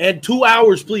 And 2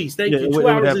 hours, please. Thank you. 2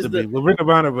 hours is the Ring of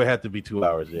Honor would have to be 2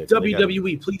 hours. Yeah,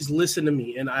 WWE, please listen to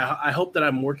me, and I hope that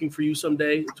I'm working for you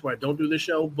someday. It's where I don't do this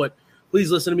show, but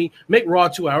please listen to me. Make Raw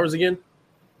 2 hours again.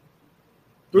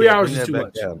 3 hours is too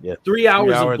much. Yeah. 3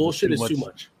 hours of bullshit is too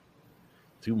much.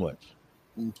 Too much.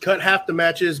 Cut half the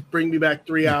matches. Bring me back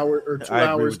 3 hours or 2 hours.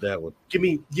 I agree with that one. Give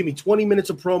me 20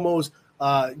 minutes of promos.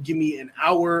 Give me an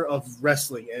hour of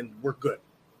wrestling, and we're good.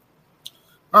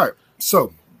 All right.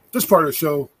 So this part of the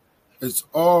show is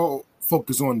all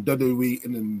focused on WWE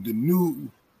and the new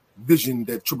vision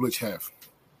that Triple H have.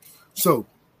 So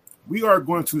we are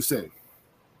going to say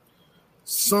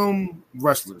some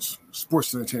wrestlers,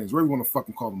 sports entertainers, whatever you want to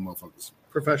fucking call them, motherfuckers.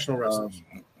 Professional wrestlers.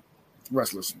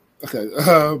 Wrestlers. Okay.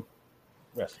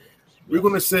 We're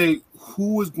going to say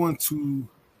who is going to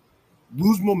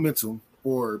lose momentum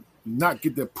or not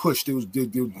get that push they were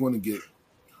going to get,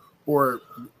 or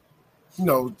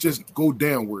just go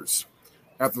downwards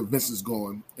after Vince is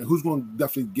gone, and who's going to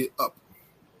definitely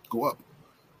go up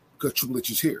because Triple H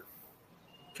is here.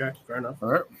 Okay, fair enough. All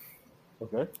right.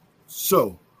 Okay.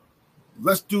 So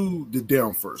let's do the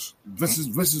down first. Vince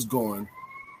is gone.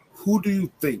 Who do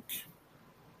you think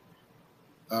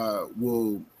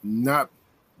will not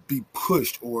be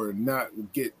pushed or not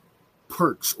get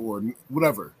perks or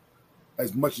whatever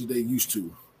as much as they used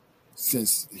to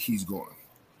since he's gone?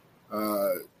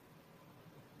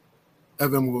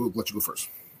 Evan, we'll let you go first.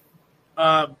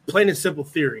 Plain and simple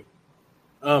Theory.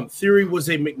 Theory was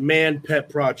a McMahon pet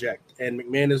project, and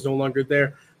McMahon is no longer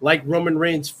there. Like Roman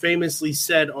Reigns famously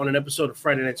said on an episode of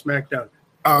Friday Night SmackDown,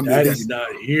 Daddy's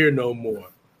not here no more.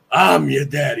 I'm your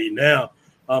daddy now.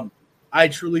 I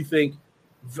truly think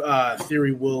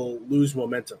Theory will lose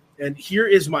momentum. And here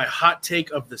is my hot take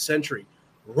of the century.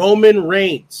 Roman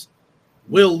Reigns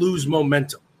will lose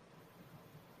momentum.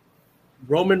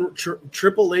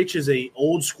 Triple H is a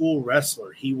old school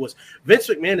wrestler. Vince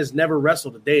McMahon has never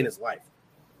wrestled a day in his life.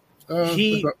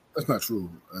 That's not true.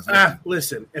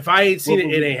 Listen, if I ain't seen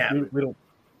it ain't happening. We don't.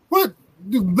 What?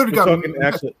 We're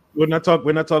not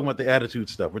talking about the attitude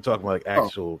stuff. We're talking about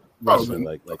actual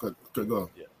wrestling. Okay, go.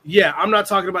 Yeah, I'm not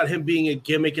talking about him being a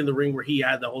gimmick in the ring where he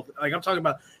had the whole thing. Like, I'm talking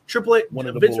about Triple H.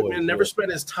 Vince McMahon never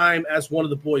spent his time as one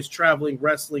of the boys traveling,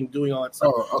 wrestling, doing all that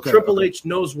stuff. Triple H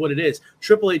knows what it is.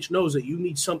 Triple H knows that you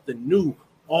need something new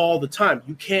all the time.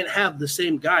 You can't have the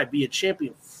same guy be a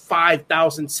champion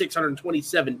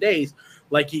 5,627 days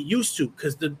like he used to,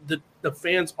 because the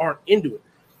fans aren't into it.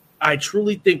 I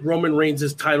truly think Roman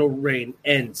Reigns' title reign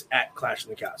ends at Clash of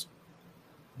the Castle,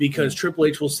 because Triple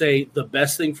H will say the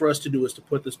best thing for us to do is to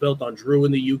put this belt on Drew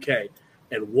in the UK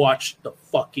and watch the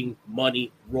fucking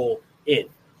money roll in.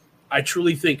 I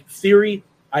truly think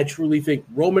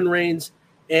Roman Reigns,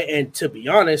 and to be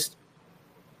honest,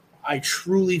 I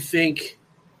truly think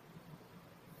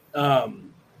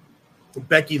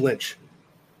Becky Lynch,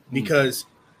 because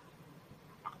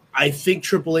I think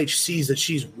Triple H sees that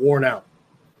she's worn out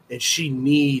and she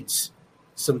needs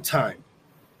some time.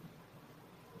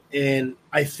 And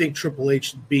I think Triple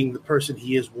H, being the person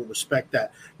he is, will respect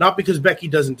that. Not because Becky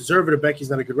doesn't deserve it or Becky's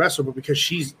not a good wrestler, but because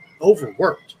she's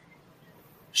overworked.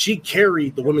 She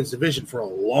carried the women's division for a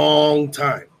long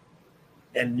time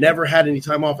and never had any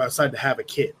time off outside to have a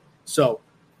kid. So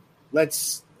I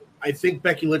think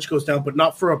Becky Lynch goes down, but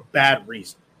not for a bad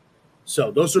reason.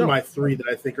 So those are my three that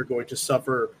I think are going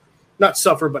to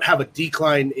but have a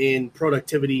decline in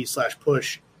productivity /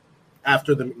 push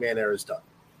after the McMahon era is done.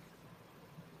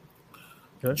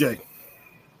 Okay. Jay.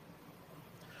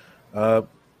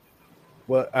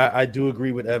 Well, I do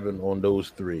agree with Evan on those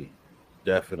three.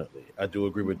 Definitely. I do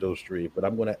agree with those three, but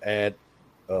I'm going to add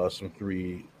some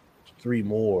three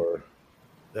more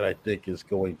that I think is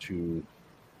going to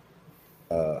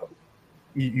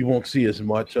you won't see as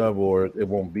much of, or it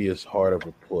won't be as hard of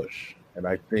a push. And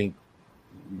I think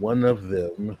one of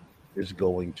them is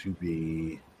going to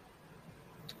be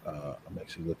I'm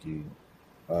actually looking.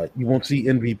 You won't see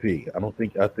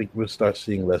MVP. I think we'll start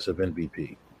seeing less of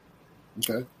MVP.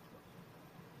 Okay.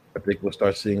 I think we'll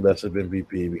start seeing less of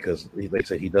MVP because, like I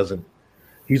said,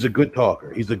 he's a good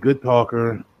talker. He's a good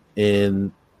talker,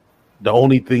 and the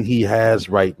only thing he has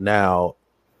right now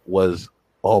was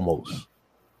almost.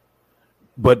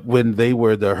 But when they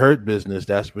were the Hurt Business,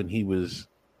 that's when he was,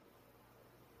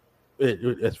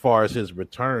 as far as his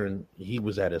return, he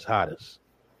was at his hottest.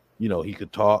 You know, he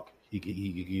could talk. He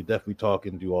could definitely talk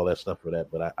and do all that stuff for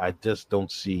that. But I just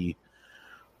don't see,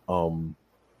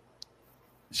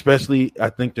 especially I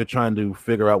think they're trying to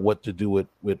figure out what to do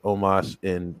with Omos.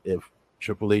 And if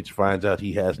Triple H finds out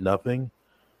he has nothing,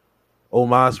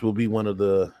 Omos will be one of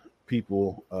the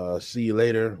people, see you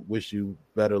later, wish you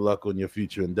better luck on your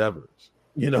future endeavors.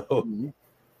 You know, mm-hmm.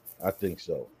 I think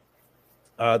so.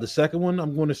 The second one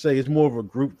I'm going to say is more of a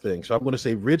group thing. So I'm going to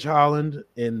say Ridge Holland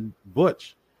and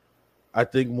Butch. I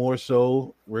think more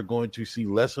so we're going to see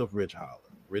less of Ridge Holland.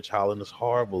 Ridge Holland is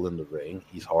horrible in the ring.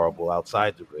 He's horrible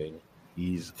outside the ring.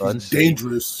 He's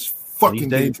dangerous. Fucking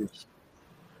dangerous.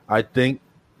 I think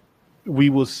we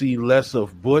will see less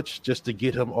of Butch just to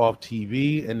get him off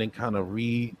TV and then kind of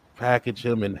repackage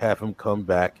him and have him come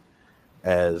back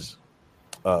as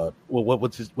what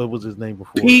was his name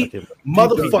before? Pete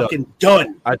motherfucking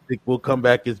Dunne. I think we'll come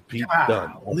back as Pete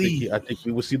Dunne. I think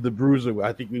we will see the Bruiser.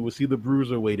 I think we will see the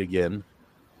Bruiserweight again.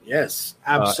 Yes,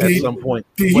 absolutely. At some point.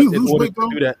 Did he lose weight though?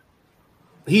 Do that,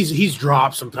 he's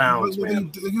dropped some pounds,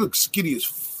 man. He looks skinny as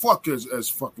fuck as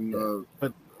fucking.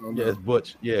 It's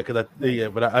Butch. Yeah, because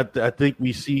I think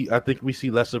we see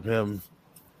less of him,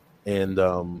 and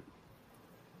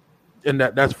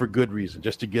that's for good reason,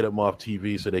 just to get him off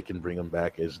TV so they can bring him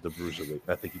back as the Bruiserweight.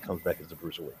 I think he comes back as the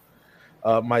Bruiserweight.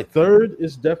 My third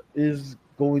is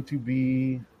going to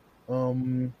be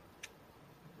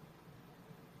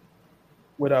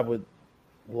what I would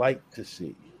like to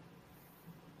see.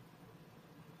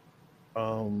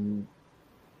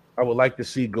 I would like to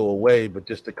see go away, but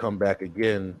just to come back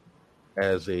again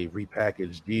as a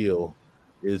repackaged deal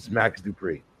is Max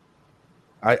Dupree.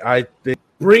 I think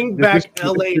bring back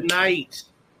LA Knight.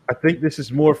 I think this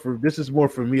is more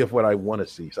for me of what I want to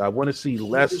see. So I want to see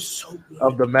less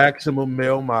of the maximum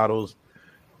male models.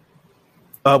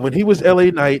 When he was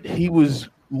LA Knight, he was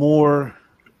more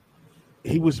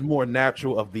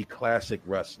natural of the classic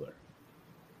wrestler.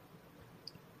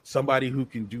 Somebody who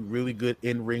can do really good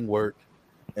in-ring work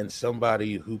and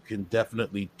somebody who can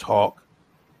definitely talk.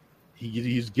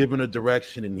 He's given a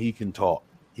direction and he can talk.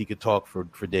 He could talk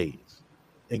for days.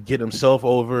 and get himself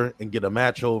over and get a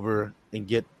match over and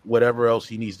get whatever else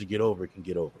he needs to get over can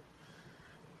get over.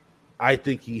 I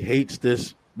think he hates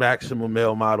this maximum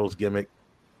male models gimmick.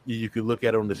 You could look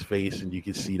at it on his face and you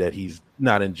can see that he's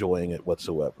not enjoying it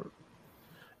whatsoever.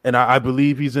 And I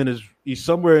believe he's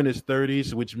somewhere in his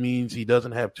 30s, which means he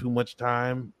doesn't have too much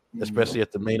time, especially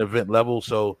at the main event level.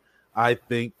 So I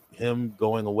think him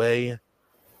going away,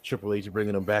 Triple H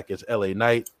bringing him back as LA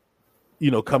Knight,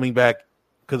 coming back,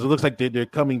 because it looks like they're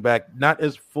coming back not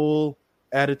as full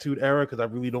Attitude Era, because I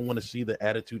really don't want to see the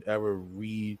Attitude Era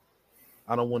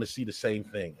I don't want to see the same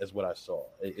thing as what I saw.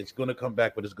 It's going to come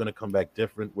back, but it's going to come back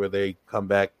different, where they come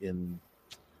back in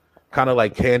kind of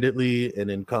like candidly and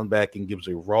then come back and gives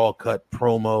a raw cut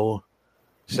promo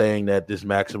saying that this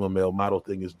maximum male model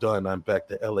thing is done. I'm back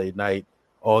to LA Knight,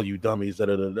 all you dummies, da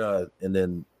da da da. And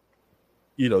then,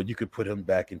 you could put him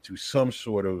back into some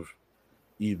sort of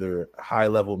either high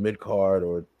level mid card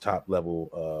or top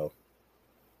level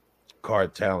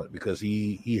card talent, because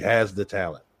he has the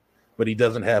talent, but he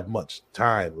doesn't have much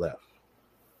time left.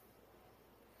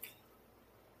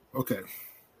 Okay.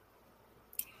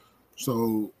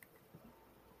 So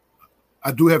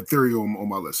I do have Theory on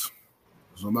my list.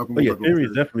 So I'm not going to Theory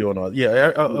is definitely on our.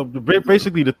 Yeah,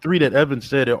 basically the three that Evan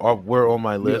said were on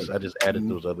my list. Yeah. I just added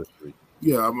those other three.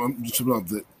 Yeah, I'm just about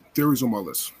the Theory's on my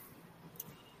list.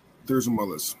 Theory's on my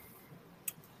list.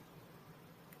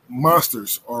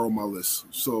 Monsters are on my list.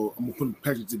 So I'm going to put them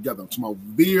packaged together. I'm talking about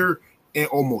Veer and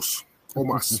Omos.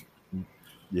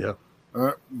 Yeah.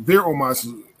 Veer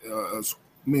Omos.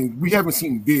 We haven't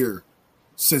seen Veer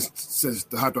since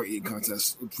the hot dog eating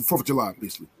contest, 4th of July,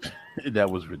 basically. That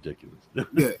was ridiculous.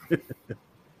 Yeah.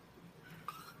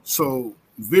 So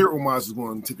Veer Omos is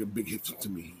going to take a big hit to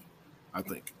me, I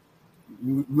think.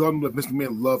 We all know that Mr.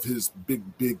 Man loves his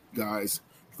big guys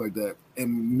like that,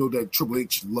 and know that Triple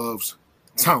H loves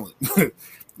talent.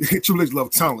 Triple H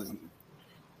loves talent.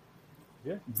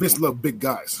 Yeah. Vince loves big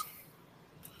guys.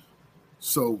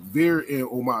 So Veer and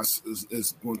Omos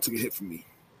is going to take a hit for me.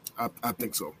 I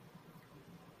think so.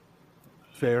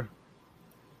 Fair.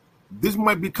 This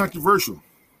might be controversial.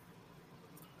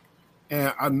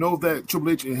 And I know that Triple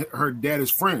H and her dad is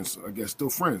friends. I guess still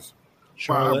friends.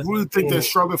 Charlotte. But I really think that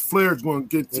Charlotte Flair is going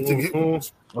to take a hit with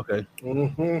this. Okay.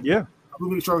 Yeah. I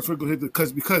really think Charlotte Flair is going to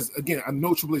hit because again, I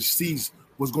know Triple H sees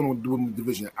what's going on with the women's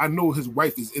division. I know his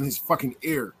wife is in his fucking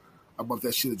ear about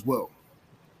that shit as well.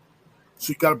 So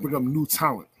you got to bring up new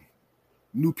talent,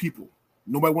 new people.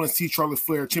 Nobody want to see Charlotte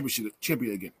Flair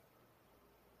champion again.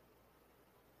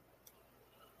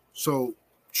 So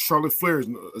Charlotte Flair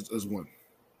is one.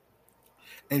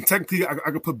 And technically, I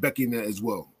could put Becky in that as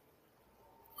well.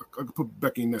 I could put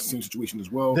Becky in that same situation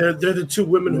as well. They're the two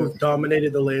women who have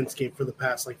dominated the landscape for the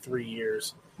past 3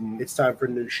 years. It's time for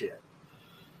new shit.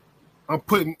 I'm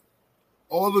putting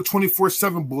all the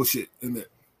 24/7 bullshit in there.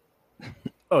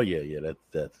 Oh yeah,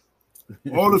 that's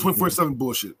all the 24/7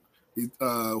 bullshit.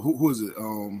 Who is it?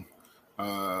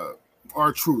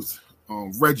 R-Truth,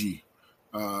 Reggie,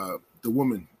 the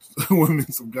woman,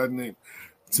 some guy named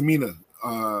Tamina,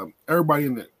 everybody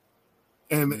in there.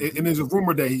 And there's a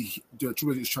rumor that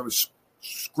Triple H is trying to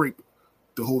scrape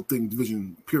the whole thing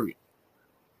division, period.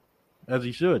 As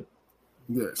he should.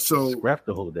 Yeah, so scrap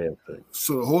the whole damn thing.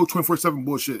 So the whole 24/7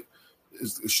 bullshit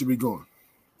it should be gone.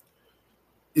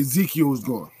 Ezekiel is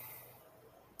gone.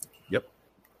 Yep.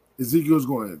 Ezekiel is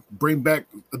going. Bring back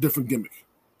a different gimmick.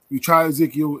 You tried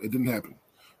Ezekiel, it didn't happen.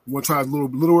 You want to try his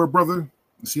littler brother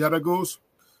and see how that goes?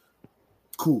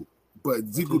 Cool. But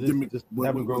Ezekiel gimmick. Just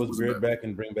have him grow his beard back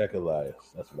and bring back Elias.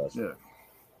 That's what I said. Yeah.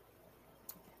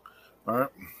 All right.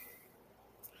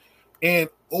 And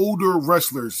older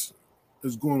wrestlers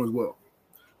is going as well.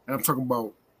 And I'm talking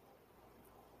about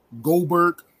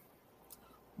Goldberg,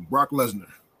 Brock Lesnar.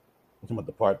 I'm talking about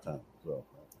the part-time as well.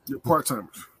 The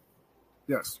part-timers.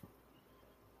 Yes.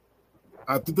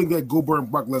 I think that Goldberg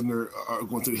and Brock Lesnar are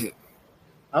going to hit.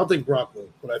 I don't think Brock will,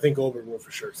 but I think Goldberg will for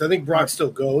sure. Because I think Brock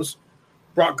still goes.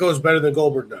 Brock goes better than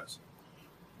Goldberg does.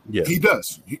 Yeah. He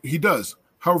does. He does.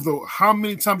 However, though, how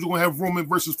many times are you going to have Roman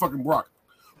versus fucking Brock?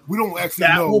 We don't actually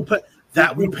know.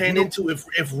 That will pan into if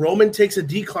Roman takes a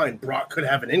decline, Brock could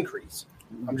have an increase.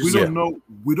 We don't know.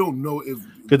 We don't know if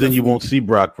because then you won't see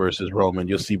Brock versus Roman.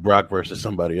 You'll see Brock versus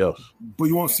somebody else. But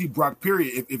you won't see Brock.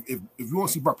 Period. If you won't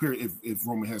see Brock. Period. If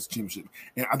Roman has a championship,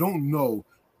 and I don't know.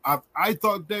 I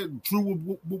thought that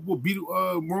Drew would beat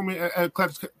Roman at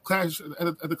Clash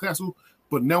at the Castle,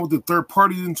 but now with the third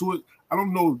party into it, I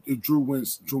don't know if Drew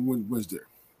wins. Drew wins there.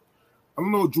 I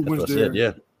don't know if Drew wins there. Said,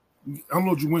 yeah. I don't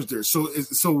know if Drew wins there.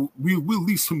 So we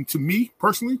lease him to me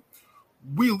personally.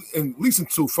 We and least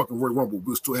until fucking Royal Rumble,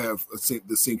 we'll still have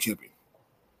the same champion.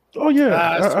 Oh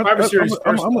yeah, Survivor Series.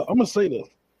 I'm gonna say this.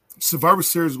 Survivor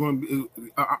Series is going to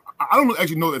be. I don't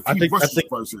actually know if he rushes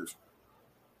Survivor Series.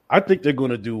 I think they're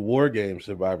going to do War Games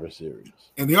Survivor Series,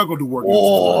 and they are going to do War Games.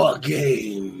 War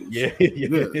Games. Yeah.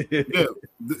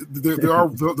 There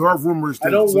are rumors.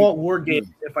 I don't want War Games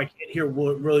if I can't hear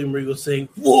William Regal saying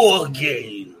War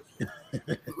Games.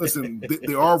 Listen,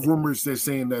 there are rumors that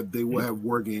saying that they will have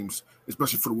War Games,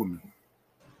 especially for the women.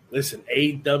 Listen,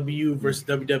 AEW versus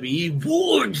WWE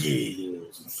War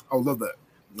Games. I would love that.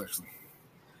 Actually,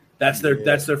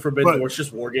 that's their forbidden door. It's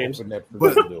just War Games.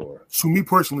 But to me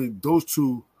personally, those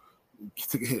two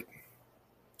take a hit.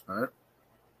 All right.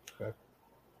 Okay.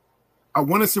 I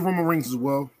want to see Roman Reigns as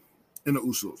well, and the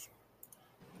Usos.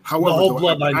 However, the whole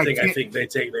bloodline thing, I think they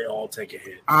all take a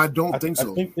hit. I don't think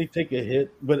so. I think they take a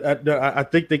hit, but I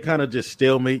think they kind of just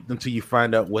stalemate until you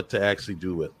find out what to actually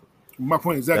do with them. My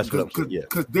point exactly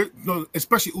because they're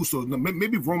especially Usos.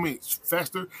 Maybe Roman's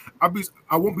faster. I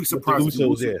won't be surprised. With the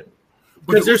Usos,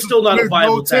 because there's still not a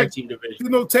viable tag team division. There's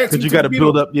no tag team. Because you got to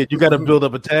build up. Yeah, you got to build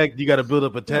up a tag. You got to build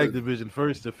up a tag division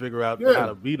first to figure out how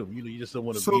to beat them. You just don't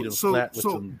want to beat them flat with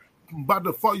some. By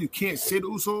default, you can't say the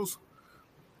Usos.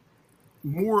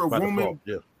 More of Roman,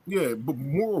 but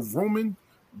more of Roman.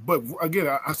 But again,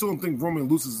 I still don't think Roman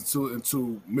loses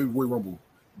until maybe Royal Rumble.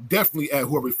 Definitely at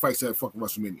whoever fights at fucking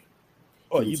WrestleMania.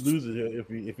 Oh, he loses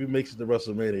if he makes it to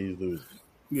WrestleMania, he's losing.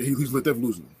 Yeah, he's definitely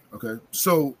losing. Okay,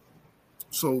 so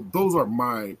those are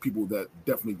my people that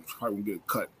definitely probably will get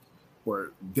cut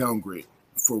or downgrade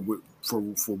for what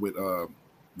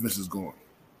Vince is going.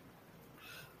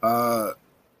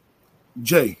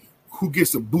 Jay, who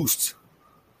gets a boost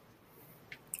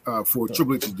for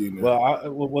Triple H's demon?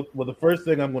 Well, the first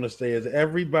thing I'm going to say is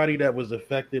everybody that was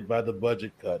affected by the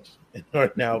budget cuts and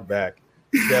are now back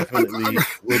definitely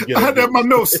would get. I had my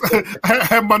notes.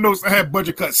 I had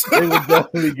budget cuts. They would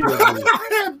definitely get a boost.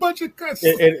 I had budget cuts.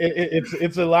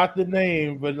 It's a lot to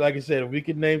name, but like I said, if we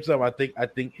can name some, I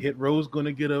think Hit Row's going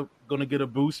to get a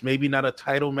boost. Maybe not a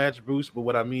title match boost, but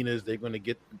what I mean is they're going to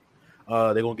get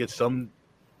some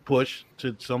push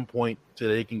to some point so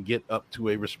they can get up to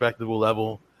a respectable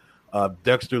level.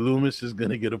 Dexter Lumis is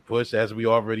going to get a push, as we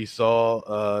already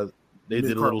saw. They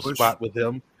did a little spot with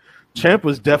him.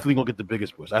 Ciampa's definitely going to get the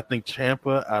biggest push. I think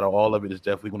Ciampa, out of all of it, is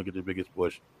definitely going to get the biggest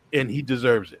push, and he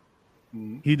deserves it.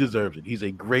 Mm-hmm. He deserves it. He's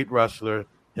a great wrestler.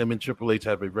 Him and Triple H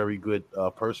have a very good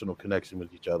personal connection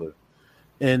with each other.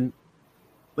 And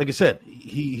like I said,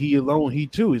 he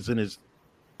too is in his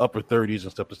upper 30s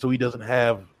and stuff, so he doesn't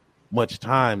have much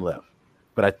time left.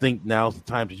 But I think now's the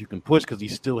time that you can push because he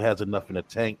still has enough in the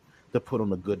tank to put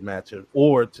on a good match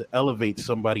or to elevate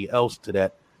somebody else to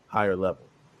that higher level.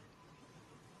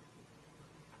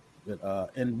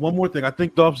 And one more thing, I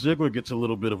think Dolph Ziggler gets a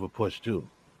little bit of a push too.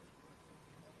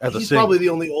 He's probably the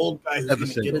only old guy who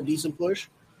can get a decent push.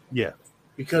 Yeah,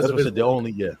 because of his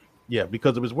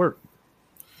because of his work.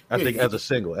 I think as a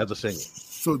single.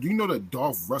 So do you know that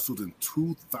Dolph wrestled in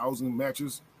 2,000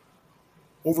 matches?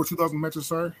 Over 2,000 matches,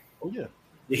 sorry. Oh yeah.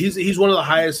 He's one of the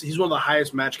highest. He's one of the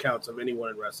highest match counts of anyone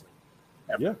in wrestling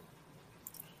ever. Yeah,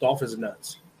 Dolph is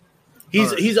nuts.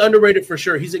 He's underrated for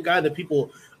sure. He's a guy that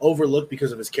people overlook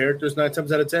because of his characters 9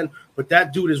 times out of 10. But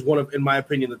that dude is one of, in my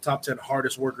opinion, the top 10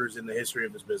 hardest workers in the history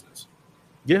of his business.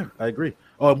 Yeah, I agree.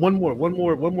 One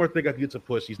more thing I get to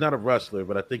push. He's not a wrestler,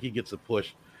 but I think he gets a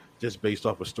push just based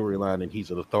off a storyline, and he's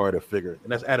an authoritative figure,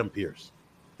 and that's Adam Pearce.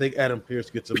 I think Adam Pearce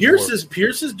gets a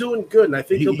Pearce is doing good, and I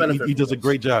think he'll benefit. He does a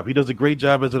great job. He does a great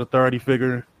job as an authority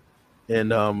figure,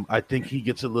 and I think he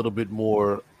gets a little bit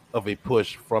more of a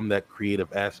push from that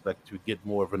creative aspect to get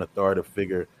more of an authoritative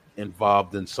figure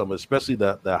involved in some, especially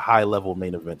the high level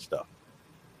main event stuff,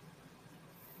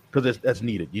 because that's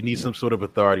needed. You need some sort of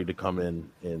authority to come in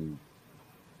and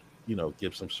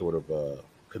give some sort of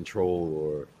control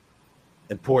or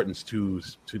importance to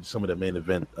some of the main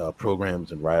event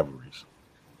programs and rivalries.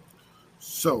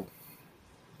 So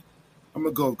I'm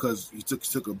gonna go because he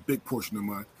took a big portion of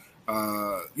mine.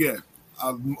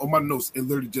 On my notes it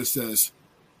literally just says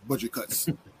budget cuts.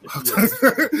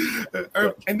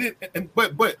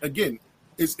 But again,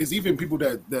 it's even people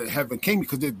that haven't came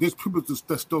because there's people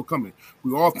that's still coming.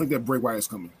 We all think that Bray Wyatt is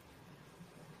coming.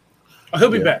 Oh, he'll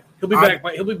be back. He'll be back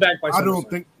by. I don't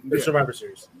think the Survivor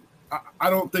Series. I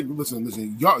don't think.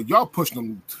 Listen. Y'all pushed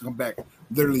them to come back.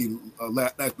 Literally,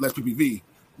 last PPV.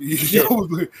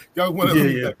 Y'all want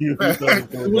to.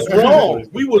 It was wrong.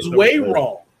 We was way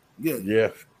wrong. Yeah.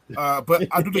 But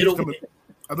I do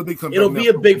think it'll be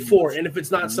a big four, and if it's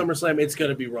not SummerSlam, it's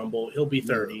gonna be Rumble. He'll be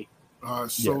 30.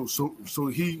 So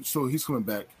he's coming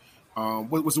back.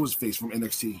 What's his face from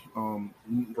NXT?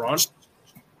 Braun.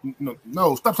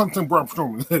 No, stop saying Braun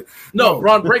Strowman. No,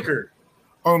 Braun Breaker.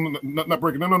 Oh, no, not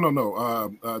Breaker.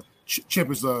 No.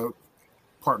 Champion's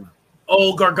partner.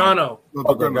 Oh, Gargano.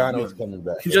 Gargano's coming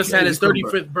back. He just had his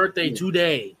 35th birthday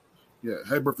today. Yeah,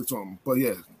 happy birthday to him. But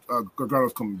yeah,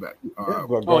 Gargano's coming back.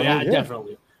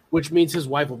 Definitely. Which means his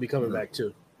wife will be coming back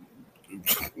too.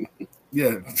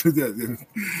 Yeah. She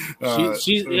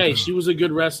was a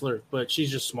good wrestler, but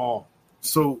she's just small.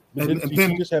 So and she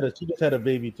then just had a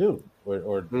baby too,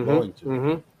 or going to.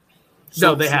 Mm-hmm.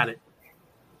 No, they had it.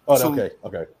 Oh, okay.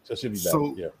 So she'll be back.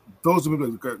 So those are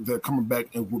people that are coming back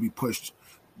and will be pushed.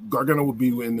 Gargano will be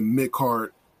in the mid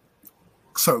card,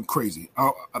 something crazy.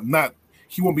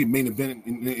 He won't be main event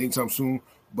anytime soon,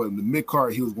 but in the mid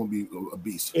card, he was going to be a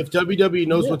beast. If WWE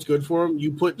knows what's good for him,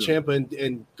 you put Ciampa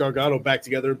and Gargano back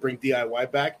together and bring DIY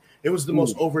back. It was the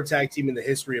most over tag team in the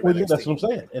history of NXT. That's what I'm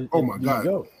saying. And oh my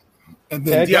god! And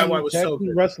then DIY was so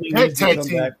good. Wrestling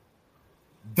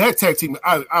that tag team,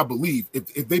 I believe,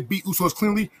 if they beat Usos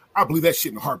cleanly, I believe that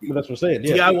shit in a heartbeat. But that's what I'm saying.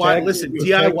 Yeah.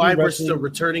 DIY versus a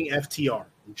returning FTR.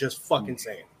 I'm just fucking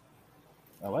saying.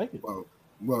 I like it. Well,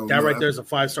 that right there is a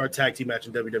 5-star tag team match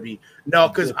in WWE. No,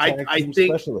 because I think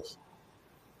specialist.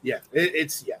 Yeah,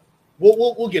 it's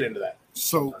We'll get into that.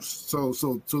 So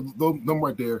them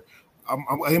right there. I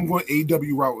am going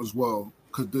AEW route as well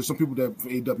because there's some people that from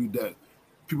AEW that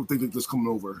people think they're just coming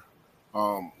over,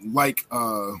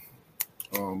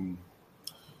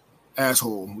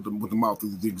 asshole with the mouth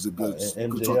that thinks a good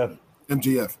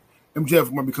MJF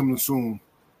might be coming soon.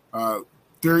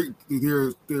 There's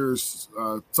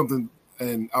something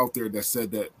out there that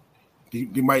said that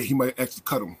he might actually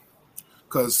cut him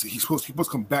because he's supposed to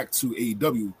come back to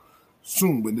AEW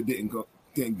soon, but it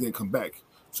didn't come back.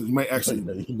 So he might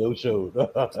actually show.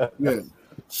 Yeah.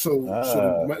 So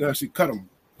he might actually cut him.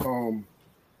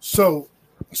 So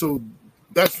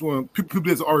that's when people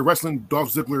that's already wrestling.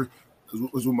 Dolph Ziggler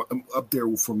was up there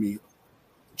for me.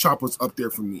 Ciampa's up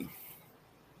there for me.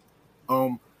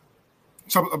 Ciampa's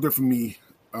up there for me.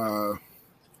 Oh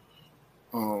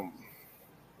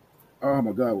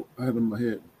my god, I have it in my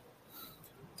head.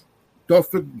 Dolph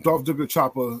Ziggler,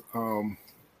 Ciampa.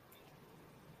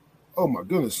 Oh my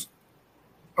goodness.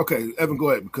 Okay, Evan, go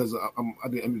ahead because I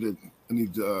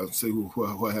need to say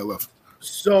who I had left.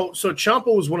 So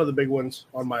Ciampa was one of the big ones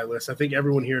on my list. I think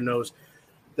everyone here knows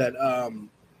that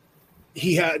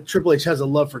Triple H has a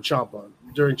love for Ciampa.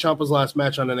 During Ciampa's last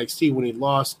match on NXT, when he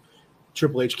lost,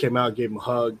 Triple H came out, gave him a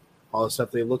hug, all this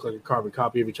stuff. They looked like a carbon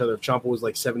copy of each other. If Ciampa was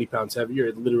like 70 pounds heavier,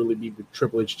 it'd literally be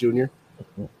Triple H Jr.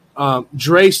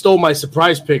 Dre stole my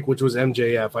surprise pick, which was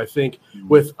MJF. I think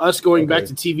with us going back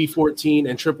to TV 14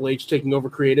 and Triple H taking over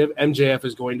creative, MJF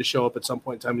is going to show up at some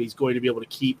point in time, and he's going to be able to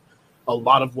keep a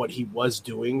lot of what he was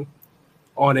doing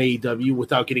on AEW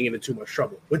without getting into too much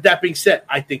trouble. With that being said,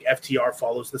 I think FTR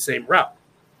follows the same route.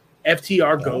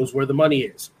 FTR goes where the money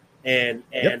is, and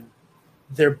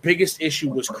their biggest issue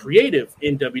was creative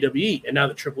in WWE, and now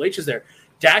that Triple H is there,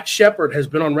 Dax Shepard has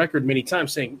been on record many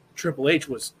times saying Triple H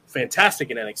was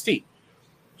fantastic in NXT.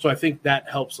 So I think that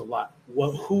helps a lot.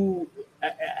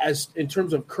 As in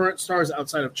terms of current stars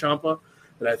outside of Ciampa,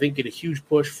 that I think get a huge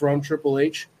push from Triple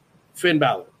H, Finn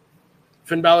Balor.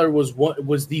 Finn Balor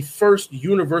was the first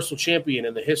Universal Champion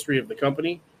in the history of the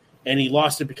company, and he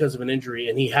lost it because of an injury,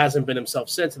 and he hasn't been himself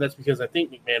since, and that's because I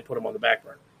think McMahon put him on the back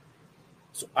burner.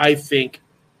 So I think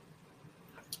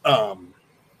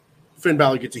Finn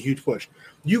Balor gets a huge push.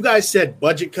 You guys said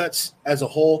budget cuts as a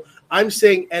whole. I'm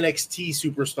saying NXT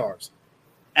superstars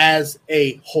as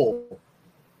a whole.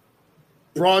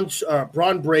 Braun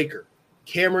Breaker,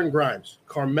 Cameron Grimes,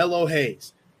 Carmelo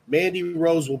Hayes, Mandy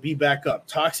Rose will be back up.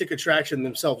 Toxic Attraction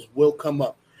themselves will come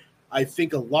up. I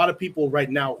think a lot of people right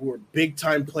now who are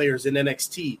big-time players in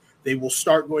NXT, they will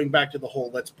start going back to the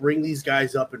whole, let's bring these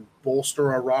guys up and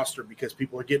bolster our roster because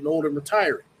people are getting old and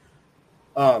retiring.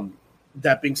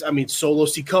 That being, Solo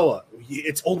Sikoa,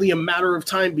 it's only a matter of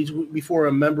time before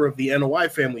a member of the NOI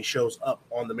family shows up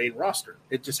on the main roster.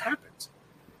 It just happens.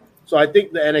 So I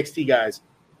think the NXT guys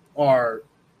are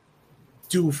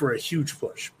due for a huge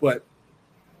push.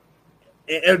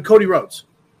 And Cody Rhodes.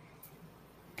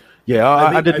 Yeah,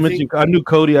 I knew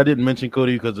Cody. I didn't mention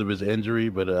Cody because of his injury,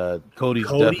 but Cody's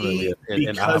definitely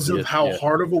because of how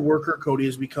hard of a worker Cody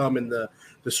has become and the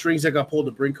strings that got pulled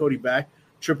to bring Cody back.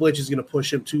 Triple H is going to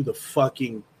push him to the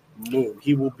fucking moon.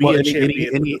 He will be a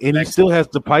champion. And he still has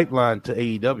the pipeline to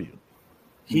AEW.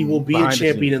 He will be a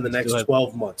champion in the next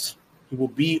 12 months. He will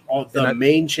be the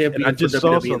main champion for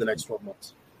WWE in the next 12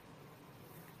 months.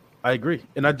 I agree.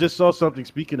 And I just saw something,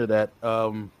 speaking of that,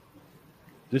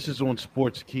 this is on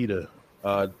Sportskeeda.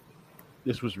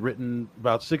 This was written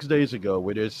about 6 days ago,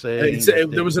 where they're saying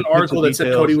there was an article that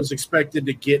said Cody was expected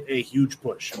to get a huge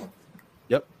push.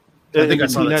 Yep. I think I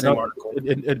saw that same article.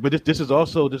 But this is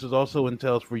also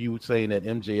entails for you saying that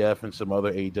MJF and some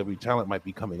other AEW talent might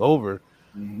be coming over.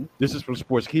 Mm-hmm. This is from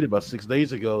Sportskeeda about 6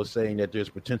 days ago, saying that there's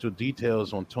potential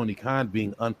details on Tony Khan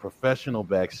being unprofessional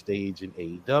backstage in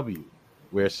AEW,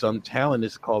 where some talent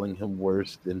is calling him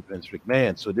worse than Vince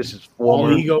McMahon. So this is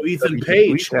former ego Ethan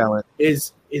Page talent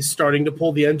is starting to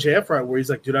pull the MJF right, where he's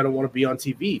like, dude, I don't want to be on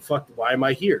TV. Fuck, why am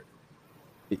I here?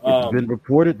 It's been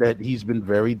reported that he's been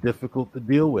very difficult to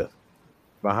deal with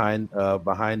behind the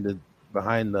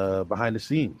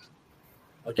scenes.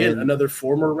 Again, another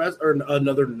former or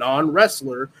another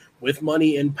non-wrestler with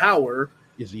money and power.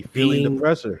 Is he feeling the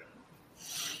pressure?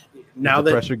 Now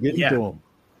the pressure getting to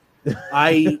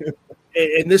him.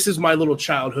 And this is my little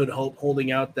childhood hope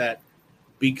holding out that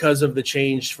because of the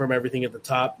change from everything at the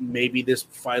top, maybe this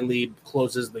finally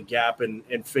closes the gap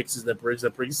and fixes the bridge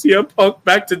that brings CM Punk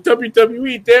back to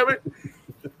WWE, damn it.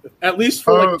 At least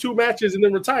for like 2 matches and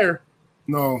then retire.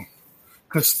 No,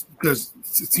 because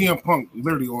CM Punk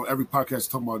literally on every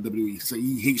podcast talking about WWE, so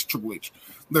he hates Triple H.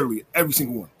 Literally every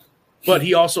single one. But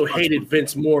he also hated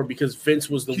Vince more because Vince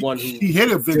was the one who he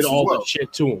hated Vince did all the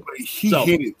shit to him.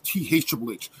 He hates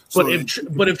Triple H. So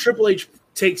but if Triple H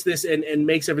takes this and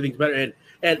makes everything better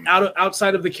and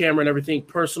outside of the camera and everything,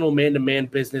 personal man-to-man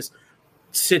business,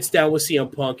 sits down with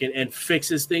CM Punk and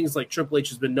fixes things like Triple H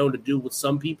has been known to do with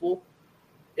some people,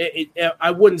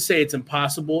 I wouldn't say it's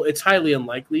impossible. It's highly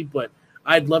unlikely, but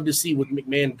I'd love to see with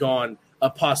McMahon gone a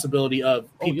possibility of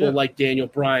people like Daniel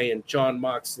Bryan, Jon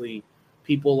Moxley,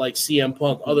 people like CM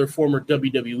Punk, other former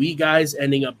WWE guys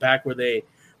ending up back where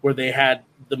they had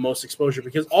the most exposure,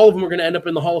 because all of them are going to end up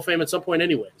in the Hall of Fame at some point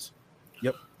anyways.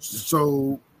 Yep.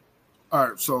 So, all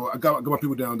right. So I got my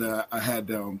people down that I had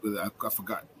down, but I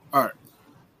forgot. All right.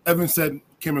 Evan said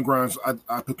Cameron Grimes.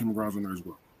 I put Cameron Grimes on there as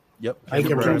well. Yep. I think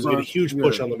Cameron Grimes will get a huge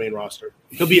push on the main roster.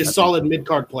 He'll be a solid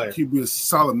mid-card player. He'll be a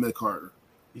solid mid-carder.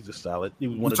 He was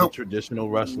one of the traditional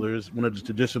wrestlers, one of the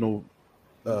traditional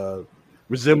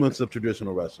resemblance of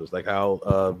traditional wrestlers, like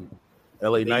how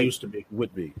LA Knight used to be.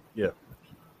 Would be. Yeah.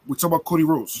 We talk about Cody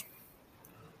Rhodes.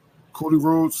 Cody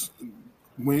Rhodes,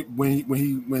 when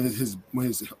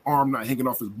his arm not hanging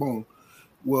off his bone,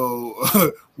 will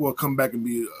come back and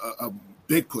be a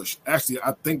big push. Actually,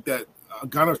 I think that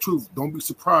God of Truth, don't be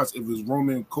surprised if it's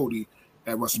Roman and Cody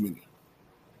at WrestleMania.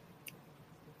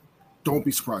 Don't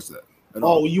be surprised at that.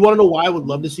 Oh, you want to know why I would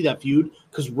love to see that feud?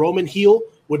 Because Roman heel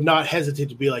would not hesitate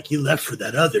to be like, he left for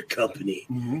that other company.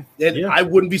 Mm-hmm. And I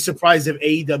wouldn't be surprised if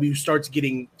AEW starts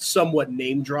getting somewhat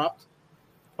name dropped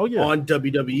on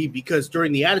WWE, because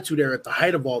during the Attitude Era, at the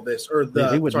height of all this,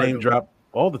 they would name drop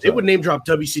all the time. They would name drop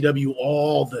WCW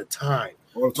all the time.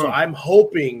 So I'm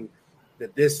hoping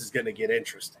that this is going to get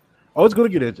interesting. Oh, it's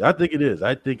going to get interesting. I think it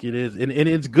is. And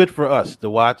it's good for us to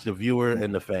watch, the viewer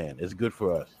and the fan. It's good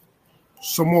for us.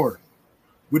 Some more.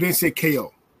 We didn't say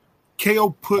KO.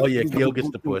 KO put. Oh yeah, KO gets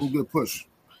the push. Push.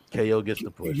 KO gets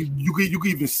the push. You can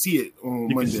even see it on Monday.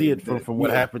 You can see it from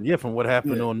what happened. Yeah, from what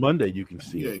happened on Monday, you can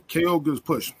see it. Yeah, KO gets a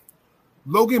push.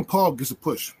 Logan Paul gets a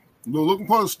push. Logan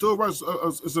Paul is still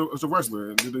a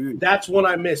wrestler. That's one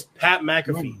I missed. Pat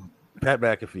McAfee. Pat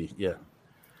McAfee. Yeah.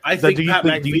 I think Pat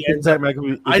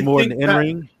McAfee is more in the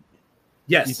in-ring?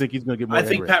 Yes. You think he's going to get more? I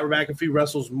think Pat McAfee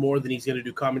wrestles more than he's going to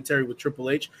do commentary with Triple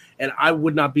H, and I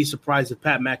would not be surprised if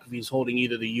Pat McAfee is holding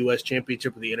either the U.S.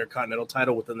 Championship or the Intercontinental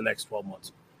title within the next 12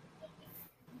 months.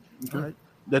 Okay. All right.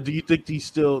 Now, do you think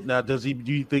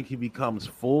do you think he becomes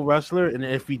full wrestler? And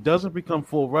if he doesn't become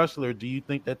full wrestler, do you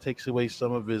think that takes away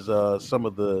some of his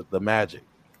the magic?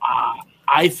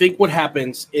 I think what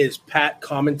happens is Pat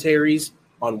commentaries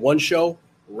on one show,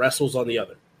 wrestles on the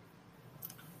other.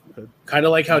 Okay. Kind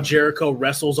of like how Jericho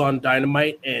wrestles on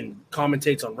Dynamite and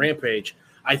commentates on Rampage.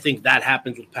 I think that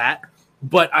happens with Pat,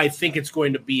 but I think it's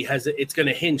going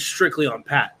to hinge strictly on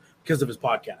Pat because of his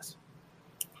podcast.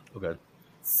 Okay.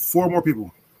 4 more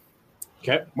people.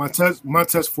 Okay. My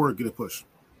test for it, get a push.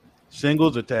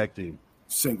 Singles or tag team?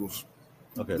 Singles.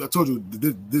 Okay. I told you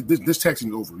this tag team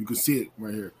is over. You can see it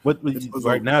right here.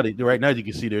 Right now you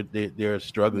can see they're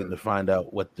struggling to find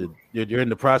out they're in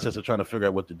the process of trying to figure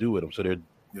out what to do with them. So they're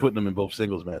putting them in both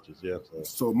singles matches. Yeah.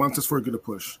 So Montez Ford get a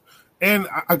push, and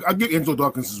I give Angelo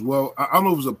Dawkins as well. I don't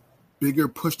know if it was a bigger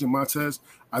push than Montez.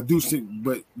 I do think,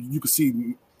 but you can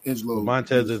see Angelo.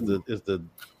 Montez is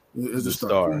the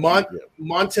star.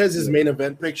 Montez is main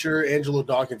event picture. Angelo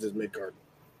Dawkins is mid card.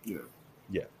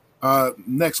 Yeah.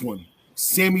 Next one.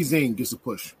 Sami Zayn gets a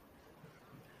push.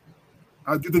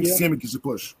 I do think Sami gets a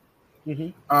push. Mm-hmm.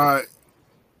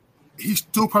 he's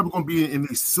still probably going to be in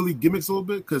these silly gimmicks a little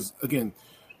bit because, again,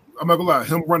 I'm not gonna lie,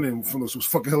 him running from this was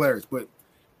fucking hilarious. But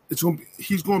he's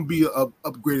going to be a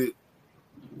upgraded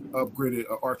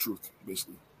R-Truth,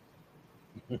 basically.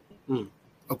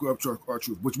 Upgraded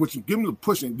R-Truth, which give him the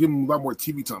push and give him a lot more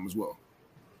TV time as well.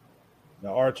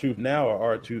 Now, R-Truth now or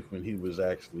R-Truth when he was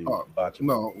actually watching?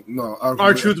 No.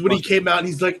 R-Truth when he came out and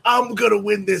he's like, I'm going to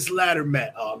win this ladder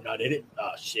match. Oh, I'm not in it. Oh,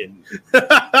 shit.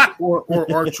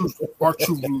 or R-Truth,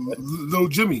 Little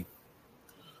Jimmy.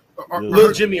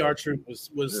 Little Jimmy R-Truth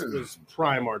was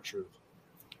prime R-Truth.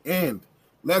 And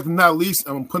last but not least,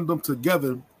 I'm putting them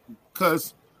together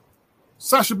because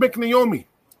Sasha Banks and Naomi,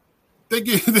 they're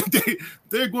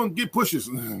going to get pushes.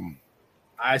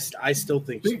 I still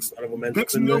think she's got a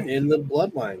momentum in the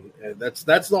bloodline.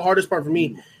 That's the hardest part for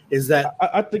me is that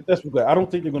I think that's good. I don't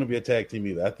think they're going to be a tag team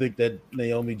either. I think that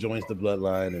Naomi joins the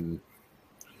bloodline, and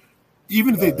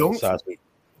even if they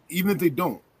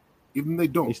don't,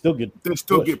 they still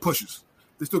get pushes.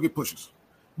 They still get pushes.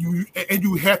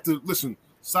 You have to listen.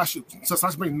 Sasha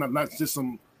Banks not just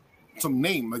some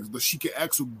name like she can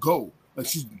actually go. Like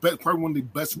she's probably one of the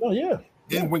best. Oh yeah.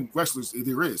 In-ring wrestlers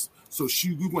there is, so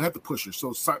we're gonna have to push her.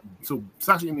 So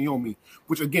Sasha and Naomi,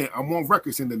 which again I'm on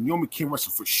record saying that Naomi can't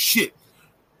wrestle for shit,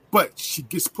 but she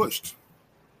gets pushed.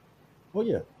 Oh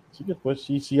yeah, she gets pushed.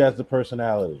 She has the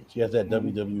personality. She has that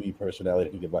WWE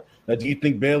personality to get by. Now, do you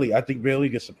think Bayley? I think Bayley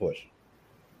gets the push.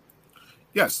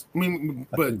 Yes, I mean,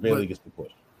 but Bayley gets the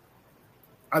push.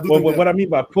 I do. What I mean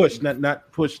by push,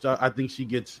 not pushed. I think she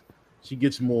gets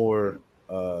more.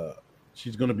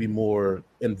 She's going to be more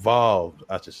involved,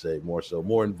 I should say,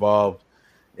 more involved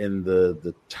in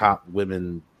the top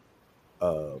women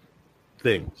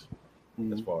things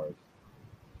as far as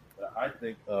I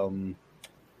think.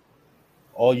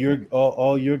 All your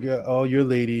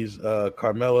ladies,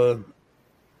 Carmella.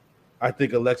 I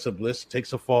think Alexa Bliss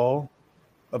takes a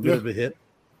bit of a hit.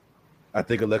 I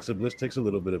think Alexa Bliss takes a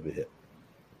little bit of a hit.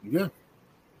 Yeah.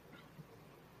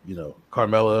 You know,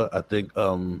 Carmella. I think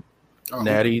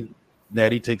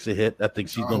Natty takes a hit. I think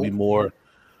she's going to be more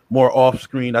off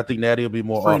screen. I think Natty will be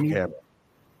more off camera.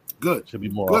 Good. She'll be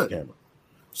more off camera.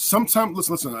 Sometimes,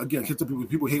 listen. Again,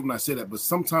 people hate when I say that, but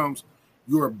sometimes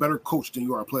you're a better coach than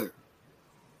you are a player.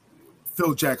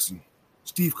 Phil Jackson,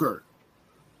 Steve Kerr,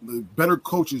 the better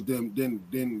coaches than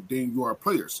you are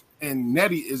players. And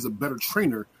Natty is a better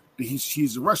trainer than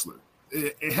he's a wrestler.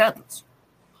 It happens.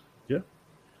 Yeah.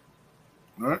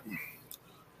 All right.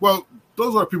 Well,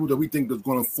 those are people that we think is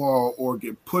going to fall or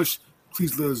get pushed.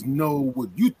 Please let us know what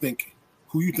you think,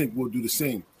 who you think will do the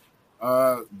same.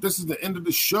 This is the end of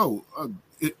the show. I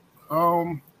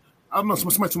don't know.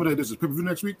 Somebody told me that this is pay-per-view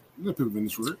next week. There's a pay-per-view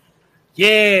this week.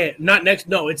 Yeah, not next.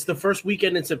 No, it's the first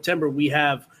weekend in September. We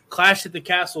have Clash at the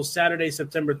Castle Saturday,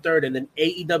 September 3rd, and then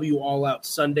AEW All Out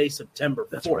Sunday, September 4th.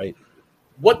 That's right.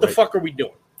 What the fuck are we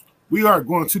doing? We are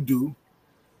going to do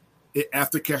it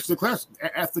after Catch the Clash.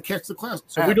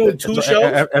 So we're doing two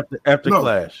shows? After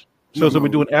Clash. So we're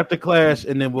doing after Clash,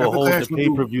 and then we'll hold the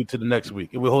pay-per-view to the next week.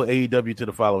 And we'll hold AEW to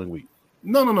the following week.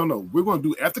 No. We're going to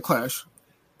do after Clash,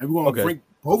 and we're going to bring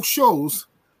both shows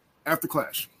after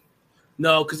Clash.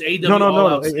 No, because AEW All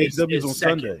Out is on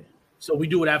Sunday. So we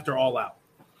do it after All Out.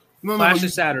 Clash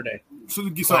is Saturday.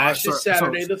 Clash is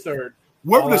Saturday the 3rd.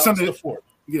 Whatever the Sunday the 4th.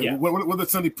 Yeah, what the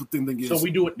Sunday thing is. So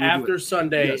we do it after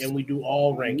Sunday, and we do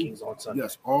all rankings on Sunday.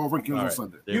 Yes, all rankings on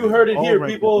Sunday. You heard it here,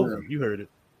 people. You heard it.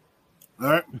 All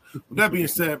right. With that being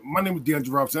said, my name is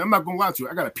DeAndre Robinson. I'm not going to lie to you.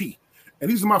 I got to pee. And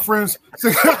these are my friends.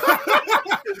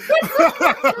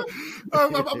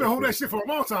 I've been holding that shit for a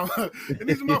long time. And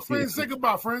these are my friends. Say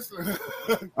goodbye, friends.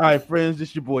 All right, friends. This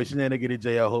is your boy, Shenanigans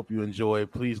J. I hope you enjoy.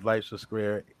 Please like,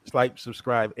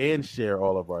 subscribe, and share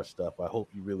all of our stuff. I hope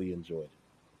you really enjoyed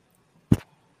it.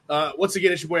 Once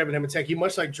again, it's your boy Evan Hamateki.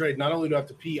 Much like Dre, not only do I have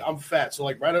to pee, I'm fat. So,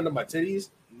 like, right under my titties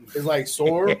is like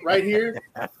sore right here.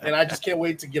 And I just can't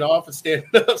wait to get off and stand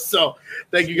up. So,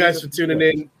 thank you guys for tuning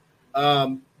in.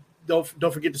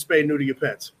 Don't forget to spay and neuter your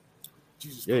pets.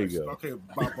 Jesus there Christ. You go. Okay,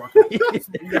 bye.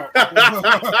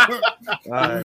 All right.